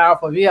be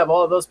powerful. If you have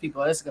all of those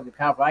people, this is gonna be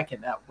powerful. I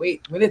cannot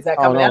wait. When is that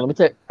Oh coming no, out? let me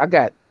tell you, I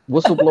got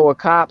whistleblower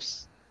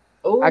cops.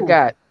 I Oh,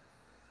 got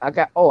I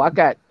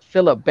got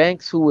Philip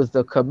Banks, who was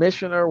the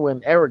commissioner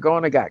when Eric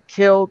Garner got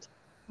killed.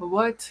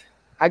 what?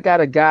 I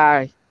got a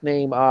guy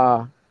named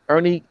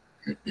Ernie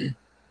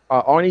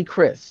Arnie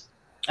Chris.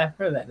 I've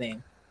heard that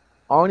name.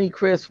 Arnie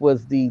Chris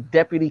was the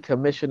deputy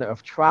commissioner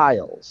of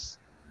trials.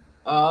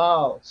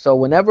 Oh. So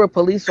whenever a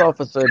police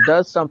officer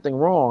does something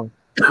wrong,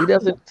 he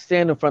doesn't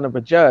stand in front of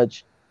a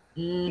judge.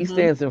 He Mm-hmm.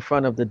 stands in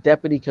front of the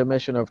deputy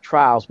commissioner of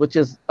trials, which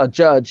is a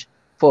judge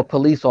for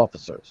police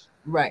officers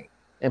Right.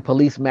 and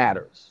police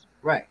matters.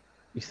 Right.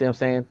 You see what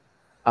I'm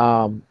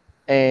saying?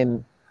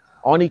 And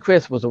Arnie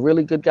Chris was a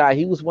really good guy.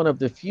 He was one of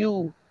the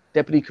few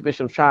deputy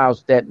commissioner of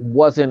trials that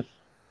wasn't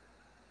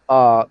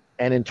an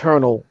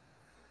internal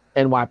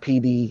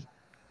NYPD,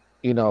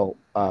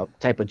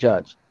 type of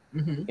judge.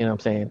 Mm-hmm. You know what I'm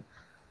saying?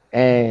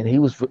 And he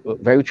was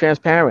very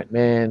transparent,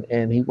 man.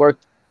 And he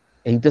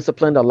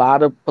disciplined a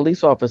lot of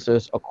police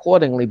officers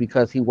accordingly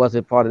because he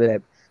wasn't part of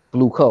that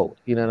blue code.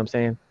 You know what I'm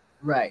saying?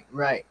 Right.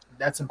 Right.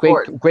 That's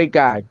important. Great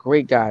guy,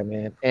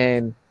 man.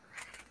 And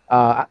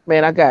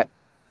man, I got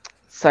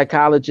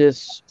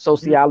psychologists,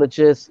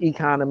 sociologists,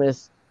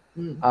 economists,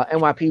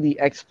 NYPD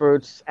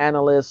experts,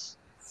 analysts,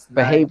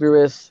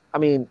 behaviorists. I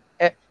mean,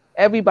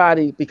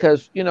 everybody,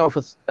 because in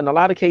a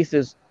lot of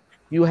cases,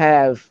 you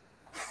have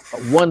a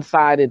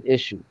one-sided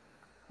issue,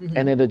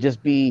 and it'll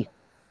just be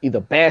either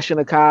bashing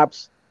the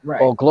cops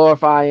or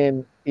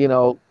glorifying,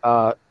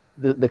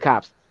 the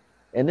cops.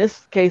 In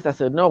this case, I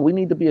said, no, we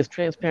need to be as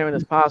transparent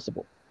as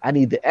possible. I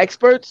need the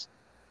experts,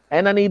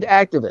 and I need the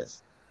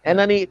activists,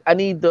 and I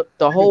need the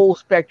whole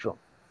spectrum.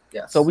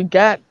 Yes. So we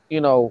got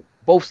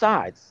both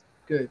sides.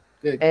 Good.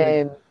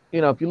 And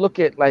if you look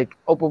at like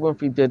Oprah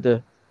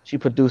Winfrey she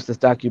produced this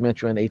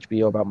documentary on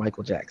HBO about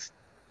Michael Jackson.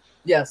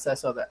 Yes, I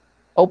saw that.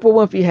 Oprah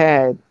Winfrey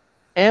had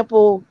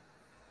ample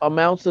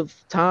amounts of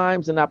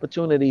times and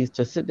opportunities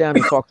to sit down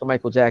and talk to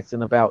Michael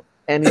Jackson about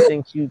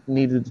anything she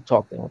needed to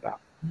talk to him about.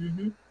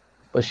 Mm-hmm.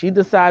 But she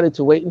decided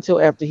to wait until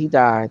after he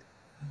died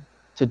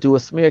to do a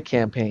smear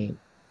campaign.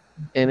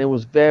 And it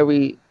was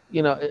very,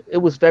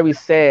 it was very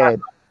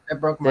sad.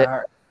 That broke my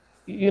heart.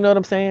 You know what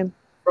I'm saying?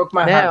 Broke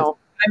my heart.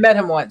 I met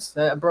him once.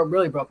 That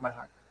really broke my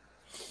heart.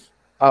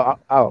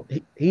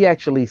 He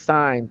actually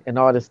signed an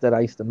artist that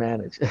I used to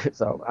manage.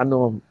 So I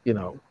knew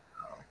him,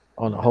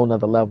 on a whole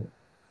nother level.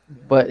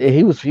 But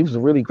he was a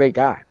really great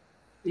guy.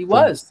 He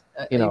was.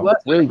 He was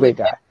really great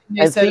guy.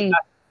 And see,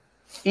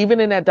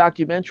 even in that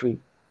documentary,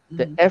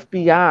 the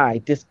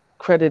FBI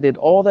discredited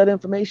all that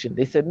information.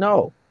 They said,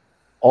 no,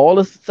 all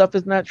this stuff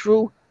is not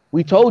true.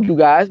 We told you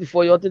guys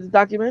before y'all did the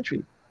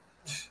documentary.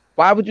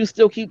 Why would you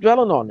still keep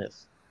dwelling on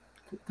this?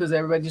 Because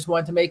everybody just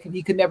wanted to make him.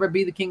 He could never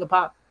be the king of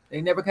pop.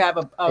 They never could have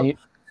an African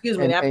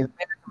American man.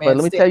 But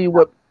let me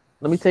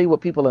tell you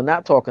what people are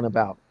not talking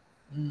about.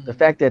 The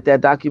fact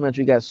that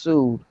documentary got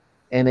sued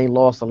and they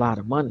lost a lot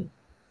of money.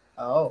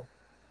 Oh.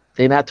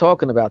 They're not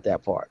talking about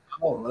that part.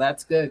 Oh, well,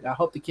 that's good. I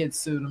hope the kids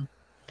sued him.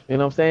 You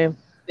know what I'm saying?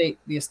 The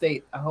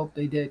estate. I hope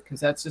they did, because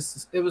that's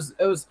just it was.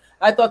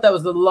 I thought that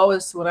was the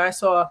lowest when I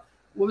saw,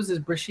 what was this,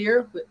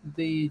 Brashear,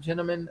 the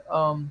gentleman.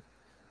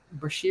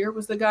 Brashear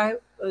was the guy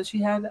she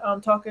had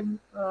talking.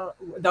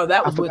 No,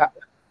 that was with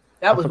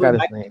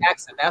Michael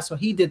Jackson. That's when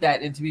he did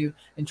that interview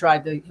and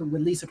tried to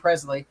with Lisa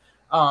Presley.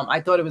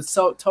 I thought it was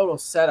so total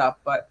setup,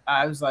 but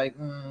I was like,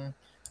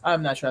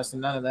 I'm not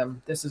trusting none of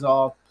them. This is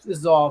all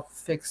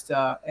fixed.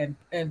 And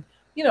I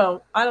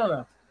don't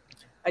know.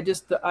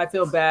 I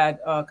feel bad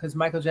because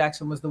Michael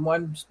Jackson was the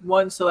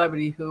one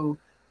celebrity who,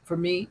 for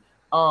me,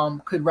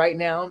 could right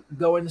now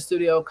go in the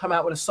studio, come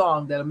out with a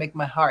song that'll make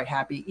my heart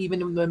happy.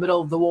 Even in the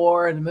middle of the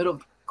war, in the middle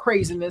of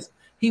craziness,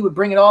 he would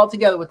bring it all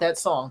together with that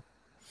song.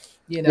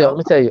 Yeah, let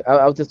me tell you,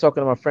 I was just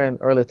talking to my friend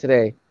earlier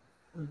today,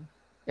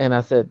 and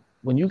I said,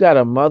 when you got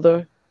a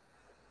mother,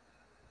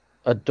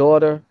 a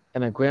daughter,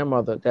 and a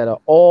grandmother that are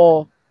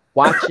all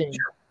watching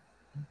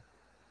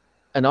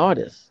an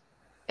artist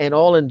and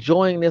all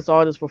enjoying this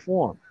artist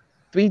perform,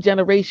 3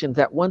 generations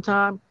at one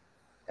time,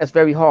 that's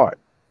very hard.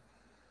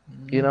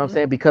 You know what I'm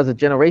saying? Because of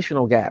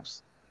generational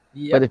gaps.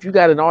 Yep. But if you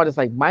got an artist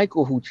like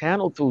Michael who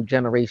channeled through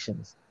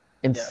generations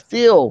and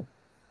still,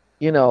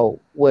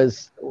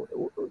 was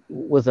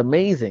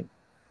amazing.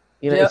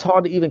 It's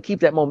hard to even keep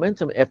that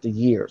momentum after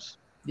years.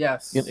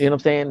 Yes. You know what I'm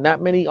saying?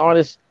 Not many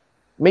artists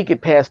make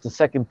it past the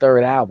second,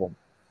 third album.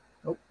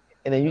 Nope.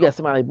 And then you got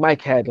somebody like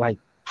Mike had like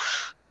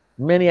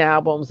many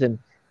albums and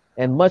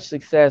much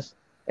success.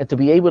 And to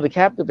be able to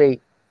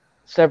captivate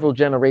several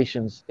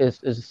generations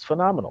is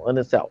phenomenal in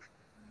itself.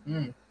 He's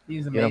amazing.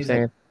 You know what I'm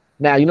saying?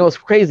 Now, what's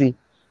crazy?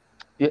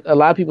 A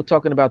lot of people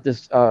talking about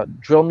this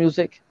drill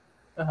music.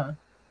 Uh-huh.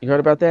 You heard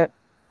about that?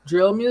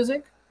 Drill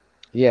music?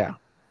 Yeah.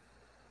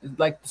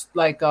 Like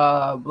the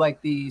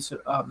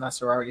not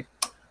sorority,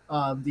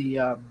 like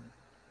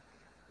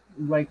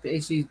the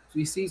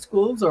HBCU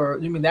schools, or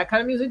you mean that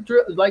kind of music?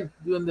 Drill, like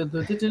doing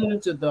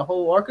the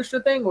whole orchestra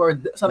thing, or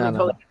something?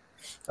 No.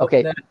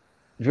 Okay.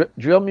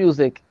 Drill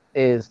music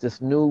is this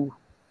new.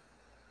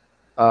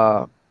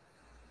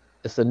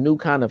 It's a new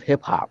kind of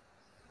hip hop.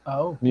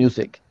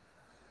 Music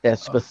that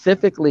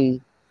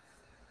specifically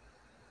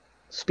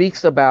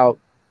speaks about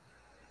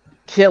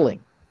killing.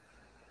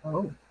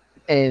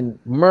 And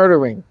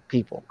murdering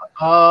people.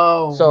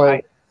 So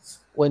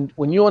when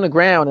you're on the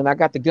ground and I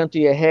got the gun to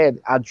your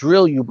head, I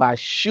drill you by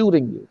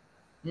shooting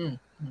you.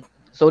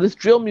 So this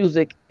drill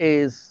music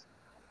is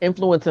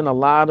influencing a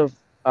lot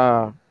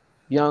of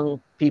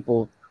young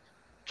people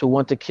to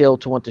want to kill,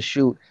 to want to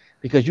shoot,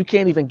 because you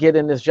can't even get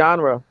in this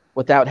genre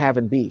without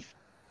having beef.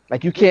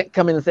 Like you can't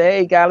come in and say,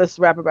 "Hey, guy, let's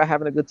rap about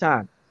having a good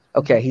time."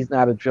 Okay, he's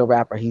not a drill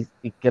rapper.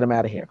 Get him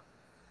out of here.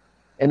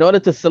 In order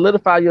to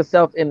solidify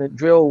yourself in the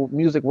drill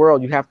music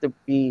world, you have to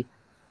be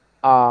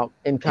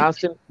in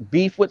constant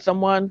beef with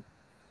someone,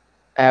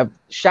 have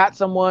shot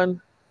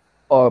someone,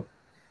 or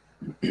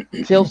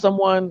kill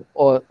someone,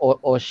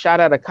 or shot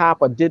at a cop,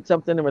 or did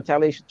something in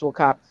retaliation to a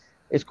cop.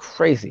 It's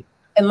crazy.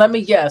 And let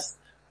me guess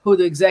who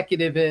the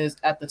executive is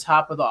at the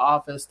top of the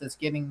office that's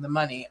getting the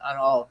money on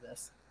all of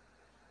this.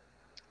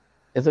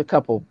 There's a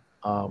couple,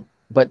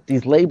 but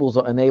these labels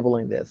are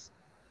enabling this.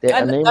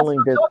 They're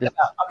enabling this. That's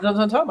what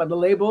I'm talking about. The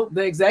label,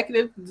 the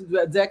executive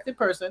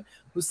person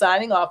who's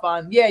signing off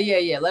on,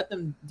 yeah. Let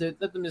them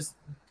just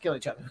kill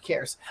each other. Who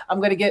cares?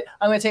 I'm gonna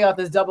take out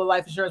this double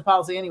life insurance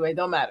policy anyway.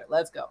 Don't matter.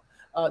 Let's go.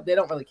 They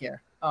don't really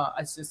care.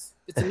 It's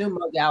a new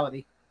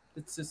modality.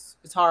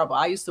 It's horrible.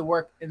 I used to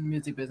work in the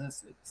music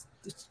business.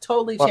 It's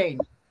totally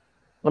changed.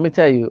 Let me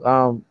tell you,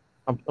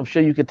 I'm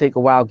sure you could take a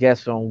wild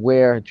guess on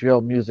where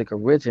drill music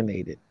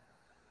originated.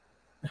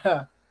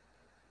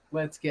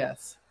 Let's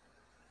guess.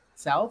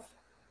 South?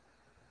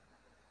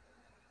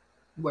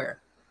 Where?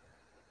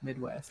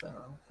 Midwest. I don't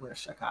know. Where?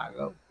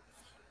 Chicago?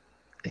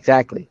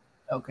 Exactly.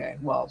 Okay.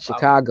 Well,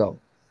 Chicago.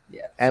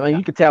 Yeah. I mean,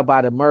 you could tell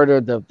by the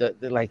murder, the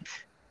like,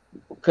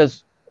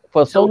 because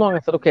for so long I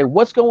said, okay,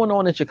 what's going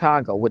on in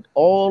Chicago with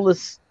all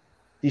these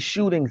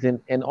shootings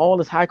and all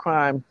this high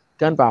crime,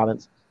 gun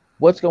violence?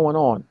 What's going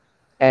on?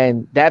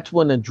 And that's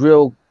when the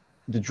drill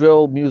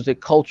music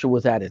culture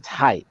was at its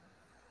height.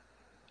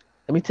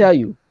 Let me tell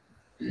you,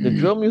 the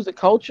drill music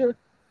culture,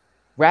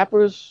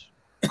 rappers,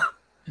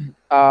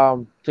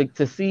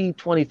 to see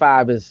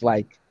 25 is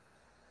like,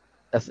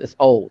 it's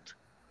old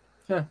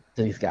to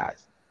these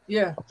guys.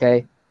 Yeah.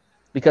 Okay.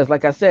 Because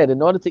like I said,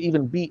 in order to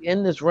even be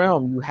in this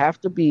realm, you have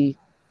to be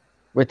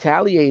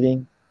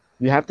retaliating.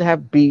 You have to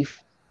have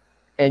beef.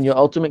 And your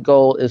ultimate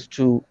goal is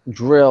to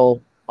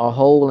drill a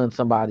hole in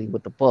somebody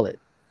with a bullet.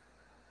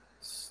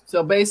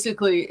 So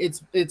basically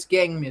it's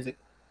gang music,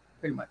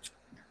 pretty much.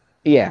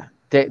 Yeah.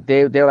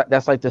 They're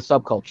that's like the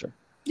subculture.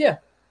 Yeah.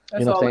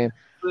 That's what I'm saying?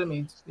 What it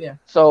means. Yeah.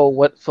 So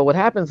what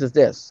happens is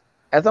this.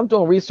 As I'm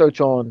doing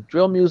research on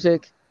drill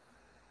music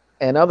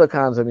and other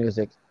kinds of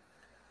music,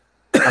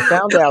 I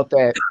found out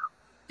that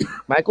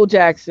Michael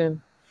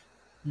Jackson,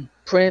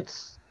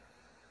 Prince,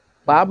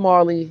 Bob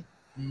Marley,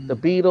 the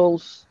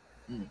Beatles,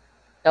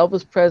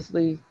 Elvis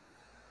Presley,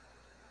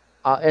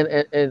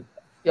 and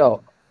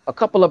a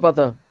couple of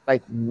other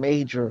like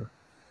major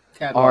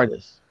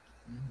artists,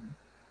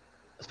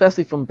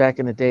 especially from back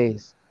in the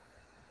days,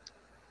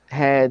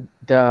 had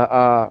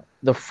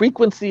the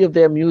frequency of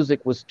their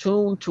music was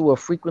tuned to a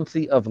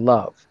frequency of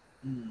love.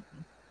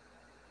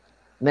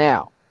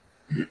 Now,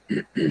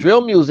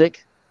 drill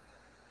music,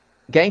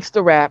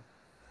 gangster rap,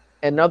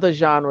 and other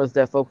genres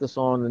that focus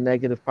on the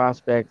negative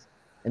prospects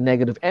and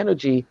negative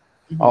energy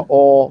are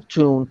all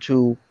tuned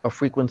to a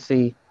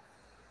frequency,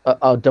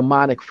 a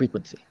demonic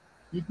frequency.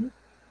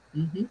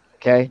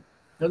 Okay?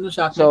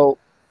 So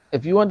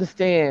if you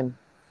understand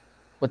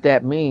what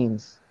that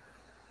means,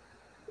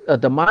 a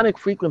demonic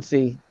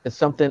frequency is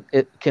something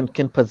it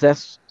can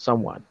possess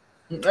someone.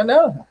 I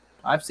know.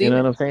 I've seen it. You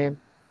know what I'm saying?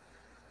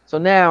 So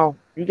now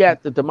you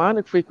got the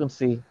demonic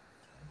frequency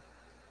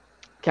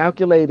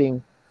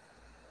calculating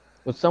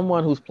with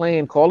someone who's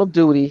playing Call of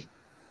Duty.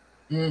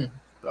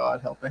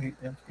 God help, I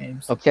hate them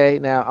games. Okay,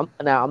 now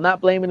I'm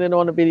not blaming it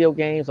on the video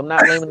games. I'm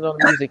not blaming it on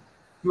the music.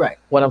 Right.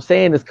 What I'm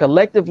saying is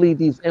collectively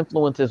these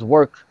influences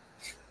work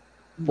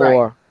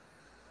for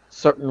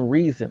certain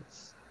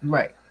reasons.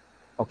 Right.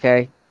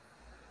 Okay.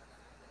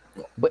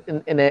 But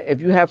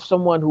if you have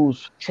someone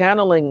who's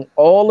channeling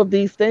all of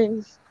these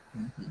things,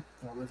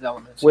 all those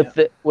elements,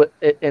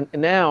 and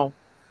now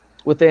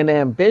with an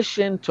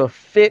ambition to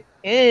fit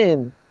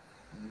in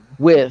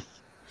with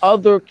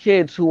other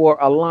kids who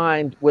are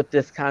aligned with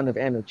this kind of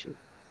energy,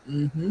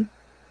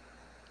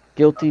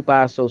 guilty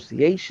by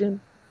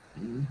association,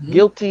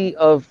 guilty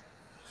of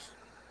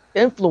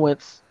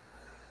influence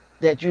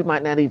that you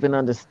might not even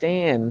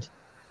understand.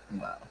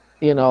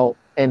 Wow.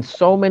 In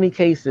so many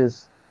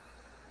cases,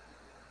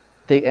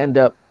 they end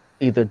up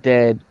either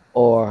dead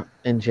or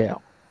in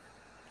jail.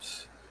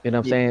 You know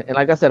what I'm saying? And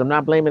like I said, I'm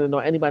not blaming it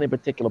on anybody in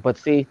particular, but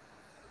see,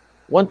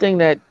 one thing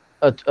that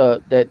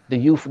that the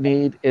youth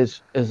need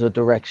is a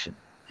direction.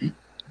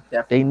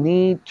 They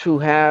need to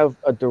have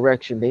a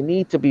direction. They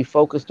need to be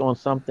focused on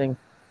something,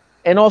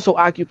 and also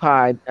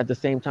occupied at the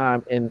same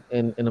time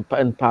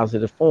in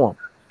positive form.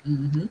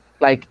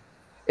 Like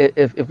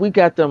if we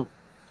got them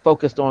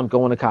focused on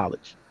going to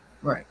college,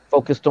 right?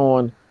 Focused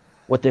on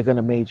what they're going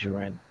to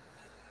major in,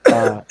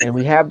 and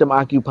we have them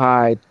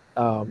occupied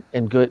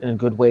in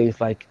good ways,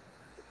 like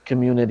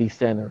community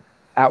center,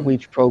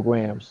 outreach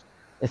programs.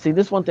 And see,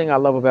 this one thing I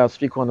love about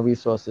Street Corner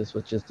Resources,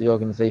 which is the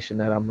organization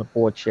that I'm the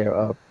board chair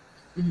of.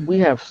 We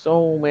have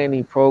so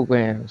many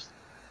programs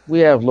We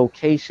have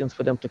locations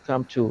for them to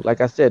come to.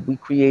 Like I said, we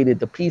created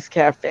the Peace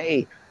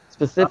Cafe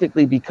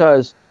specifically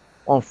because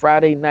on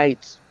Friday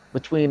nights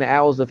between the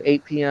hours of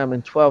 8 p.m.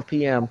 and 12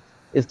 p.m.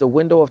 is the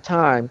window of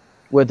time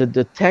where the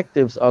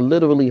detectives are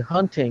literally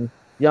hunting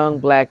young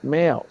black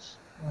males,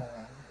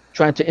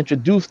 trying to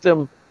introduce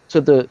them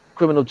to the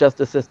criminal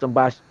justice system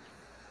by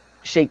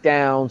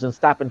shakedowns and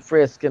stop and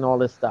frisk and all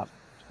this stuff.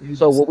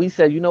 So Jesus. what we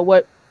said, you know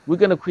what? We're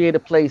going to create a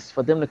place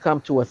for them to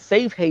come to a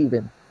safe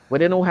haven where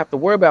they don't have to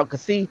worry about.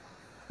 Because see,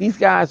 these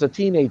guys are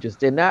teenagers.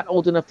 They're not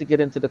old enough to get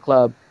into the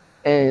club,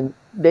 and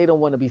they don't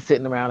want to be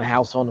sitting around the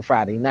house on a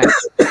Friday night.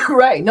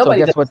 Right. So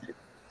Nobody guess does. what?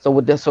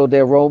 So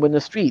they're roaming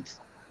the streets.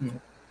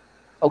 Mhm.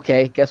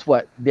 Okay, guess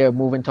what? They're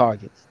moving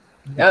targets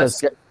because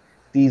Yes,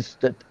 these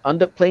the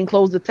under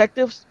plainclothes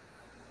detectives,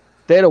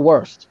 they're the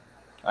worst.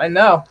 I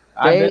know.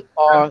 I've been. They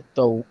are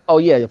the oh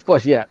yeah, of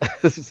course, yeah.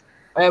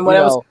 And when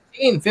you I was know,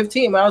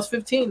 15, when I was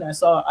 15, I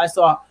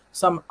saw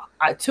some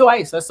two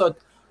ice. I saw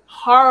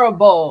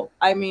horrible,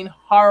 I mean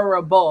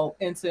horrible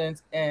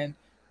incidents, and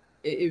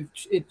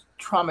it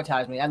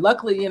traumatized me. And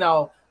luckily,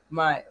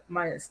 my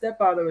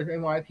stepfather was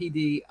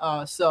NYPD,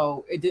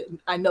 so it did.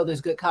 I know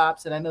there's good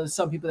cops, and I know there's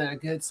some people that are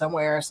good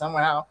somewhere,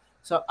 somehow.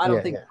 So I don't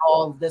yeah, think yeah, it's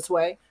all this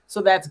way.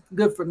 So that's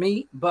good for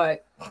me.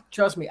 But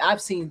trust me,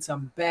 I've seen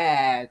some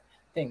bad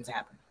things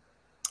happen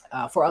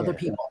for other yeah.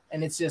 people,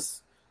 and it's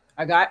just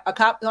I got a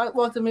cop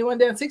walked to me one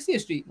day on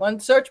 60th Street, wanted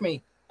to search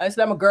me. I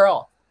said, "I'm a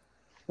girl.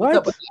 What's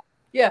up with What? that?"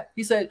 Yeah,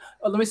 he said,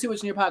 "Oh, let me see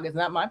what's in your pockets.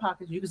 Not my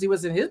pockets. You can see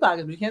what's in his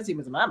pockets, but you can't see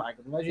what's in my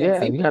pockets unless you have a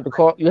Yeah, female."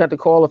 you had to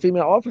call a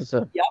female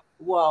officer. Yep.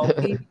 Well,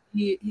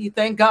 he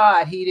thank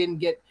God he didn't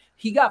get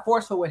he got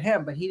forceful with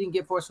him, but he didn't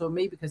get forceful with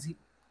me because he.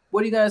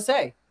 What are you gonna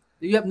say?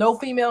 You have no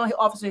female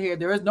officer here.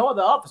 There is no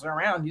other officer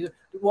around. You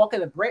walk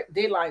in the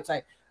daylight, it's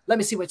like, let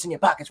me see what's in your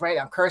pockets, right?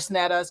 I'm cursing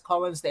at us,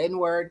 calling us the N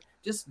word.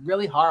 Just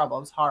really horrible.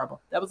 It was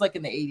horrible. That was like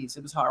in the 80s.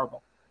 It was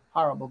horrible,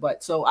 horrible.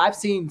 But so I've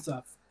seen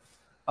stuff.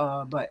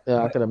 But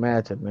Yeah, I but could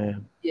imagine,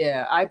 man.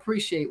 yeah, I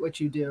appreciate what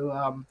you do.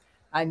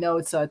 I know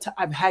it's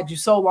I've had you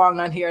so long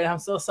on here, and I'm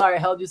so sorry I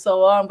held you so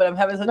long, but I'm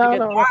having such a No,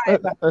 good no, no.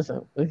 time.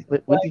 Listen, we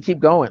Like, can keep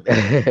going.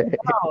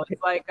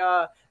 it's like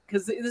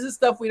because this is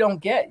stuff we don't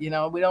get.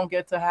 We don't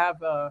get to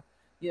have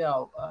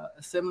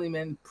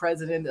assemblyman,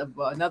 president of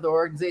another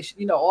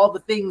organization. All the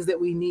things that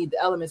we need,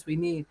 the elements we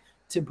need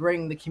to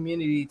bring the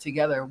community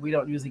together. We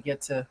don't usually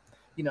get to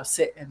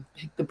sit and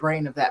pick the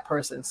brain of that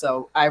person.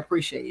 So I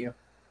appreciate you.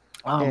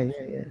 Yeah, Um,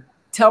 yeah, yeah.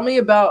 Tell me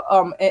about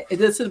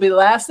this will be the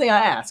last thing I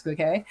ask.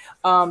 Okay,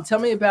 tell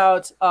me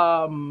about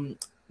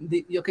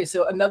the okay.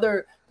 So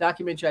another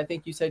documentary. I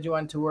think you said you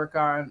wanted to work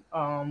on.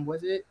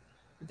 Was it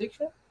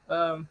addiction?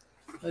 What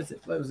was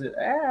it? Where's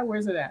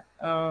it at?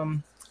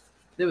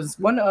 There was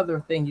one other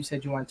thing you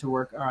said you wanted to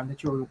work on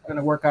that you were going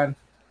to work on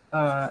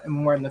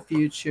more in the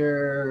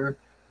future.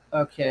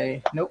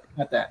 Okay, nope,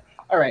 not that.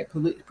 All right,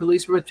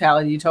 police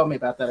brutality. You told me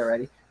about that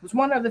already. There's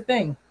one other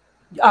thing.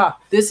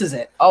 This is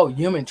it. Oh,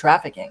 human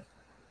trafficking.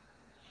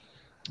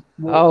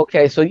 Well,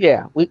 Okay, so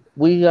yeah,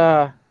 we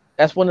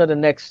that's one of the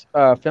next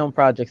film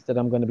projects that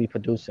I'm going to be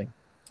producing.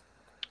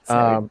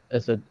 say,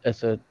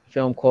 It's a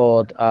film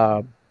called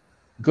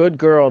Good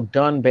Girl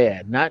Done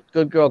Bad, not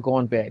Good Girl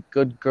Gone Bad,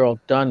 Good Girl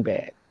Done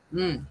Bad,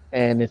 mm,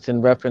 and it's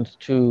in reference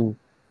to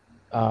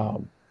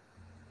um,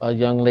 a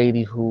young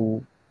lady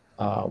who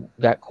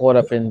got caught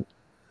up in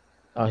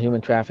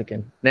human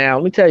trafficking. Now,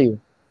 let me tell you,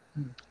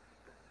 mm,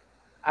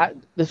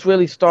 this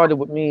really started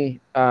with me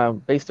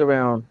based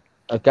around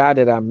a guy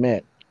that I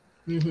met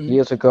mm-hmm,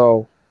 years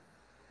ago,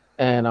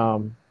 and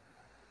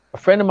a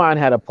friend of mine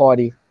had a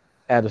party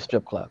at a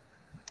strip club.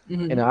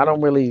 mm-hmm. I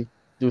don't really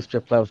do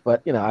strip clubs,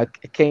 but I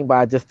came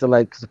by just to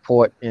like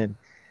support and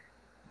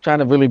trying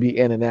to really be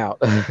in and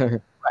out.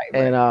 Right,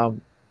 And right.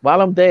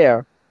 while I'm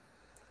there,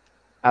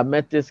 I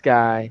met this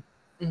guy.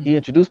 Mm-hmm, He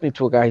introduced me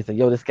to a guy. He said,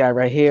 "Yo, this guy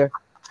right here,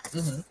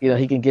 mm-hmm.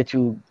 he can get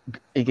you,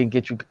 he can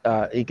get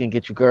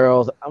you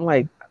girls." I'm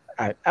like,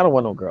 I don't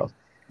want no girls,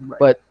 Right,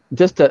 but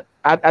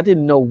I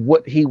didn't know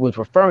what he was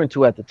referring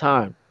to at the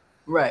time.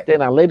 right.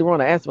 Then I later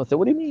on I asked him, I said,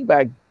 "What do you mean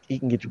by he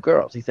can get you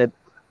girls?" He said,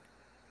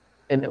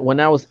 and when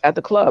I was at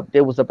the club,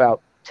 there was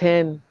about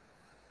 10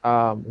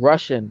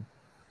 Russian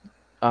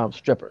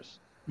strippers.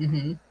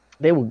 Mm-hmm,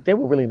 They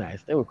were really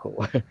nice. They were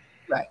cool.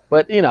 right.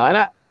 But and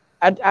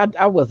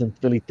I wasn't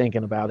really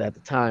thinking about it at the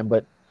time.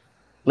 But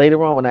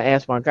later on, when I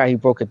asked my guy, he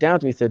broke it down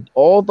to me. He said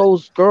all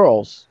those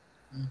girls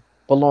Mm.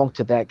 belong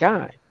to that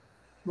guy.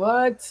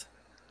 What?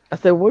 I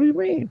said, "What do you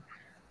mean?"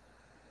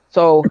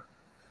 So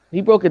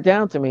he broke it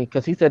down to me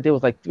because he said there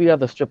was like three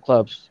other strip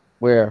clubs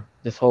where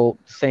this whole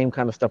same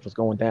kind of stuff was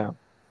going down.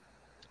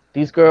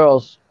 These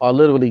girls are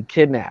literally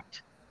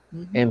kidnapped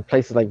Mm-hmm, in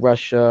places like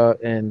Russia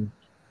and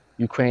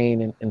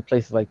Ukraine and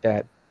places like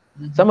that.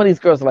 mm-hmm, Some of these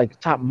girls are like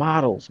top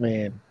models,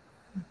 man,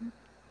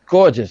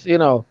 gorgeous,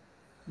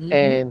 mm-hmm.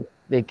 and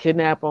they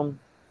kidnap them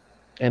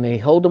and they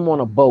hold them on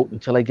a boat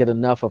until they get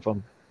enough of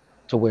them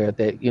to where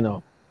they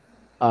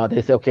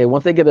say, okay,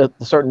 once they get a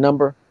certain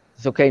number,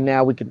 it's okay.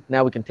 Now we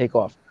can take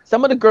off.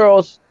 Some of the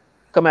girls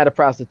come out of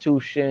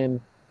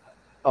prostitution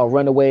or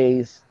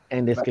runaways,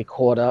 and just get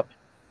caught up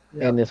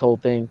Yeah. in this whole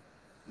thing.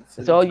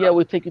 So, oh yeah,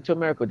 we'll take you to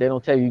America. They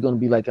don't tell you you're going to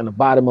be like on the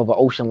bottom of an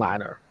ocean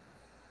liner.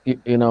 You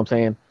know what I'm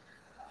saying?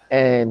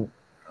 And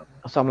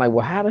so I'm like,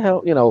 well, how the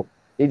hell,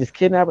 they just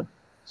kidnap it.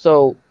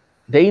 So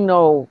they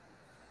know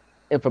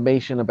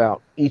information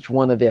about each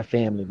one of their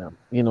family members,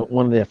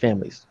 one of their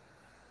families.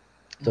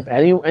 So if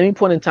at any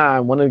point in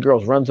time, one of the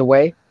girls runs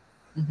away,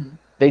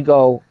 they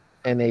go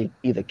and they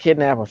either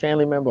kidnap a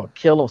family member or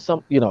kill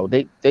them.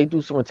 They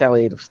do some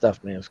retaliative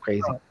stuff, man. It's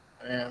crazy. Oh,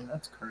 man,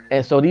 that's crazy.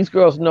 And so these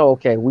girls know,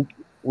 okay,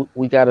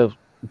 we got to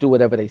do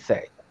whatever they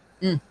say.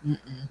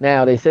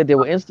 Now, they said there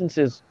were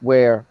instances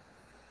where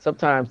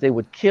sometimes they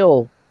would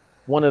kill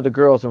one of the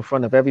girls in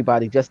front of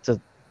everybody just to,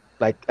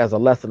 like, as a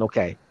lesson.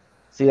 Okay,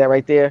 see that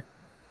right there?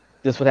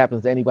 This is what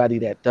happens to anybody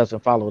that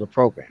doesn't follow the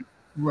program.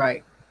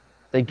 Right.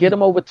 They get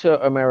them over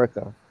to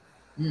America,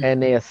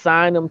 and they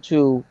assign them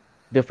to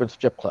different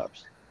strip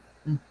clubs.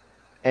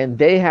 And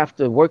they have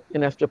to work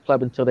in that strip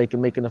club until they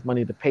can make enough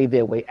money to pay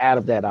their way out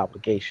of that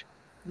obligation.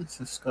 That's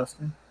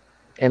disgusting.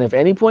 And if at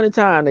any point in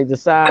time they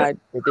decide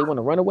that they want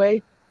to run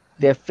away,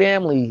 their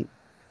family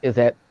is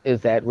at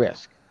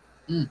risk.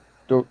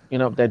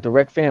 Their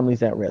direct family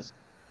is at risk.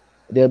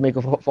 They'll make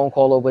a phone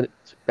call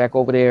back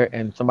over there,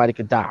 and somebody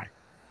could die.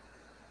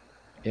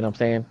 You know what I'm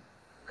saying?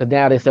 Because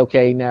now they say,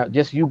 okay, now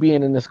just you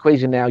being in this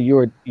equation, now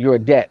you're a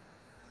debt,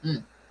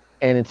 and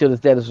until this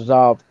debt is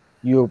resolved,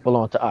 you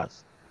belong to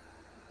us.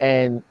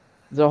 And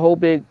the whole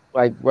big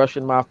like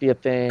Russian mafia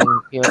thing,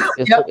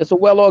 it's a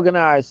well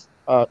organized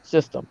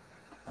system.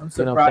 I'm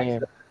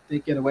surprised they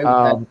get away with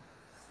that.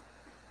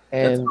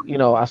 And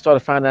I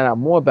started finding out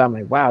more about it. I'm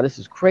like, wow, this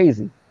is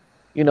crazy.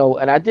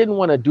 And I didn't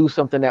want to do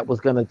something that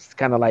was gonna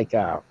kind of like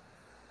not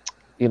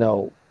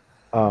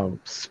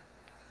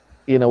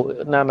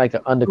like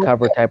an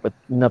undercover type of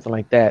nothing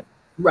like that.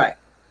 Right.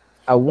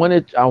 I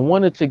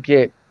wanted to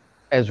get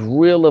as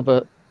real of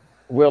a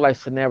real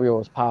life scenario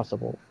as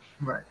possible.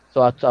 Right.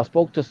 So I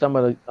spoke to some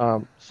of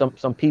the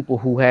some people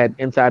who had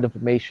inside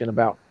information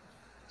about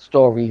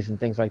stories and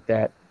things like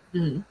that,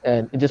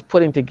 and just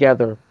putting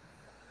together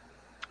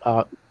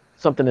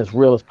something as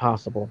real as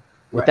possible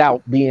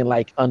without being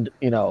like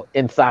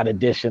inside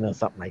edition or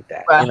something like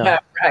that.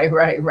 Right.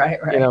 Right.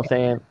 You know what I'm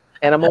saying?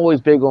 And I'm always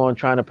big on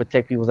trying to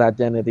protect people's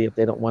identity if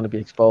they don't want to be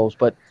exposed.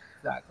 But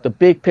the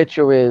big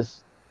picture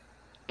is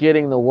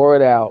getting the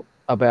word out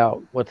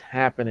about what's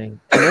happening.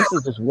 And this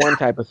is just one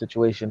type of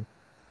situation.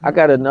 I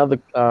got another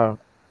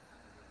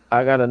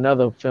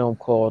film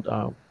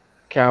called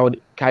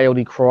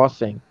Coyote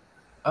Crossing,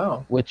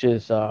 which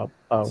is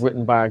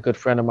written by a good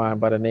friend of mine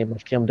by the name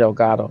of Kim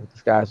Delgado.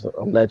 This guy's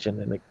a legend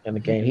in the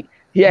game.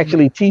 He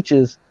actually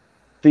teaches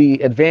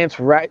the advanced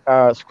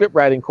script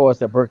writing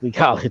course at Berkeley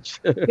College.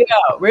 Yeah,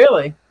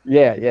 really?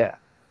 Yeah.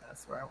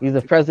 That's right. He's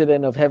the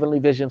president of Heavenly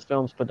Visions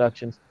Films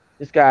Productions.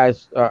 This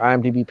guy's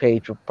IMDb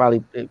page will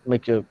probably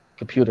make your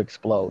computer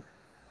explode.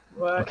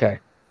 What? Okay.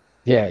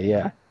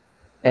 Yeah.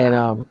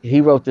 And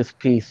he wrote this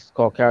piece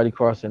called Coyote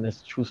Crossing.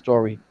 It's a true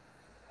story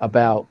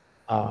about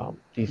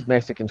these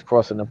Mexicans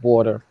crossing the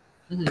border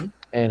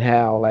and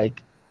how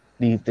like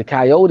the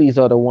coyotes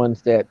are the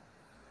ones that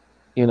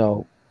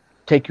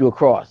take you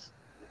across.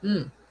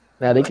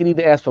 Now they can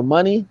either ask for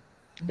money,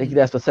 they could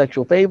ask for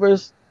sexual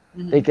favors,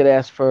 they could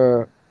ask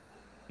for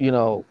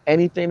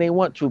anything they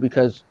want to,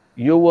 because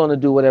you're willing to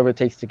do whatever it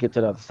takes to get to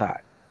the other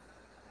side.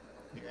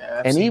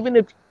 Yeah, and even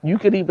if you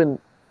could even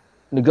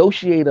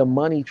negotiate a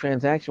money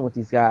transaction with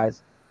these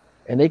guys,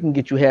 and they can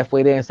get you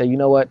halfway there and say, you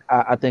know what,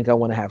 I think I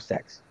want to have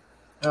sex.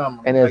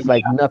 And there's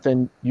like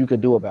nothing you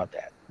could do about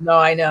that. No,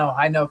 I know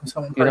from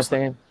someone. You know what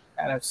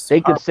I'm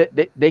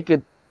saying? They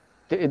could,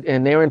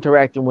 and they're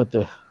interacting with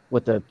the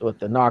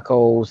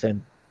narcos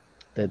and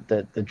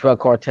the drug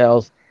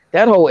cartels.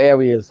 That whole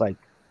area is like,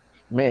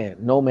 man,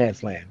 no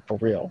man's land for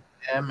real.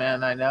 Yeah,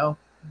 man, I know.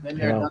 Been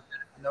there,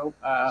 nope.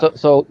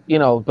 So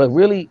but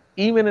really,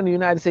 even in the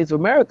United States of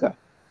America,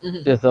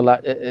 there's a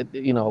lot.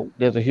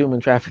 There's a human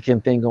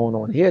trafficking thing going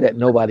on here that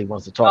nobody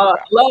wants to talk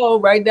about. Hello,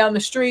 right down the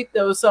street,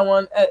 there was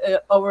someone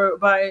over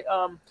by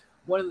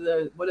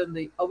the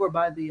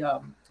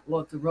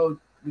road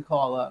we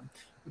call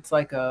it's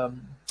like a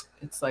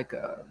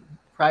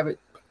private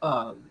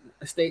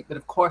estate, but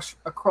of course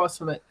across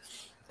from it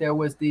there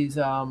was this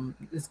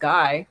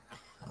guy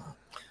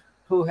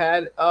who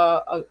had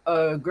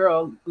a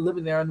girl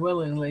living there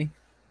unwillingly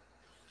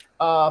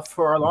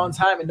for a long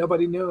time, and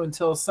nobody knew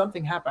until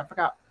something happened. I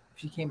forgot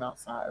if she came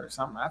outside or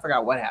something. I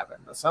forgot what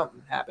happened, but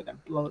something happened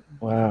and blew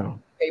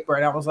paper.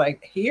 And I was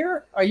like,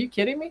 "Here? Are you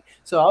kidding me?"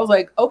 So I was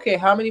like, "Okay,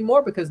 how many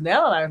more?" Because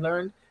now I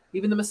learned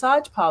even the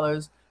massage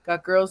parlors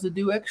got girls to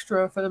do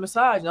extra for the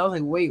massage, and I was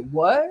like, "Wait,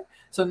 what?"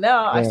 So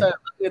now I started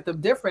looking at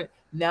them different.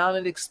 Now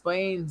it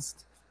explains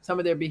some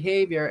of their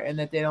behavior and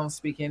that they don't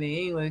speak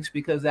any English,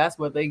 because that's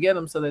what they get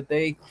them, so that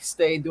they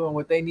stay doing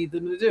what they need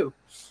them to do.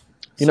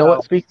 You know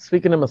what?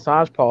 Speaking of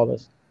massage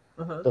parlors,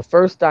 the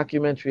first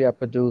documentary I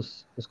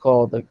produced was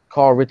called The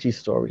Carl Ritchie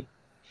Story.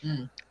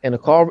 And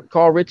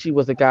Carl Ritchie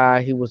was a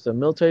guy, he was a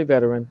military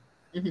veteran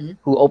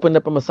who opened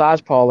up a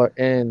massage parlor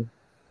in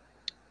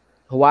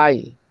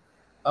Hawaii.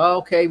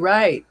 Okay,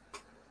 right.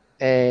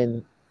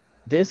 And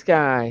this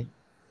guy,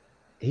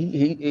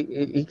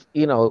 you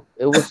know,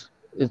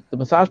 the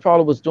massage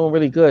parlor was doing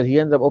really good. He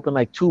ended up opening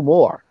like two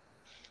more,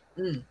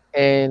 Mm.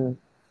 and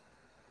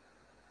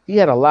he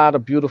had a lot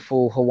of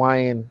beautiful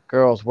Hawaiian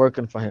girls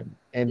working for him,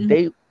 and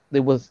Mhm. they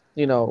was,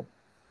 you know,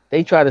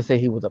 they tried to say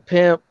he was a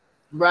pimp,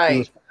 he Right.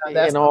 was,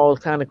 That's and all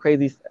kind of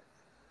crazy.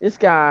 This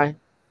guy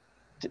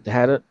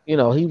had a, you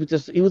know, he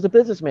was a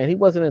businessman. He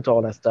wasn't into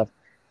all that stuff.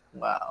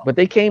 wow. But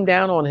they came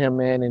down on him,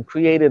 man, and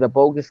created a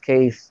bogus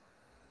case,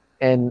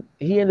 and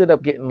he ended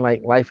up getting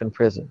like life in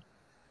prison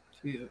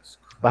Jesus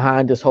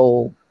behind this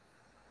whole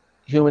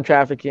human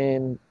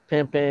trafficking,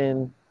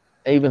 pimping.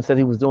 They even said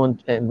he was doing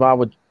involved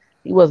with.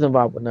 He wasn't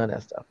involved with none of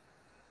that stuff.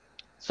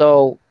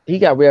 So he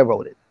got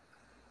railroaded.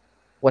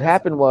 What Christ.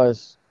 happened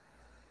was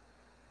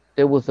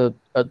there was a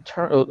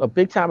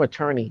big time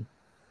attorney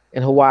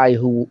in Hawaii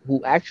who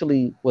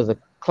actually was a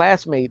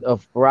classmate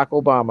of Barack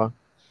Obama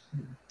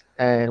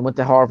and went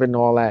to Harvard and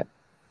all that.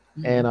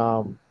 And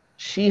Mhm.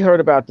 she heard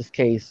about this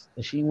case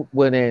and she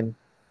went in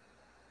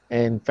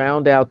and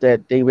found out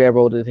that they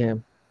railroaded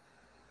him,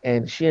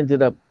 and she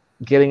ended up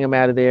getting him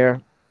out of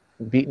there,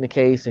 beating the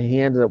case, and he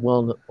ended up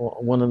winning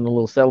a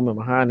little settlement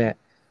behind that.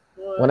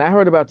 When What? I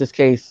heard about this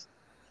case,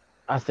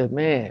 I said,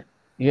 man,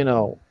 you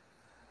know,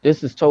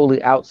 this is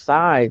totally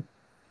outside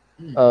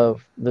Mm.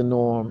 of the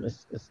norm.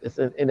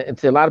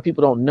 It's a lot of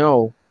people don't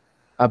know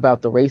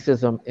about the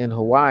racism in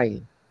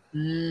Hawaii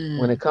when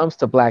Mm. it comes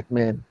to black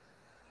men.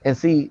 And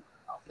see,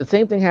 the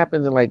same thing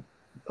happens in like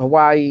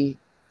Hawaii,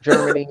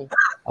 Germany,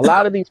 a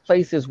lot of these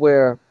places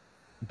where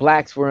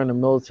blacks were in the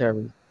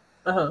military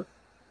Uh-huh.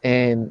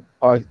 and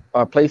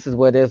are places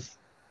where there's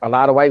a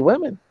lot of white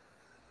women,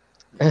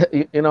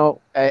 you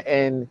know,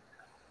 and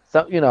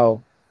so, you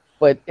know,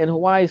 but in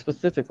Hawaii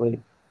specifically,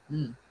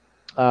 Mm.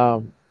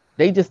 um,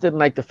 they just didn't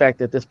like the fact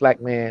that this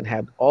black man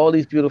had all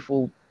these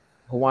beautiful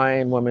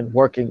Hawaiian women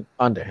working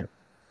under him.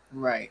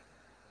 Right.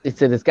 They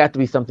said there's got to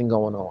be something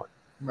going on,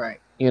 Right.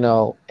 you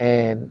know,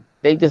 and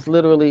they just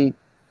literally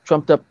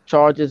trumped up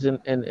charges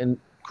and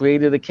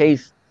created a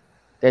case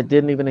that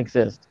didn't even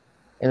exist.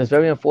 And it's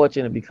very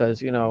unfortunate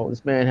because, you know,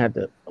 this man had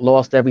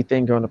lost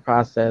everything during the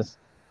process.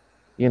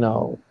 You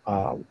know,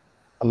 a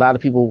lot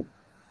of people,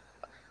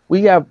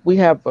 we have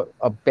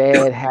a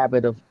bad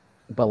habit of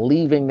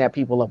believing that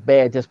people are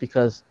bad just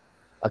because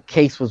a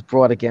case was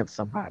brought against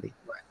somebody.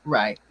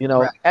 Right. You Right.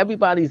 know,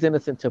 everybody's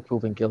innocent till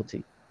proven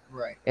guilty.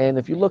 Right. And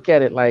if you look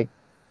at it like,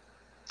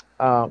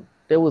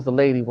 there was a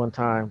lady one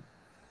time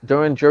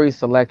during jury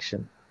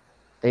selection,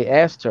 they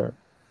asked her,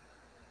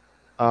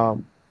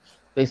 um,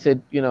 they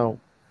said, you know,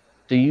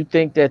 do you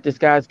think that this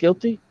guy's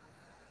guilty?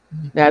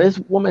 Now, Mhm. this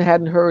woman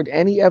hadn't heard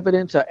any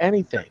evidence or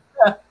anything.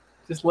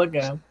 Just look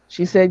at him.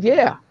 She said,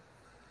 yeah.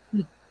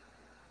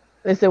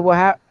 They said,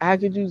 well, how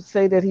could you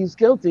say that he's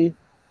guilty?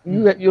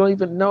 You don't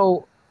even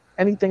know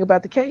anything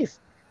about the case.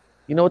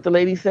 You know what the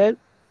lady said?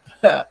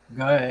 Go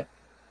ahead.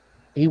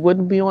 He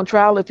wouldn't be on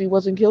trial if he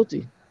wasn't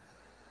guilty.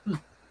 A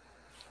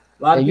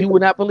lot of And you people.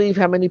 would not believe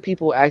how many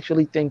people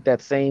actually think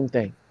that same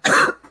thing.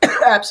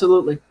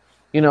 Absolutely.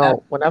 You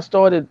know, when I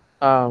started,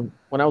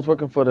 when I was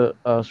working for the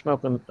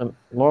Schmelken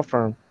law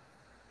firm,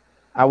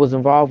 I was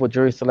involved with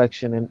jury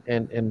selection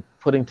and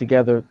putting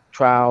together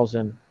trials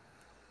and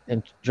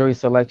jury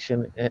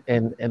selection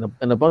and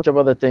a bunch of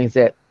other things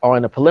that are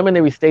in the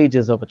preliminary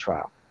stages of a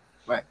trial.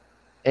 Right.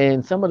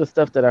 And some of the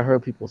stuff that I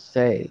heard people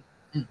say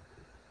Mm.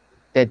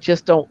 that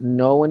just don't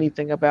know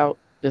anything about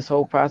this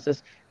whole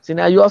process. See,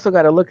 now you also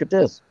got to look at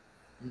this.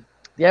 Mm.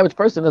 The average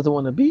person doesn't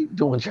want to be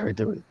doing jury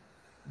duty.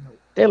 No.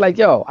 They're like,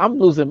 yo, I'm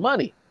losing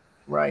money.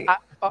 Right.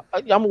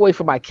 I'm away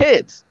from my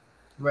kids.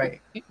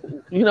 Right.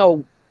 You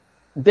know,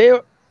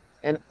 there,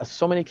 and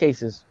so many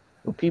cases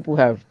where people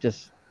have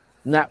just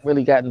not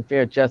really gotten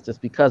fair justice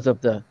because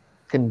of the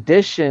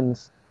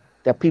conditions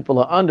that people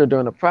are under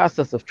during the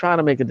process of trying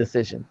to make a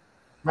decision,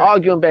 Right.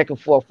 arguing back and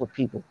forth with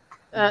people.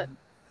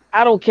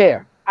 I don't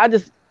care. I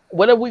just,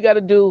 whatever we got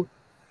to do,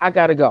 I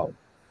got to go.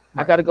 I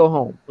Right. got to go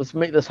home.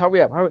 Let's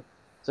hurry up. Hurry.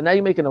 So now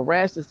you're making a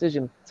rash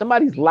decision.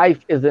 Somebody's life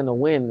is in the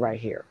wind right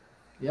here.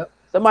 Yep.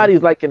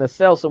 Somebody's like in a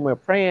cell somewhere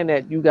praying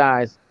that you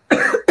guys,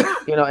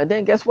 you know, and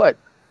then guess what?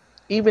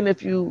 Even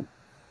if you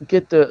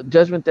get the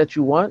judgment that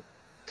you want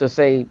to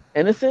say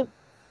innocent,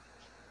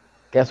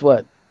 guess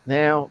what?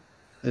 Now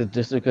the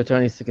district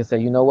attorney can say,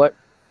 you know what?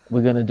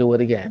 We're going to do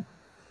it again.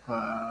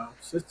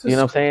 It's You know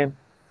what I'm saying?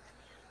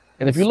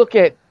 And if you look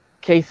at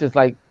cases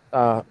like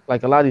a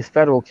lot of these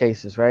federal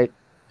cases, right?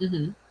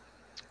 Mm-hmm.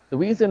 The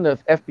reason the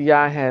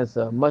FBI has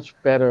a much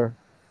better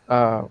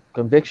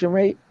conviction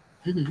rate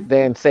Mm-hmm.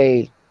 than,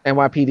 say,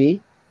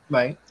 NYPD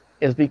Right.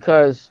 is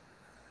because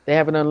they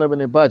have an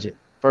unlimited budget,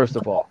 first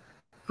of all.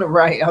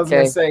 Right. I was Okay.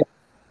 gonna say.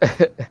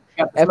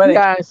 Got this money.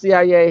 FBI and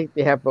CIA,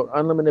 they have an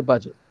unlimited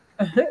budget.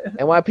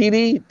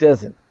 NYPD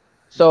doesn't.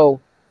 So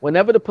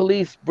whenever the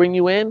police bring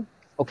you in,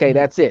 okay,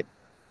 that's it.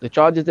 The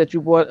charges that you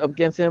brought up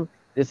against him,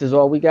 this is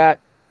all we got.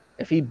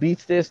 If he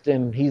beats this,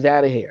 then he's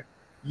out of here.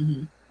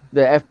 Mm-hmm.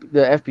 The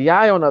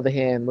FBI, on the other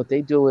hand, what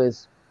they do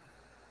is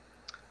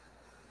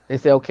they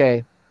say,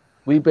 okay,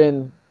 we've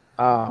been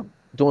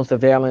doing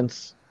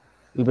surveillance.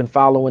 We've been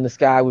following this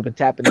guy. We've been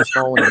tapping his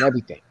phone and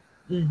everything.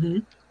 Mm-hmm.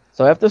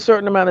 So after a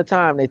certain amount of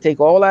time, they take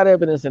all that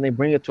evidence and they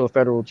bring it to a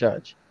federal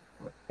judge.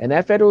 And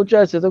that federal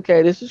judge says,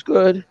 okay, this is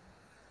good,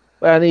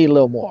 but I need a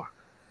little more.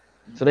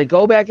 So they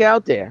go back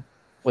out there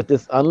with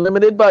this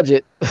unlimited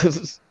budget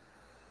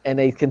and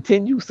they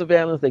continue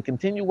surveillance. They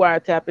continue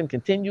wiretapping,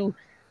 continue,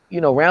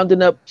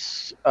 rounding up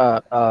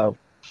snitches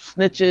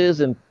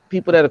and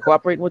people that are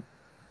cooperating with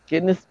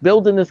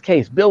building this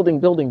case,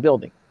 building.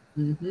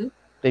 Mm-hmm.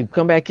 They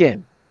come back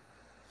in.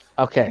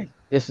 Okay,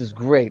 this is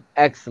great,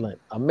 excellent,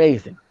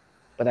 amazing.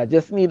 But I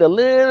just need a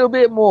little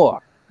bit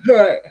more. All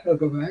right, I'll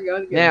go back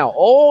out again. Now,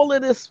 all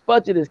of this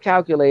budget is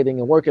calculating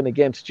and working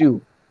against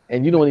you,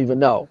 and you don't even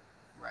know.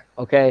 Right.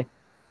 Okay?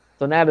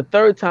 So now the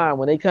third time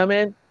when they come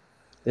in,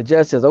 the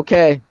judge says,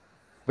 okay,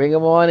 bring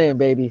them on in,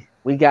 baby.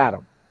 We got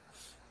them.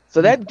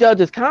 So that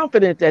judge is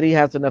confident that he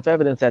has enough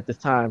evidence at this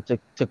time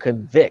to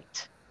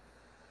convict.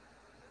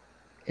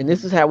 And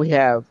this is how we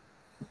have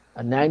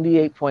a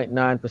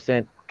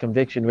 98.9%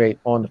 conviction rate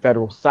on the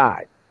federal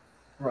side.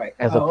 Right.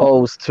 As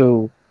opposed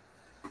to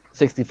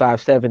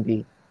 65,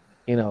 70,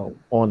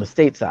 on the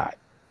state side.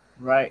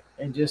 Right.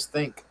 And just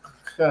think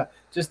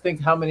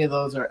how many of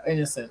those are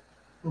innocent.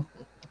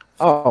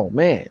 Oh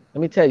man,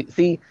 let me tell you.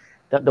 See,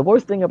 the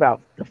worst thing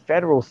about the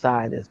federal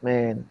side is,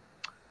 man.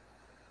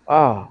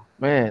 Oh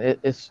man,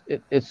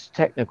 it's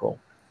technical,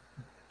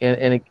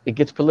 and it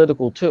gets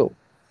political too,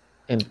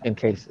 in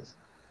cases.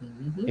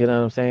 Mm-hmm. You know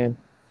what I'm saying?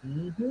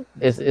 Mm-hmm.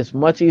 It's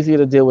much easier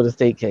to deal with a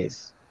state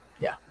case.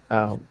 Yeah.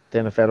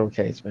 Than a federal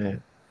case,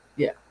 man.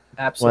 Yeah,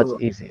 absolutely.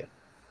 Much easier.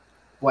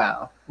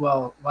 Wow.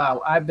 Well,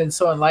 wow. I've been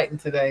so enlightened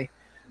today,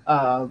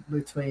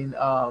 between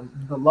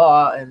the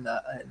law and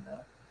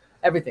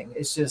everything.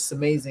 It's just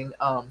amazing.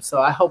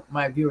 So I hope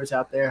my viewers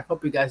out there,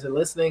 hope you guys are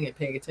listening and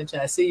paying attention.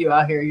 I see you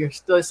out here. You're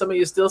still, some of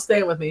you still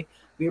staying with me.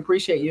 We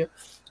appreciate you.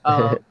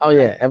 Oh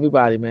yeah,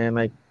 everybody, man.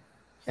 Like,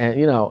 and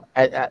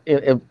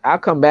if I'll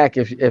come back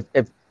if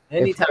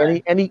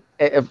anytime.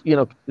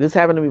 if this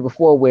happened to me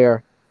before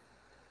where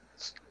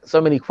so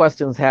many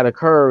questions had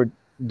occurred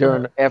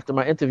after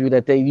my interview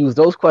that they use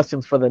those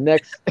questions for the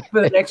next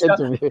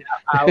interview.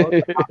 I will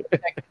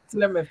check to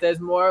them. If there's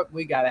more,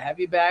 we gotta have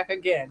you back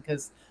again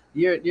because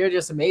you're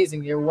just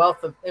amazing. Your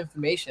wealth of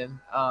information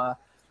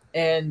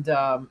and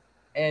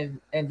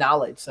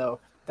knowledge. So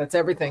that's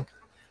everything.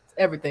 It's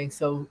everything.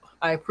 So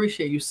I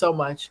appreciate you so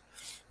much.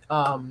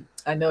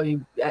 I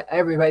know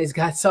everybody's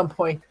got some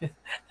point.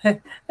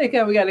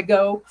 Okay, we gotta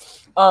go.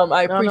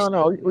 I appreciate.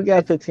 No. We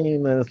got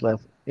 15 minutes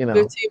left.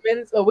 15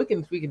 minutes. Oh, we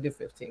can do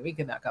 15. We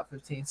can knock out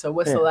 15. So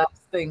what's the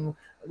last thing?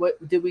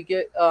 What did we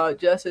get?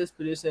 Justice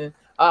producing.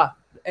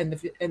 In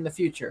the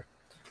future,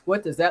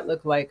 what does that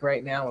look like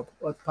right now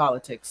with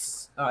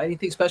politics?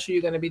 Anything special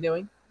you're going to be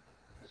doing?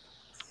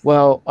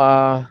 Well,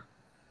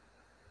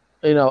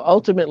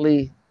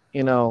 ultimately,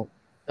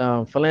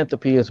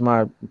 philanthropy is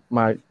my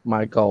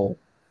goal.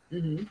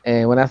 Mm-hmm.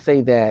 And when I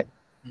say that,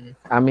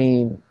 I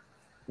mean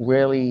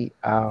really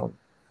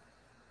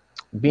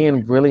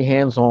being really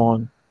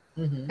hands-on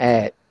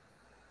at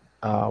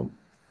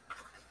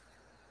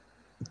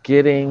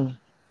getting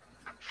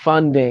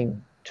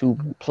funding to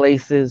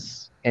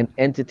places and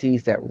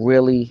entities that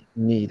really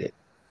need it.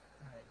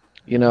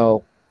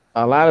 A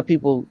lot of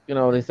people,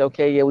 they say,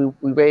 okay, yeah, we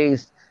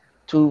raised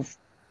 $2-3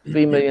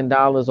 million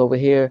over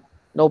here.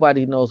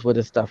 Nobody knows where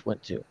this stuff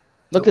went to.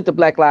 Look at the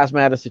Black Lives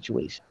Matter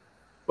situation.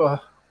 $6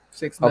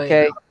 million.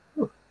 Okay,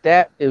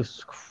 that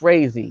is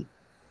crazy.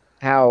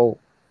 How,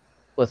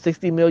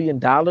 $60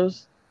 million?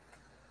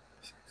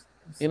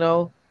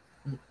 All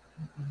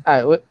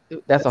right,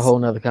 that's a whole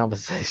nother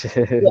conversation.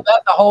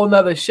 That's a whole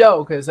nother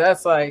show because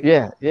that's like,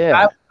 yeah.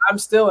 I'm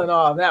still in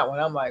awe of that one.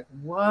 I'm like,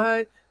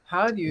 what?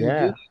 How do you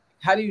do?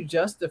 How do you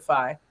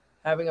justify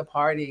having a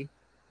party?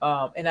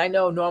 And I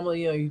know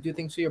normally, you do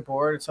things for your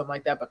board or something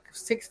like that, but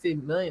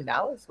 $60 million?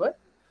 What?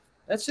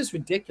 That's just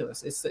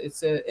ridiculous.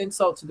 It's an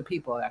insult to the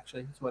people.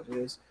 Actually, is what it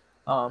is.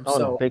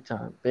 No, big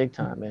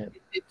time, man.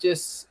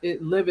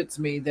 It limits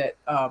me that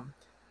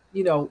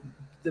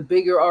the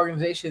bigger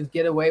organizations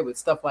get away with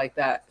stuff like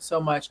that so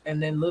much,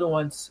 and then little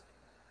ones,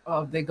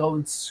 they go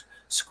and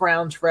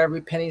scrounge for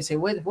every penny and say,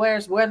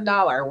 "Where's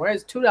 $1?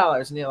 Where's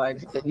 $2?" And you're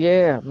like,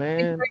 "Yeah,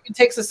 man." It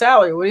takes a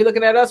salary. What are you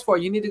looking at us for?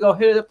 You need to go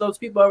hit up those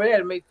people over there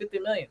to make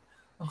 $50 million.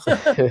 You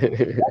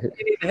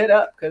need to hit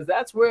up because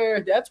that's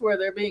where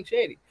they're being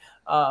shady.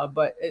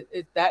 But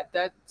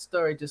that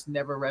story just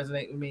never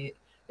resonated with me.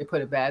 It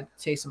put a bad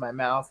taste in my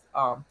mouth.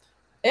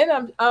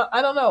 And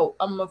I don't know.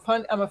 I'm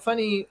a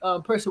funny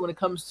person when it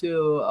comes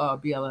to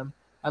BLM.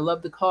 I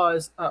love the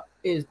cause.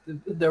 Is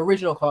the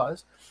original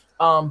cause.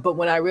 But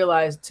when I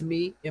realized, to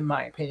me, in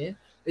my opinion,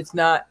 it's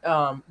not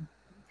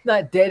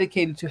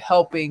dedicated to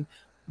helping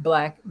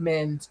Black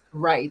men's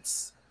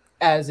rights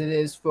as it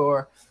is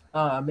for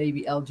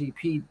maybe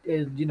LGBT,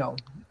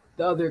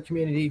 the other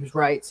community's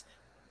rights.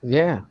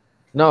 Yeah.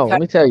 No, let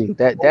me tell you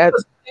that.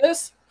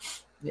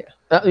 Yeah.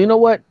 You know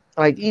what?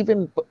 Like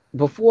even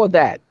before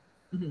that,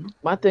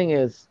 my thing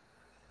is,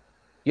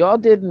 y'all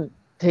didn't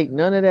take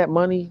none of that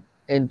money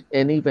and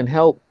even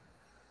help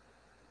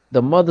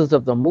the mothers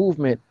of the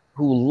movement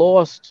who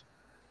lost,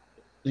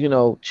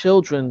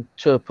 children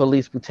to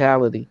police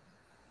brutality.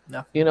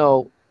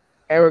 No.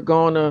 Eric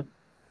Garner,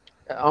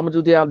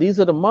 Amadou Diallo, these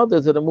are the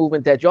mothers of the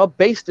movement that y'all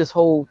based this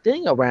whole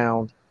thing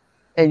around,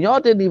 and y'all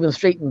didn't even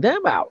straighten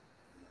them out.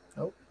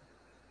 Nope.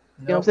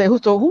 You know what I'm saying?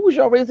 Who was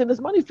y'all raising this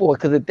money for?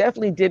 Because it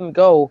definitely didn't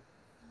go.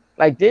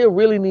 Like, there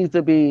really needs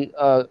to be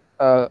what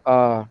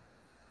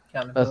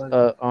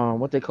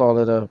they call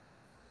it,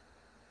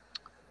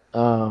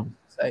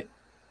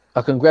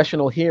 a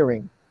congressional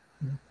hearing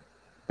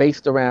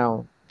based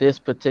around this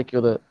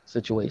particular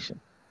situation.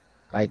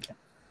 Like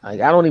I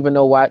don't even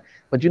know why,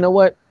 but you know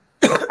what?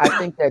 I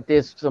think that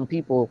there's some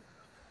people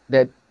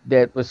that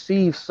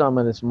receive some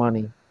of this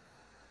money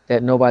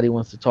that nobody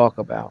wants to talk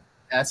about.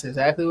 That's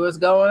exactly what's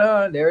going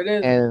on. There it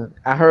is. And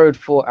I heard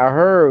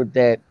Biden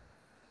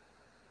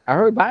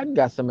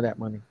got some of that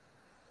money.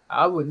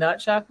 I would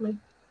not shock me.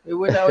 It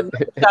would not shock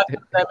me.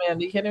 That man,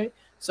 are you kidding me?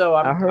 So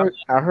I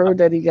heard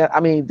that he got. I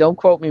mean, don't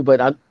quote me,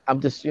 but I'm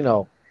just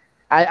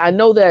I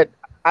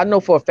know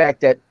for a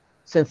fact that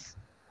since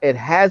it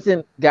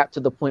hasn't got to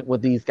the point where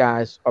these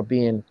guys are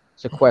being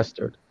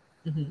sequestered,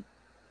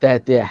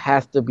 that there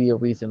has to be a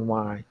reason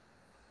why.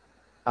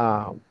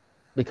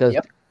 Because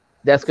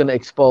that's going to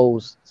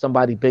expose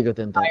somebody bigger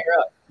than them.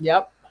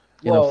 Yep.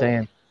 You know what I'm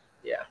saying?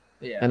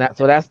 Yeah. And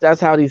that's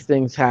how these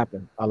things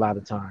happen a lot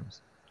of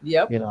times.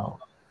 Yep.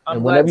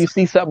 And whenever you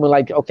see something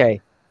like,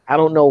 okay, I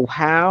don't know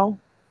how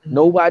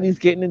nobody's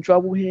getting in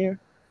trouble here,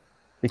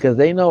 because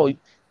they know.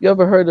 You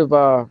ever heard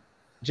of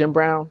Jim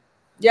Brown?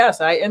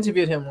 Yes, I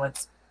interviewed him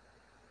once.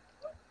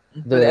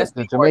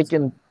 The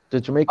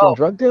Jamaican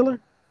drug dealer?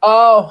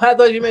 Oh, I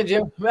thought you meant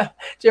Jim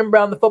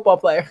Brown, the football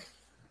player.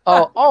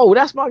 Oh,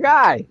 that's my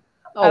guy.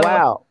 Oh,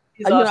 wow.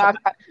 Awesome.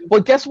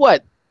 Well, guess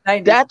what?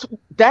 90s.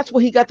 That's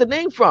where he got the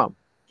name from.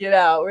 Get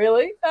out,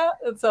 really?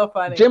 That's so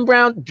funny. Jim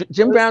Brown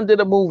did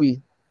a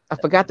movie. I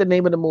forgot the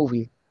name of the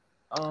movie.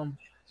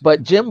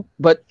 But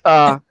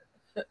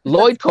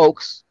Lloyd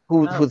Cokes,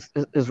 who was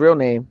his real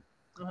name,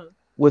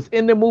 was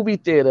in the movie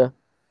theater,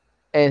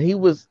 and he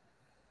was,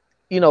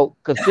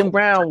 because Jim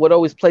Brown would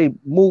always play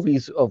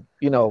movies of,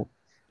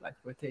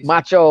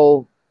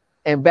 macho,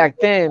 and back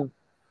then,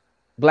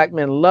 black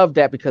men loved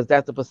that because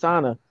that's the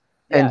persona.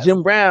 Yes. And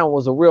Jim Brown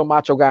was a real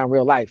macho guy in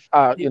real life.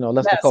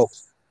 Lester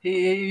Cokes.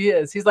 He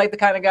is. He's like the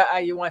kind of guy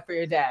you want for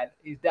your dad.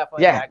 He's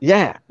definitely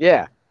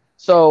yeah.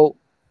 So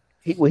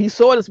when he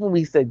saw this movie,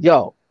 he said,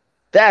 "Yo,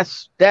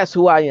 that's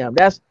who I am."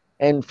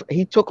 And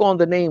he took on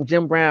the name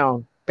Jim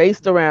Brown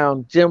based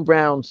around Jim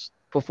Brown's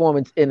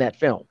performance in that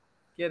film.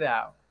 Get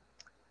out.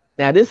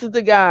 Now, this is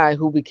the guy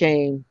who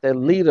became the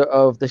leader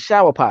of the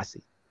Shower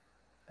Posse.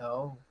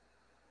 Oh.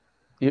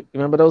 You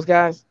remember those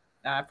guys?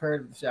 I've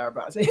heard of the Shower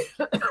Posse.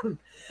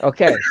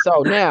 Okay,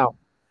 so now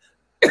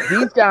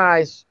these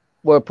guys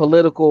were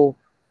political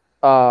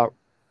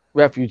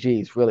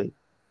refugees, really.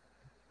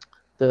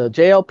 The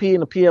JLP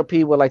and the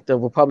PLP were like the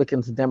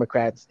Republicans and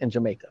Democrats in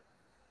Jamaica.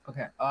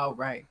 Okay. Oh,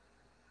 right.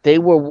 They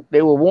were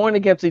warring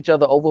against each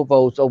other over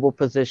votes, over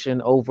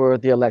position, over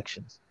the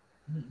elections.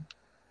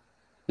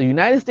 The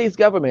United States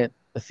government,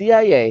 the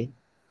CIA,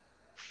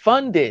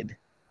 funded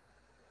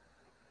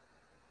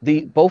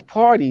both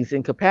parties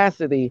in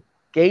capacity,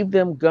 gave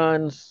them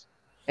guns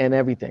and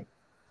everything.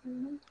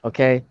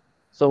 Okay,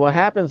 so what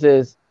happens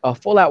is a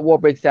full-out war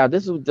breaks out.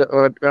 This was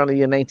around the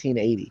year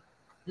 1980,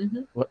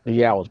 the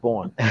year I was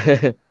born.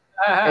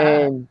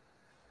 And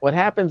what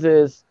happens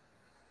is,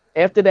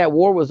 after that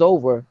war was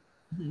over,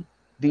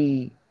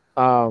 the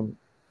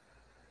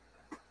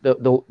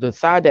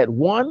side that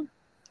won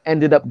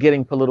ended up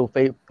getting political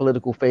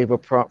favor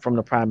from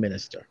the prime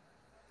minister.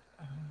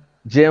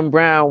 Jim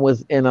Brown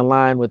was in a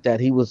line with that.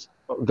 He was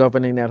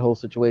governing that whole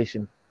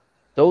situation.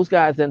 Those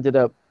guys ended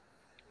up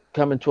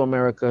coming to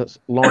America,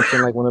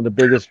 launching like one of the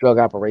biggest drug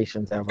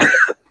operations ever.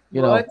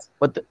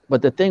 But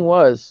the thing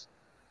was,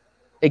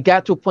 it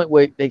got to a point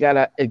where it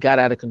got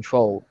out of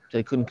control.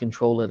 They couldn't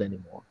control it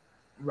anymore.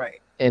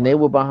 Right. And they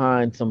were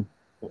behind a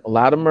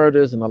lot of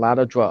murders and a lot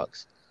of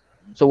drugs.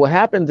 So what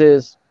happens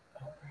is,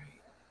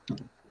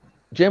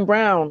 Jim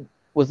Brown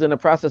was in the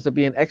process of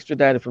being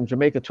extradited from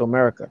Jamaica to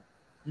America.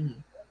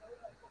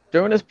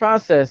 During this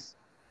process,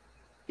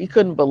 he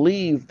couldn't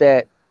believe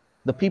that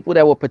the people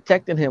that were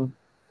protecting him,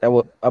 that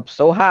were up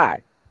so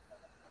high,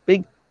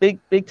 big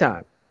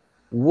time,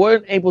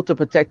 weren't able to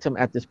protect him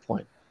at this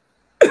point.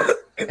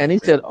 And he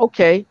said,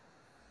 okay,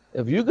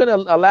 if you're going to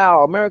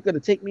allow America to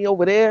take me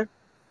over there,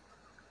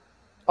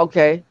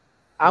 okay,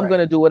 I'm going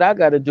to do what I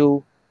got to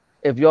do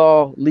if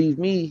y'all leave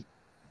me,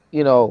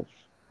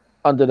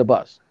 under the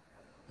bus.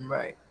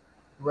 Right.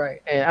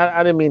 And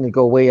I didn't mean to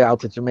go way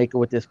out to Jamaica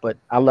with this, but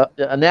I love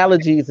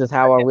analogies is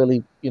how I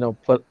really,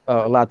 put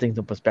a lot of things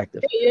in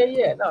perspective.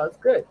 Yeah. No, it's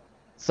good.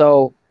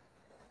 So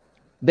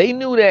they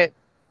knew that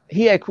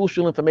he had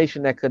crucial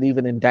information that could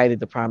even indict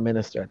the prime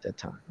minister at that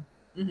time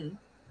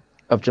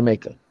of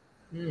Jamaica.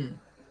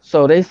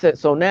 So they said,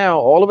 so now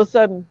all of a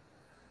sudden,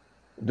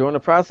 during the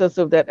process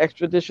of that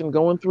extradition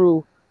going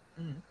through,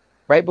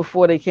 right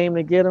before they came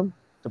to get him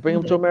to bring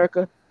him to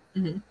America,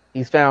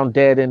 he's found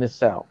dead in his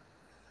cell,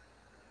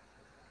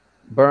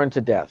 burned to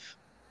death.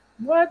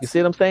 What? You see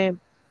what I'm saying?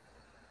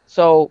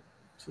 So,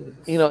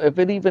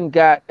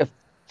 if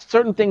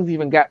certain things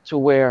even got to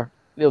where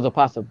there was a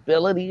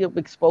possibility of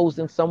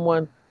exposing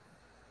someone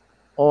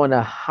on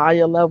a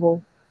higher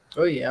level.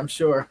 Oh yeah, I'm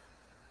sure.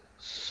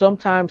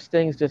 Sometimes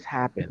things just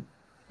happen.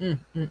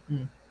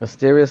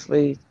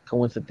 Mysteriously,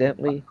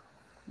 coincidentally.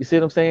 You see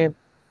what I'm saying?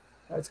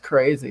 That's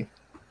crazy.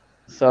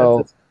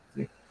 So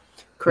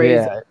crazy.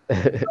 Yeah.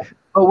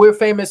 But we're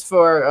famous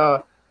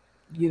for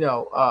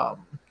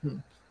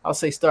I'll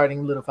say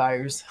starting little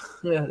fires.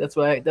 Yeah,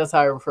 that's how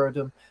I refer to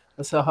them.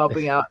 So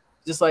helping out,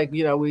 just like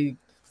we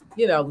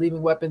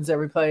leaving weapons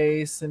every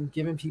place and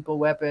giving people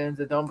weapons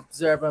that don't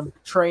deserve them,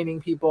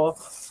 training people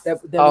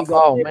that then we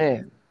go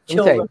man,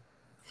 kill them.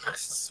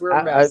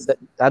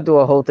 I do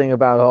a whole thing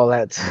about all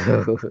that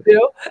too.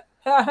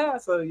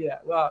 So yeah,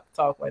 well, I'll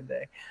talk one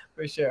day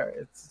for sure.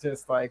 It's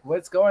just like,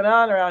 what's going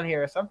on around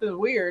here? Something's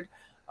weird,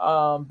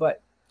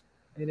 but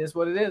it is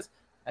what it is.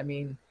 I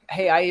mean,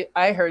 hey,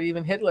 I heard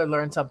even Hitler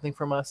learned something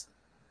from us.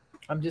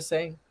 I'm just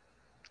saying.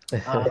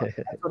 That's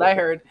what I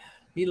heard.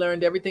 He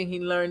learned everything he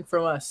learned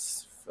from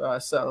us.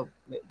 So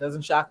it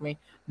doesn't shock me.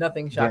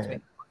 Nothing shocks me.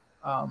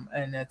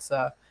 And it's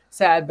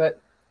sad,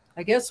 but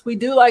I guess we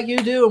do like you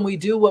do, and we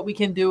do what we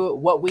can do,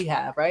 what we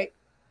have, right?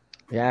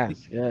 Yes.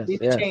 See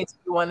the change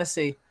we want to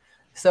see.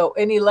 So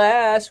any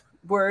last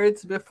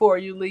words before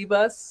you leave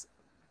us?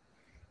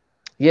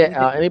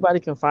 Yeah, anybody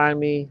can find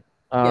me.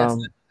 Yes.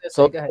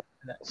 So, go ahead.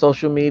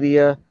 Social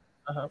media.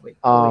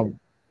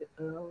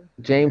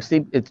 James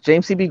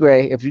CB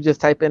Gray. If you just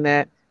type in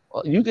that,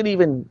 you could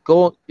even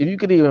Google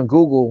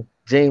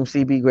James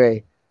CB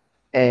Gray,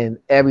 and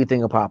everything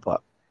will pop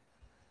up.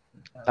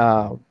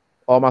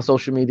 All my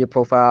social media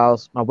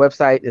profiles. My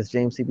website is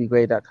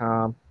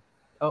jamescbgray.com.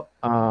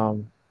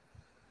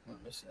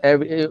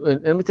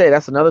 Let me tell you,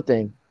 that's another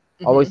thing.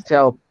 Always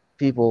tell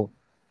people,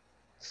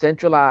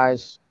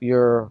 centralize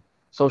your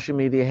social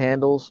media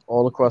handles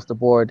all across the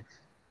board.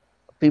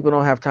 People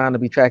don't have time to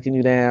be tracking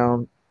you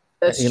down.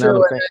 That's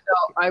true.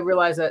 I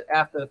realize that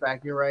after the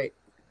fact. You're right.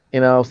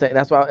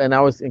 That's why, and I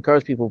always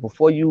encourage people,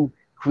 before you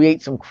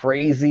create some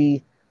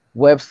crazy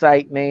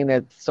website name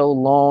that's so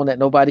long that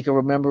nobody can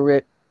remember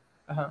it,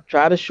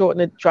 try to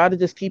shorten it. Try to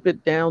just keep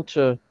it down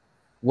to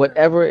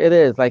whatever it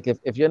is. Like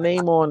if your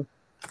name on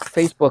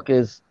Facebook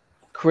is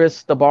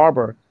Chris the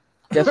Barber,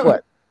 guess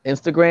what?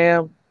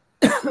 Instagram,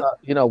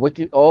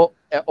 Wiki, all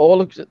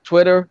of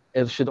Twitter,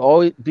 it should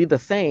always be the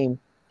same.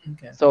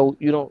 Okay. So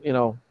you don't,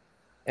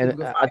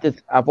 and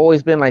I've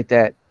always been like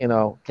that.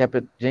 Kept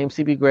it James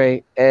CB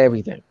Gray,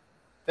 everything.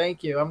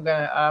 Thank you. I'm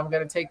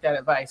gonna take that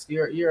advice.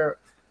 You're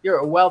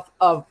a wealth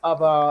of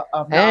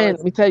knowledge. And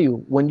let me tell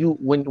you, when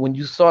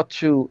you start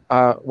to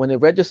when it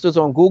registers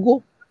on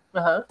Google,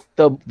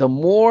 the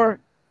more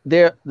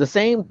they're the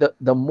same,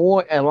 the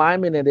more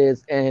alignment it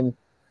is, and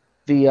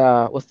the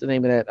what's the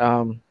name of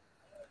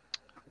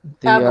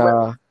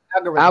that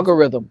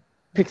algorithm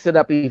picks it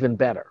up even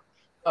better.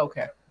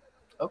 Okay.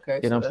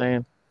 You know what I'm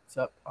saying? It's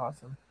up.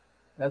 Awesome.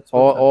 That's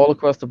all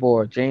across the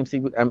board. James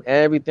C.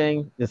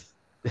 Everything is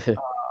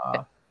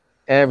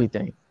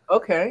everything.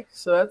 Okay,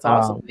 so that's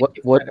awesome.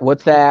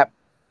 WhatsApp,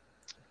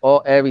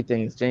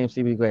 everything is James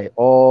CB Gray,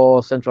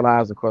 all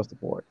centralized across the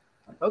board.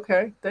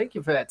 Okay, thank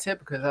you for that tip,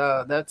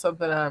 because that's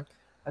something I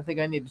think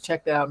I need to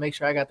check that out. Make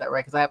sure I got that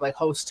right, because I have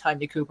host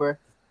Tanya Cooper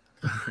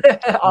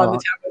on the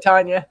Town with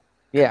Tanya.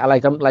 Yeah,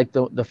 I'm like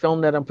the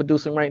film that I'm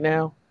producing right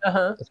now.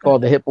 It's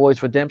called The Hit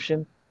Boys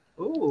Redemption.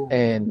 Ooh.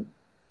 And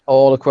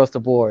all across the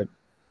board,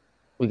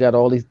 we got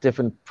all these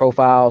different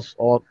profiles.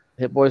 All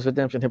Hit Boys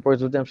Redemption,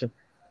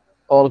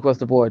 all across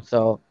the board.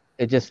 So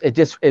it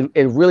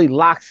really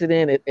locks it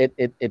in.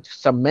 It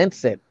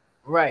cements it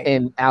right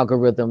in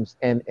algorithms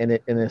and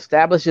it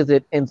establishes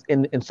it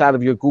inside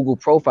of your Google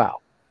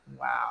profile.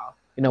 Wow.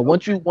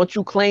 Once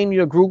you claim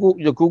your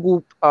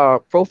Google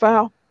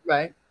profile,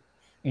 right,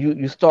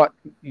 you start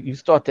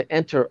to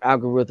enter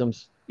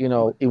algorithms,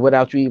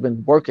 without you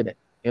even working it.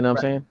 You know what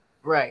I'm saying?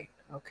 Right.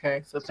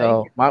 Okay.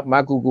 So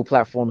my Google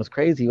platform is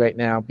crazy right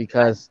now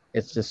because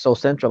it's just so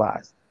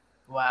centralized.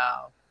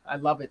 Wow. I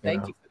love it.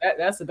 Thank you for that.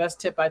 That's the best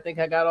tip I think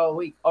I got all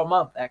week, all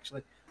month,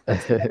 actually.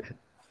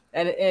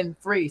 and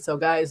free. So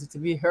guys, if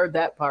you heard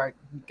that part,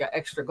 you got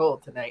extra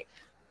gold tonight.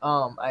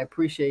 I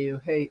appreciate you.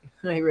 Hey,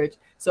 Rich.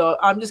 So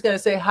I'm just gonna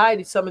say hi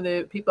to some of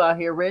the people out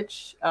here.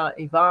 Rich,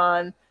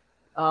 Yvonne,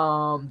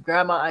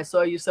 Grandma, I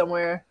saw you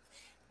somewhere.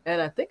 And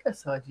I think I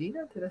saw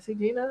Gina. Did I see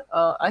Gina?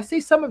 I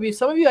see some of you.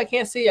 Some of you I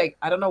can't see.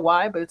 I don't know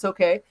why, but it's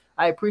okay.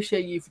 I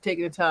appreciate you for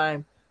taking the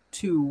time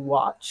to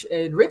watch.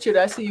 And Richard,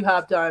 I see you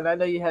hopped on. I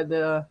know you had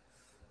to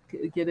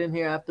get in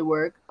here after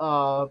work.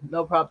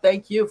 No problem.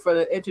 Thank you for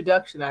the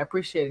introduction. I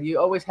appreciate it. You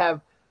always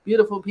have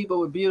beautiful people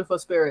with beautiful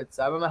spirits.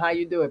 I don't know how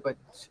you do it, but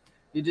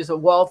you're just a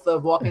wealth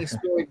of walking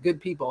spirit, good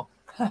people.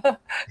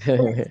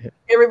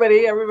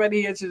 Everybody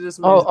here should just.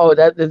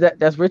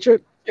 That's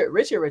Richard.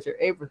 Richard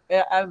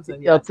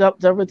Adamson. Yo, Yes.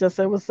 tell Richard,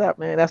 say what's up,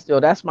 man.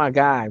 That's my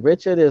guy.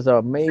 Richard is an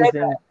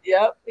amazing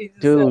Yep. He just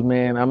dude,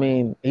 man. I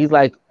mean, he's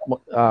like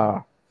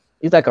a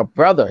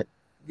brother.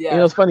 You know,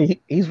 yes. it's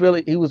funny.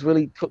 He was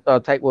really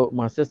tight with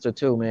my sister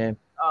too, man.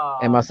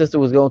 And my Oh, sister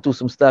was going through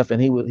some stuff,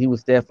 and he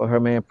was there for her,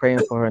 man, praying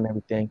for her and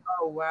everything.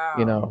 oh You wow.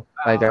 know,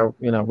 like Wow.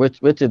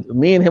 Richard,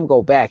 me and him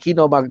go back. He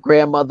knows my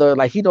grandmother,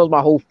 like he knows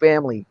my whole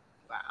family.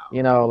 Wow.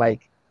 You know,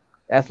 like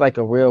that's like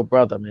a real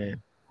brother,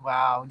 man.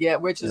 Wow. Yeah,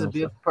 Rich You is a know, so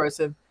beautiful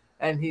person,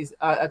 and he's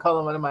I call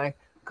him one of my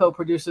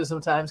co-producers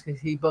sometimes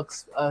because he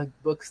books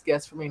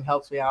guests for me and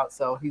helps me out.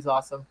 So he's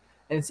awesome,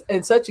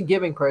 and such a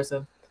giving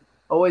person,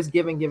 always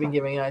giving.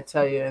 I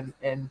tell you,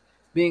 and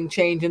being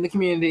change in the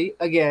community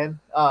again.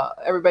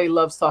 Everybody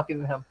loves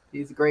talking to him.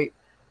 He's great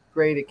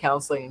at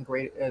counseling and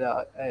great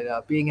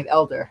at being an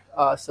elder.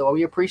 So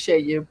we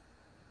appreciate you,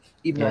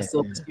 even though I yeah,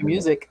 still miss your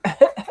music.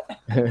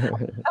 yeah.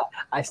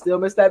 I still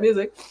miss that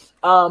music.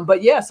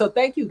 But yeah, so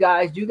thank you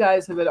guys. You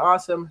guys have been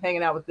awesome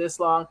hanging out with this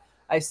long.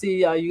 I see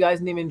you guys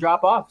didn't even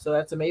drop off, so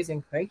that's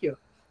amazing. Thank you.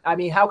 I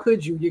mean, how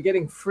could you? You're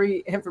getting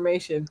free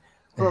information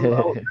from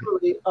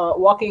literally,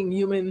 walking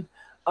human,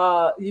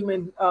 not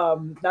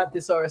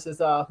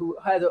thesauruses, who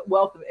has a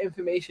wealth of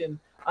information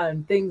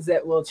on things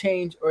that will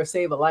change or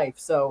save a life.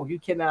 So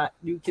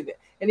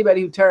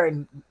anybody who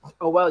turned,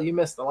 oh well, you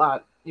missed a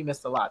lot. You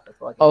missed a lot.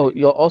 That's all I can Oh, say.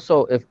 you'll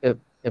also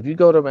if you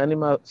go to any of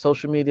my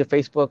social media,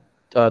 Facebook,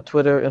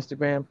 Twitter,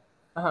 Instagram,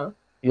 Uh-huh.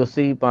 you'll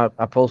see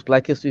I post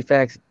Black History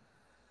Facts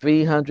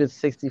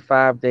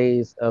 365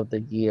 days of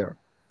the year.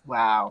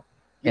 Wow.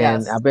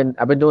 And Yes.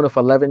 I've been doing it for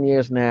 11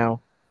 years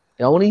now.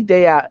 The only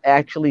day I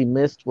actually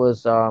missed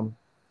was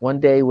one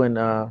day when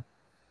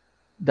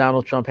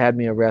Donald Trump had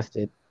me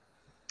arrested.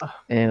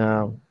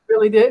 And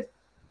Really did.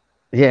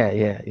 yeah.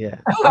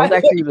 I was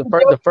actually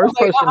the first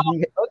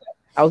person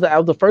I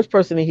was the first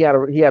person he had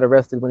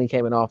arrested when he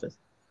came in office.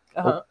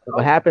 Uh-huh.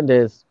 What happened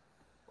is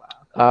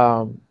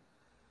Wow.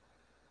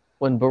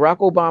 when Barack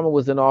Obama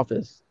was in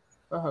office,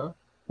 Uh-huh.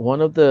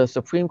 one of the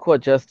Supreme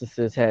Court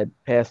justices had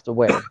passed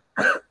away,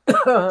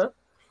 Uh-huh.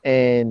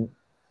 and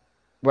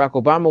Barack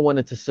Obama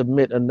wanted to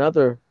submit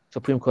another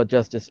Supreme Court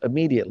justice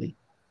immediately.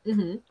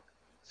 Mm-hmm.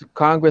 So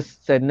Congress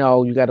said,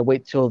 no, you got to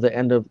wait till the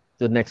end of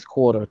the next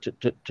quarter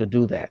to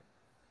do that.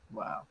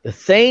 Wow. The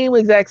same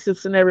exact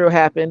scenario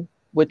happened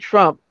with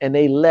Trump, and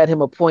they let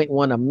him appoint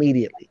one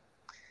immediately.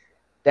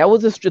 That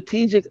was a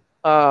strategic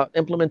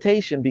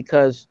implementation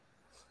because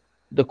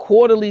the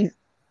quarterly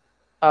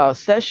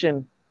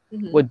session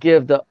Mm-hmm. would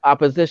give the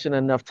opposition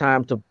enough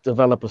time to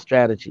develop a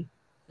strategy.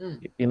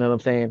 Mm. You know what I'm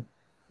saying?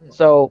 Mm.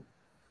 So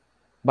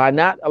by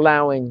not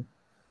allowing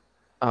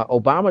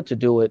Obama to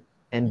do it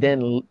and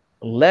then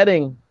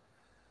letting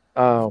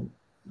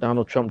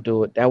Donald Trump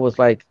do it, that was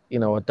like,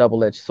 a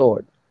double-edged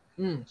sword.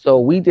 Mm.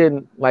 So we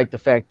didn't like the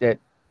fact that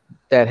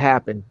that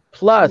happened.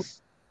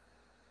 Plus,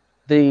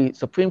 the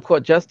Supreme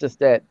Court justice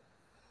that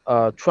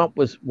Trump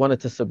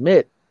wanted to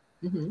submit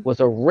Mm-hmm. was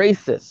a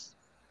racist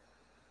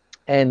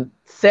and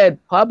said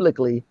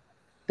publicly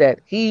that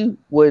he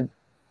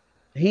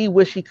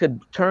wished he could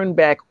turn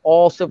back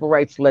all civil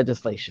rights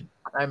legislation.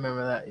 I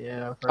remember that.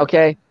 Yeah.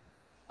 Okay.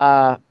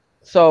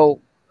 So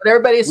But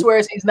everybody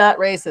swears he's not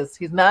racist.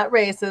 He's not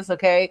racist.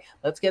 Okay.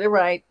 Let's get it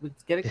right.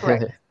 Let's get it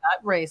correct. He's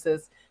not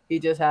racist. He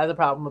just has a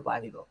problem with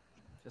black people.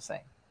 Just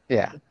saying.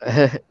 yeah.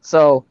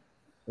 So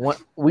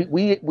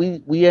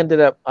we ended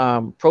up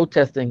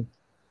protesting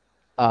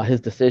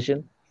his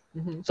decision.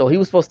 Mm-hmm. So he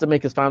was supposed to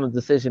make his final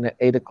decision at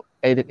 8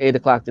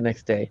 o'clock the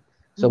next day.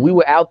 So Mm-hmm. we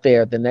were out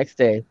there the next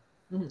day,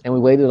 Mm-hmm. and we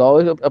waited all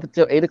the way up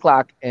until 8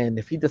 o'clock. And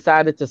if he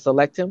decided to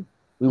select him,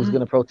 we was Mm-hmm.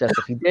 going to protest.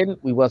 If he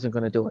didn't, we wasn't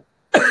going to do it.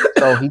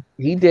 So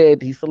he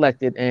did. He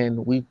selected,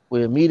 and we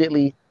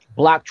immediately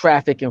blocked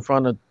traffic in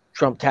front of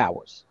Trump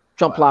Towers,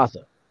 Trump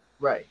Plaza.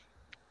 Right.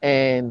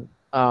 And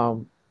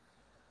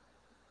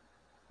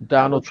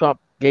Donald Trump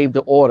gave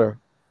the order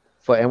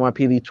for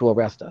NYPD to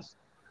arrest us.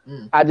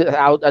 Mm.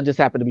 I just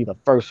happened to be the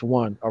first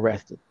one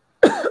arrested.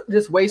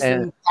 Just wasting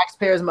And-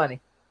 taxpayers' money.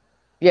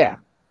 Yeah.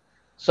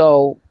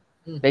 So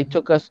Mm. they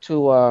took us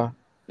to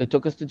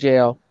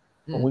jail.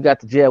 When Mm. we got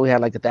to jail, we had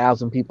like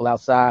 1,000 people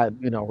outside,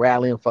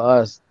 rallying for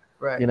us,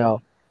 Right.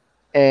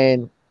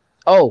 And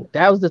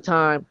that was the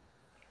time.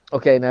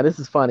 Okay, now this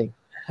is funny.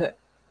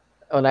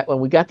 When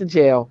we got to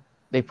jail,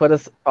 they put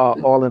us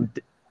all in.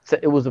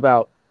 It was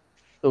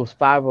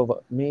 5 of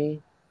us,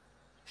 me,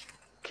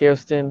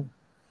 Kirsten,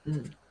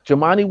 Mm.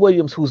 Jumaane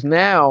Williams, who's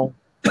now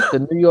the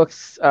New York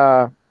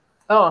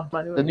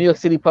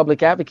City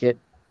public advocate.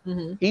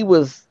 Mm-hmm. He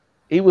was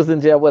in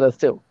jail with us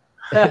too.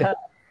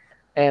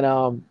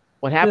 And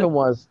what happened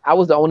was I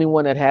was the only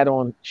one that had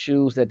on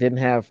shoes that didn't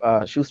have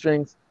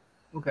shoestrings.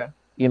 Okay.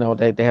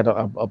 They had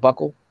a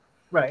buckle.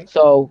 Right.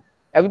 So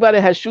everybody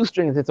has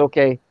shoestrings. It's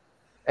okay.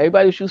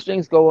 Everybody with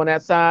shoestrings, go on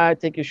that side.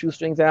 Take your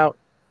shoestrings out.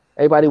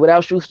 Everybody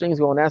without shoestrings,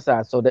 go on that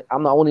side. So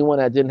I'm the only one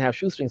that didn't have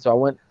shoestrings. So I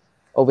went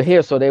over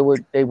here. So they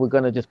were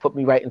gonna just put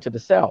me right into the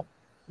cell.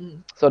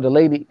 Mm. So the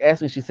lady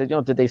asked me. She said,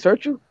 "Did they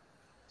search you?"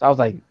 So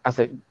I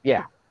said,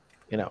 "Yeah."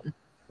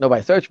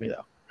 Nobody searched me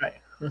though. Right.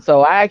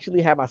 So I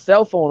actually had my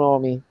cell phone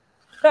on me,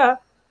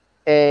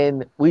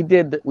 and we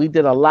did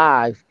a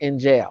live in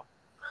jail.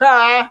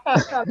 No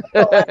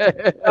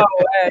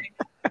way.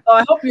 Oh,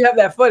 I hope you have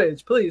that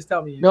footage. Please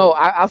tell me you No, do.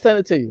 I'll send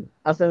it to you.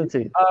 I'll send it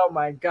to you. Oh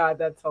my God,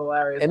 that's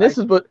hilarious. And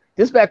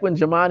this back when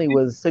Jamani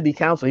was city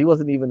council. He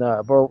wasn't even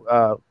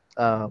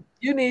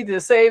You need to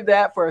save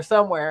that for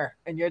somewhere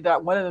in your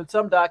one of them,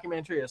 some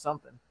documentary or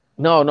something.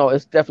 No,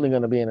 it's definitely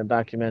going to be in a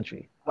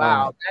documentary.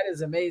 Wow, that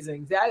is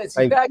amazing. That is,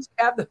 like, you guys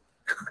have the.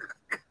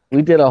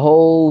 We did a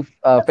whole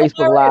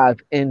Facebook Live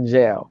in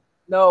jail.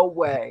 No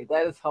way.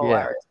 That is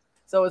hilarious. Yeah.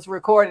 So it's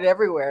recorded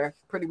everywhere,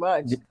 pretty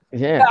much.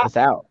 Yeah, it's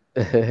out.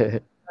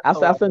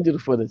 I'll send you the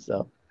footage,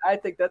 though. I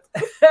think that's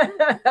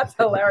that's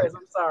hilarious.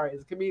 I'm sorry,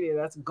 as a comedian,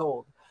 that's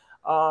gold.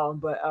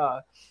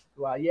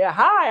 Well, yeah.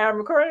 Hi, I'm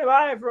recording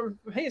live from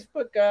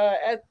Facebook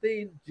at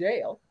the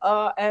jail.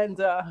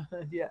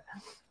 Yeah,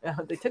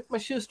 they took my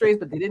shoestrings,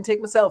 but they didn't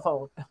take my cell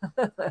phone.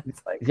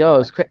 It's like,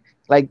 it's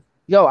like,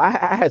 I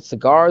had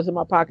cigars in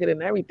my pocket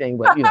and everything,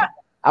 but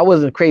I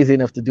wasn't crazy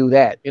enough to do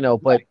that,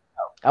 But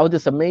I was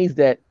just amazed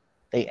that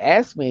they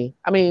asked me.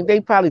 I mean, they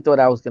probably thought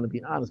I was going to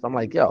be honest. I'm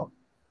like,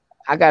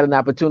 I got an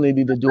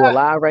opportunity to do a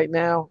live right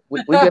now.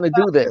 We're going to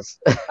do this.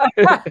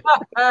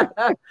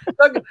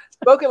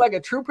 Spoken like a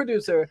true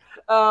producer.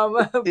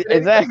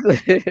 Exactly.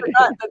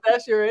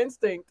 That's your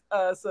instinct.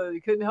 So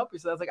you couldn't help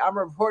yourself. Like, I'm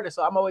a reporter,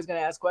 so I'm always going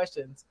to ask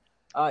questions.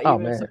 Even if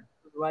someone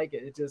doesn't like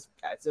it.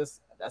 That's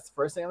the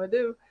first thing I'm going to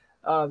do.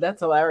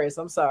 That's hilarious.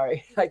 I'm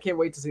sorry. I can't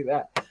wait to see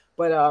that.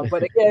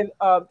 But again,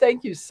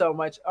 thank you so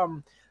much.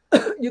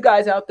 You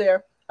guys out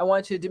there, I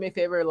want you to do me a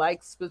favor,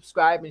 like,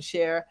 subscribe, and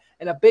share.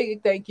 And a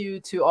big thank you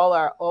to all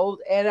our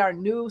old and our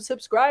new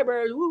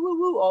subscribers,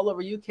 all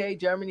over UK,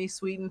 Germany,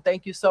 Sweden.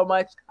 Thank you so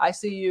much. I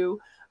see you.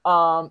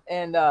 I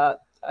know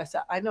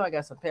I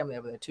got some family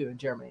over there too in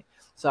Germany.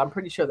 So I'm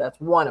pretty sure that's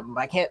one of them.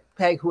 I can't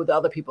peg who the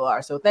other people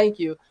are. So thank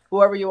you.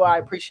 Whoever you are, I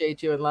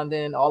appreciate you in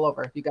London, all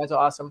over. You guys are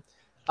awesome.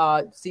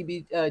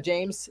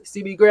 James,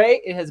 CB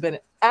Gray, it has been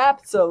an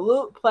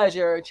absolute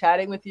pleasure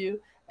chatting with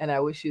you. And I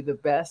wish you the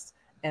best.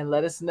 And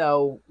let us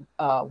know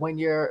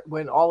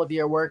when all of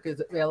your work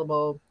is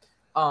available.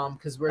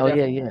 Because we're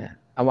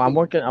I'm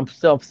working. I'm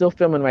still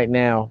filming right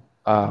now.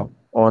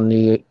 On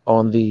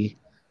the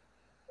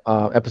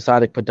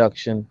episodic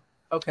production.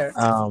 Okay.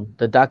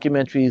 The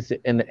documentary's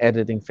in the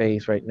editing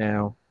phase right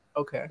now.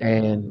 Okay.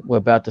 And we're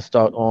about to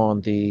start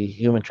on the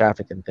human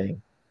trafficking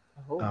thing.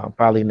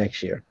 Probably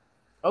next year.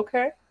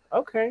 Okay.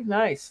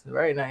 Nice.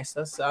 Very nice.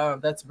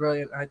 That's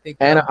brilliant. I think.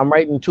 And I'm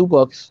writing 2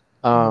 books.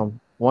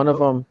 One of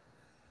them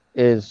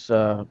is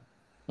one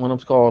of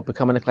them's called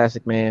Becoming a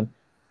Classic Man,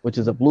 which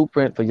is a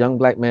blueprint for young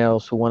Black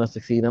males who want to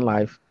succeed in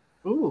life.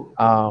 Ooh.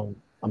 I'm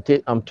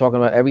talking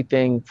about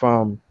everything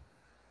from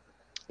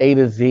A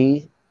to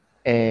Z,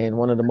 and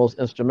one of the most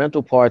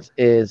instrumental parts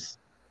is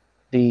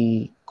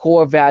the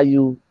core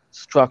value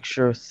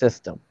structure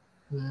system.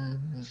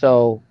 Mm-hmm.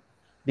 So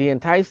the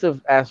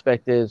enticing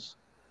aspect is,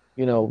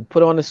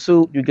 put on the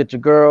suit, you get your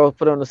girl,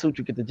 put on the suit,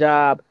 you get the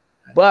job.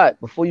 But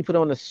before you put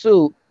on the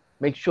suit,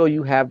 make sure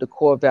you have the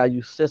core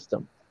value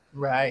system.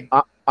 Right.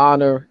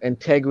 Honor,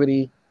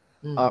 integrity,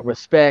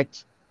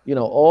 respect,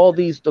 all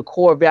these, the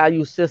core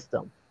value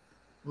system.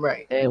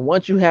 Right. And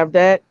once you have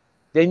that,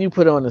 then you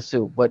put on the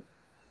suit. But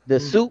the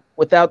suit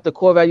without the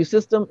core value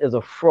system is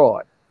a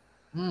fraud.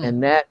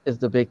 And that is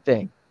the big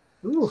thing.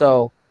 Ooh.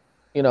 So,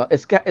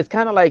 it's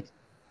kind of like,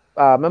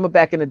 remember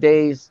back in the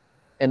days,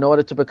 in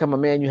order to become a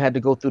man, you had to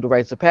go through the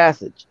rites of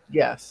passage.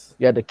 Yes.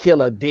 You had to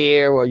kill a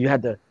deer, or you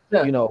had to,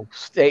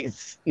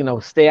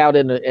 stay out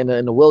in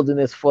the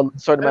wilderness for a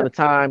certain amount of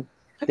time.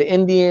 The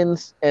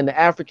Indians and the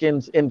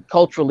Africans,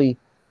 culturally,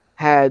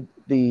 had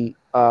the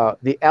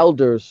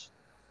elders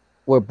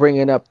were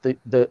bringing up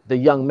the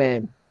young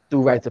men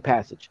through rites of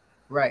passage.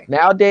 Right.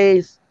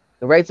 Nowadays,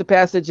 the rites of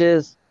passage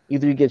is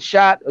either you get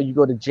shot or you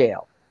go to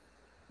jail.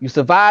 You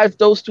survive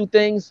those 2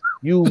 things,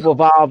 you've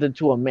evolved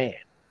into a man.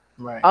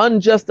 Right.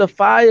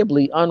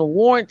 Unjustifiably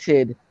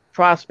unwarranted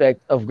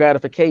prospect of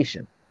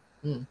gratification.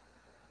 You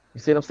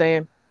see what I'm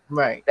saying?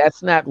 Right.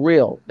 That's not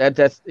real. That's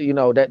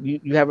that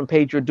you haven't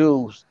paid your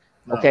dues.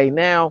 No. Okay,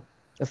 now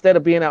instead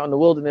of being out in the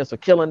wilderness or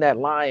killing that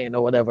lion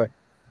or whatever,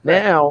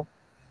 now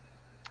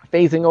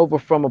phasing over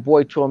from a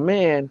boy to a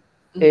man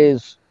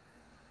is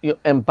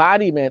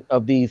embodiment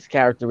of these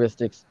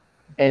characteristics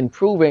and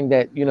proving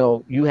that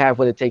you have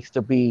what it takes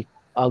to be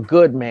a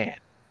good man.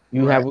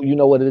 You have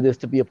what it is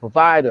to be a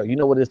provider. You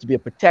know what it is to be a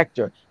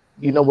protector.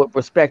 You know what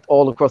respect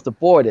all across the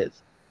board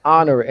is.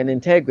 Honor and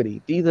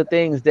integrity. These are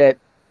things that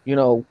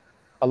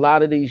a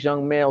lot of these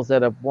young males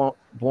that are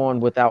born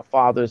without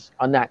fathers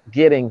are not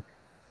getting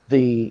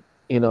the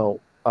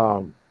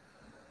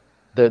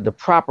the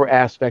proper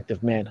aspect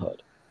of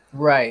manhood.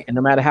 Right. And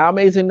no matter how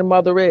amazing the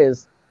mother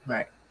is,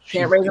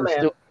 can't raise a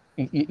man.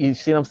 You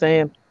see what I'm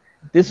saying?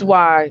 This is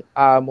why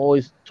I'm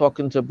always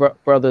talking to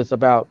brothers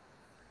about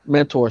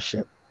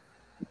mentorship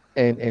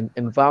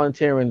and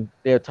volunteering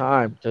their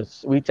time to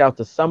reach out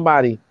to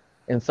somebody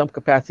in some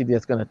capacity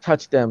that's going to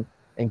touch them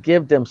and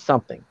give them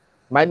something.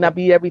 Might not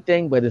be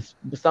everything, but it's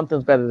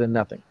something's better than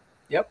nothing.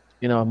 Yep.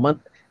 You know, a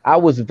month. I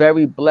was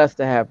very blessed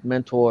to have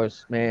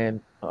mentors,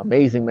 man,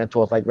 amazing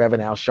mentors like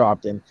Reverend Al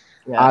Sharpton,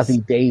 Yes. Ozzie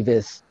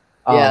Davis,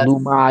 Yes. Lou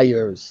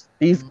Myers.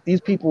 These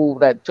people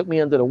that took me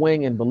under the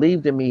wing and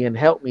believed in me and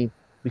helped me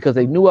because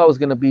they knew I was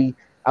gonna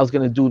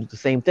do the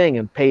same thing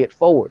and pay it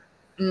forward.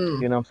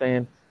 Mm. You know what I'm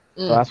saying?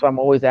 So Mm. that's why I'm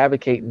always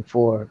advocating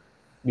for,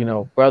 you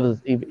know, brothers.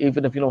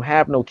 Even if you don't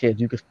have no kids,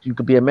 you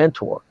could be a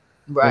mentor.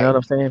 Right. You know what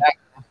I'm saying?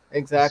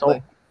 Exactly.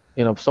 So,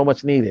 you know, so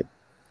much needed.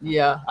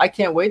 Yeah, I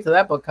can't wait till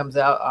that book comes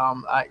out.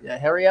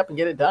 Hurry up and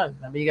get it done.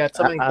 I mean, you got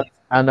so many things.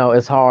 I know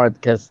it's hard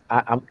because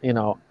I'm, you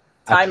know,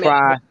 I Time try.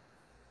 management.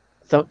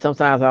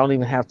 Sometimes I don't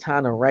even have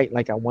time to write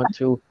like I want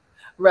to,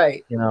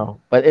 Right. you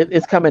know. But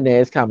it's coming there.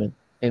 It's coming.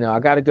 You know,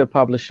 I got a good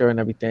publisher and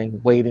everything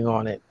waiting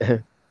on it.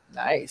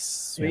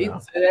 Nice. You Sweet. know.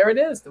 So there it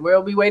is.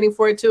 We'll be waiting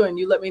for it too. And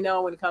you let me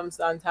know when it comes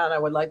on town. I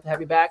would like to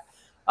have you back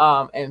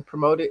and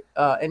promote it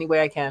any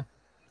way I can,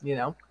 you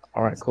know.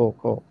 All right,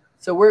 cool.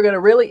 So we're going to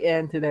really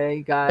end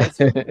today, guys.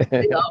 You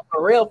know,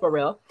 for real.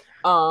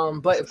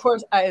 But of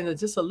course,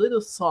 just a little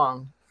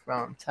song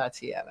from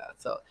Tatiana.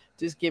 So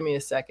just give me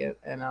a second.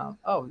 And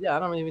oh yeah, I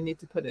don't even need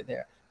to put it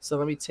there. So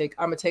I'm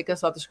gonna take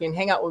us off the screen.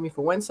 Hang out with me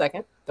for 1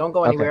 second. Don't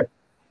go anywhere.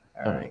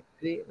 Okay. All right.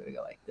 Ready? We're gonna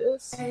go like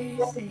this.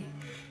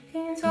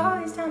 It's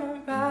always down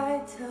to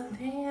ride till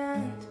the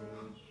end.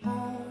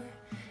 Oh,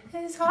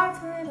 his heart's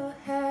a little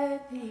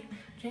heavy.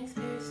 Drinks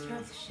beer,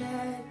 drives a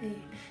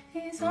Chevy.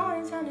 He's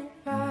always down to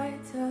ride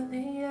till the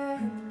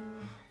end.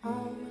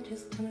 Oh,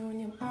 just tell me when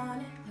you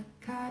want it.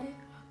 I got it.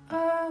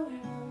 Oh,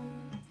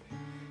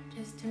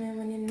 just tell me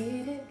when you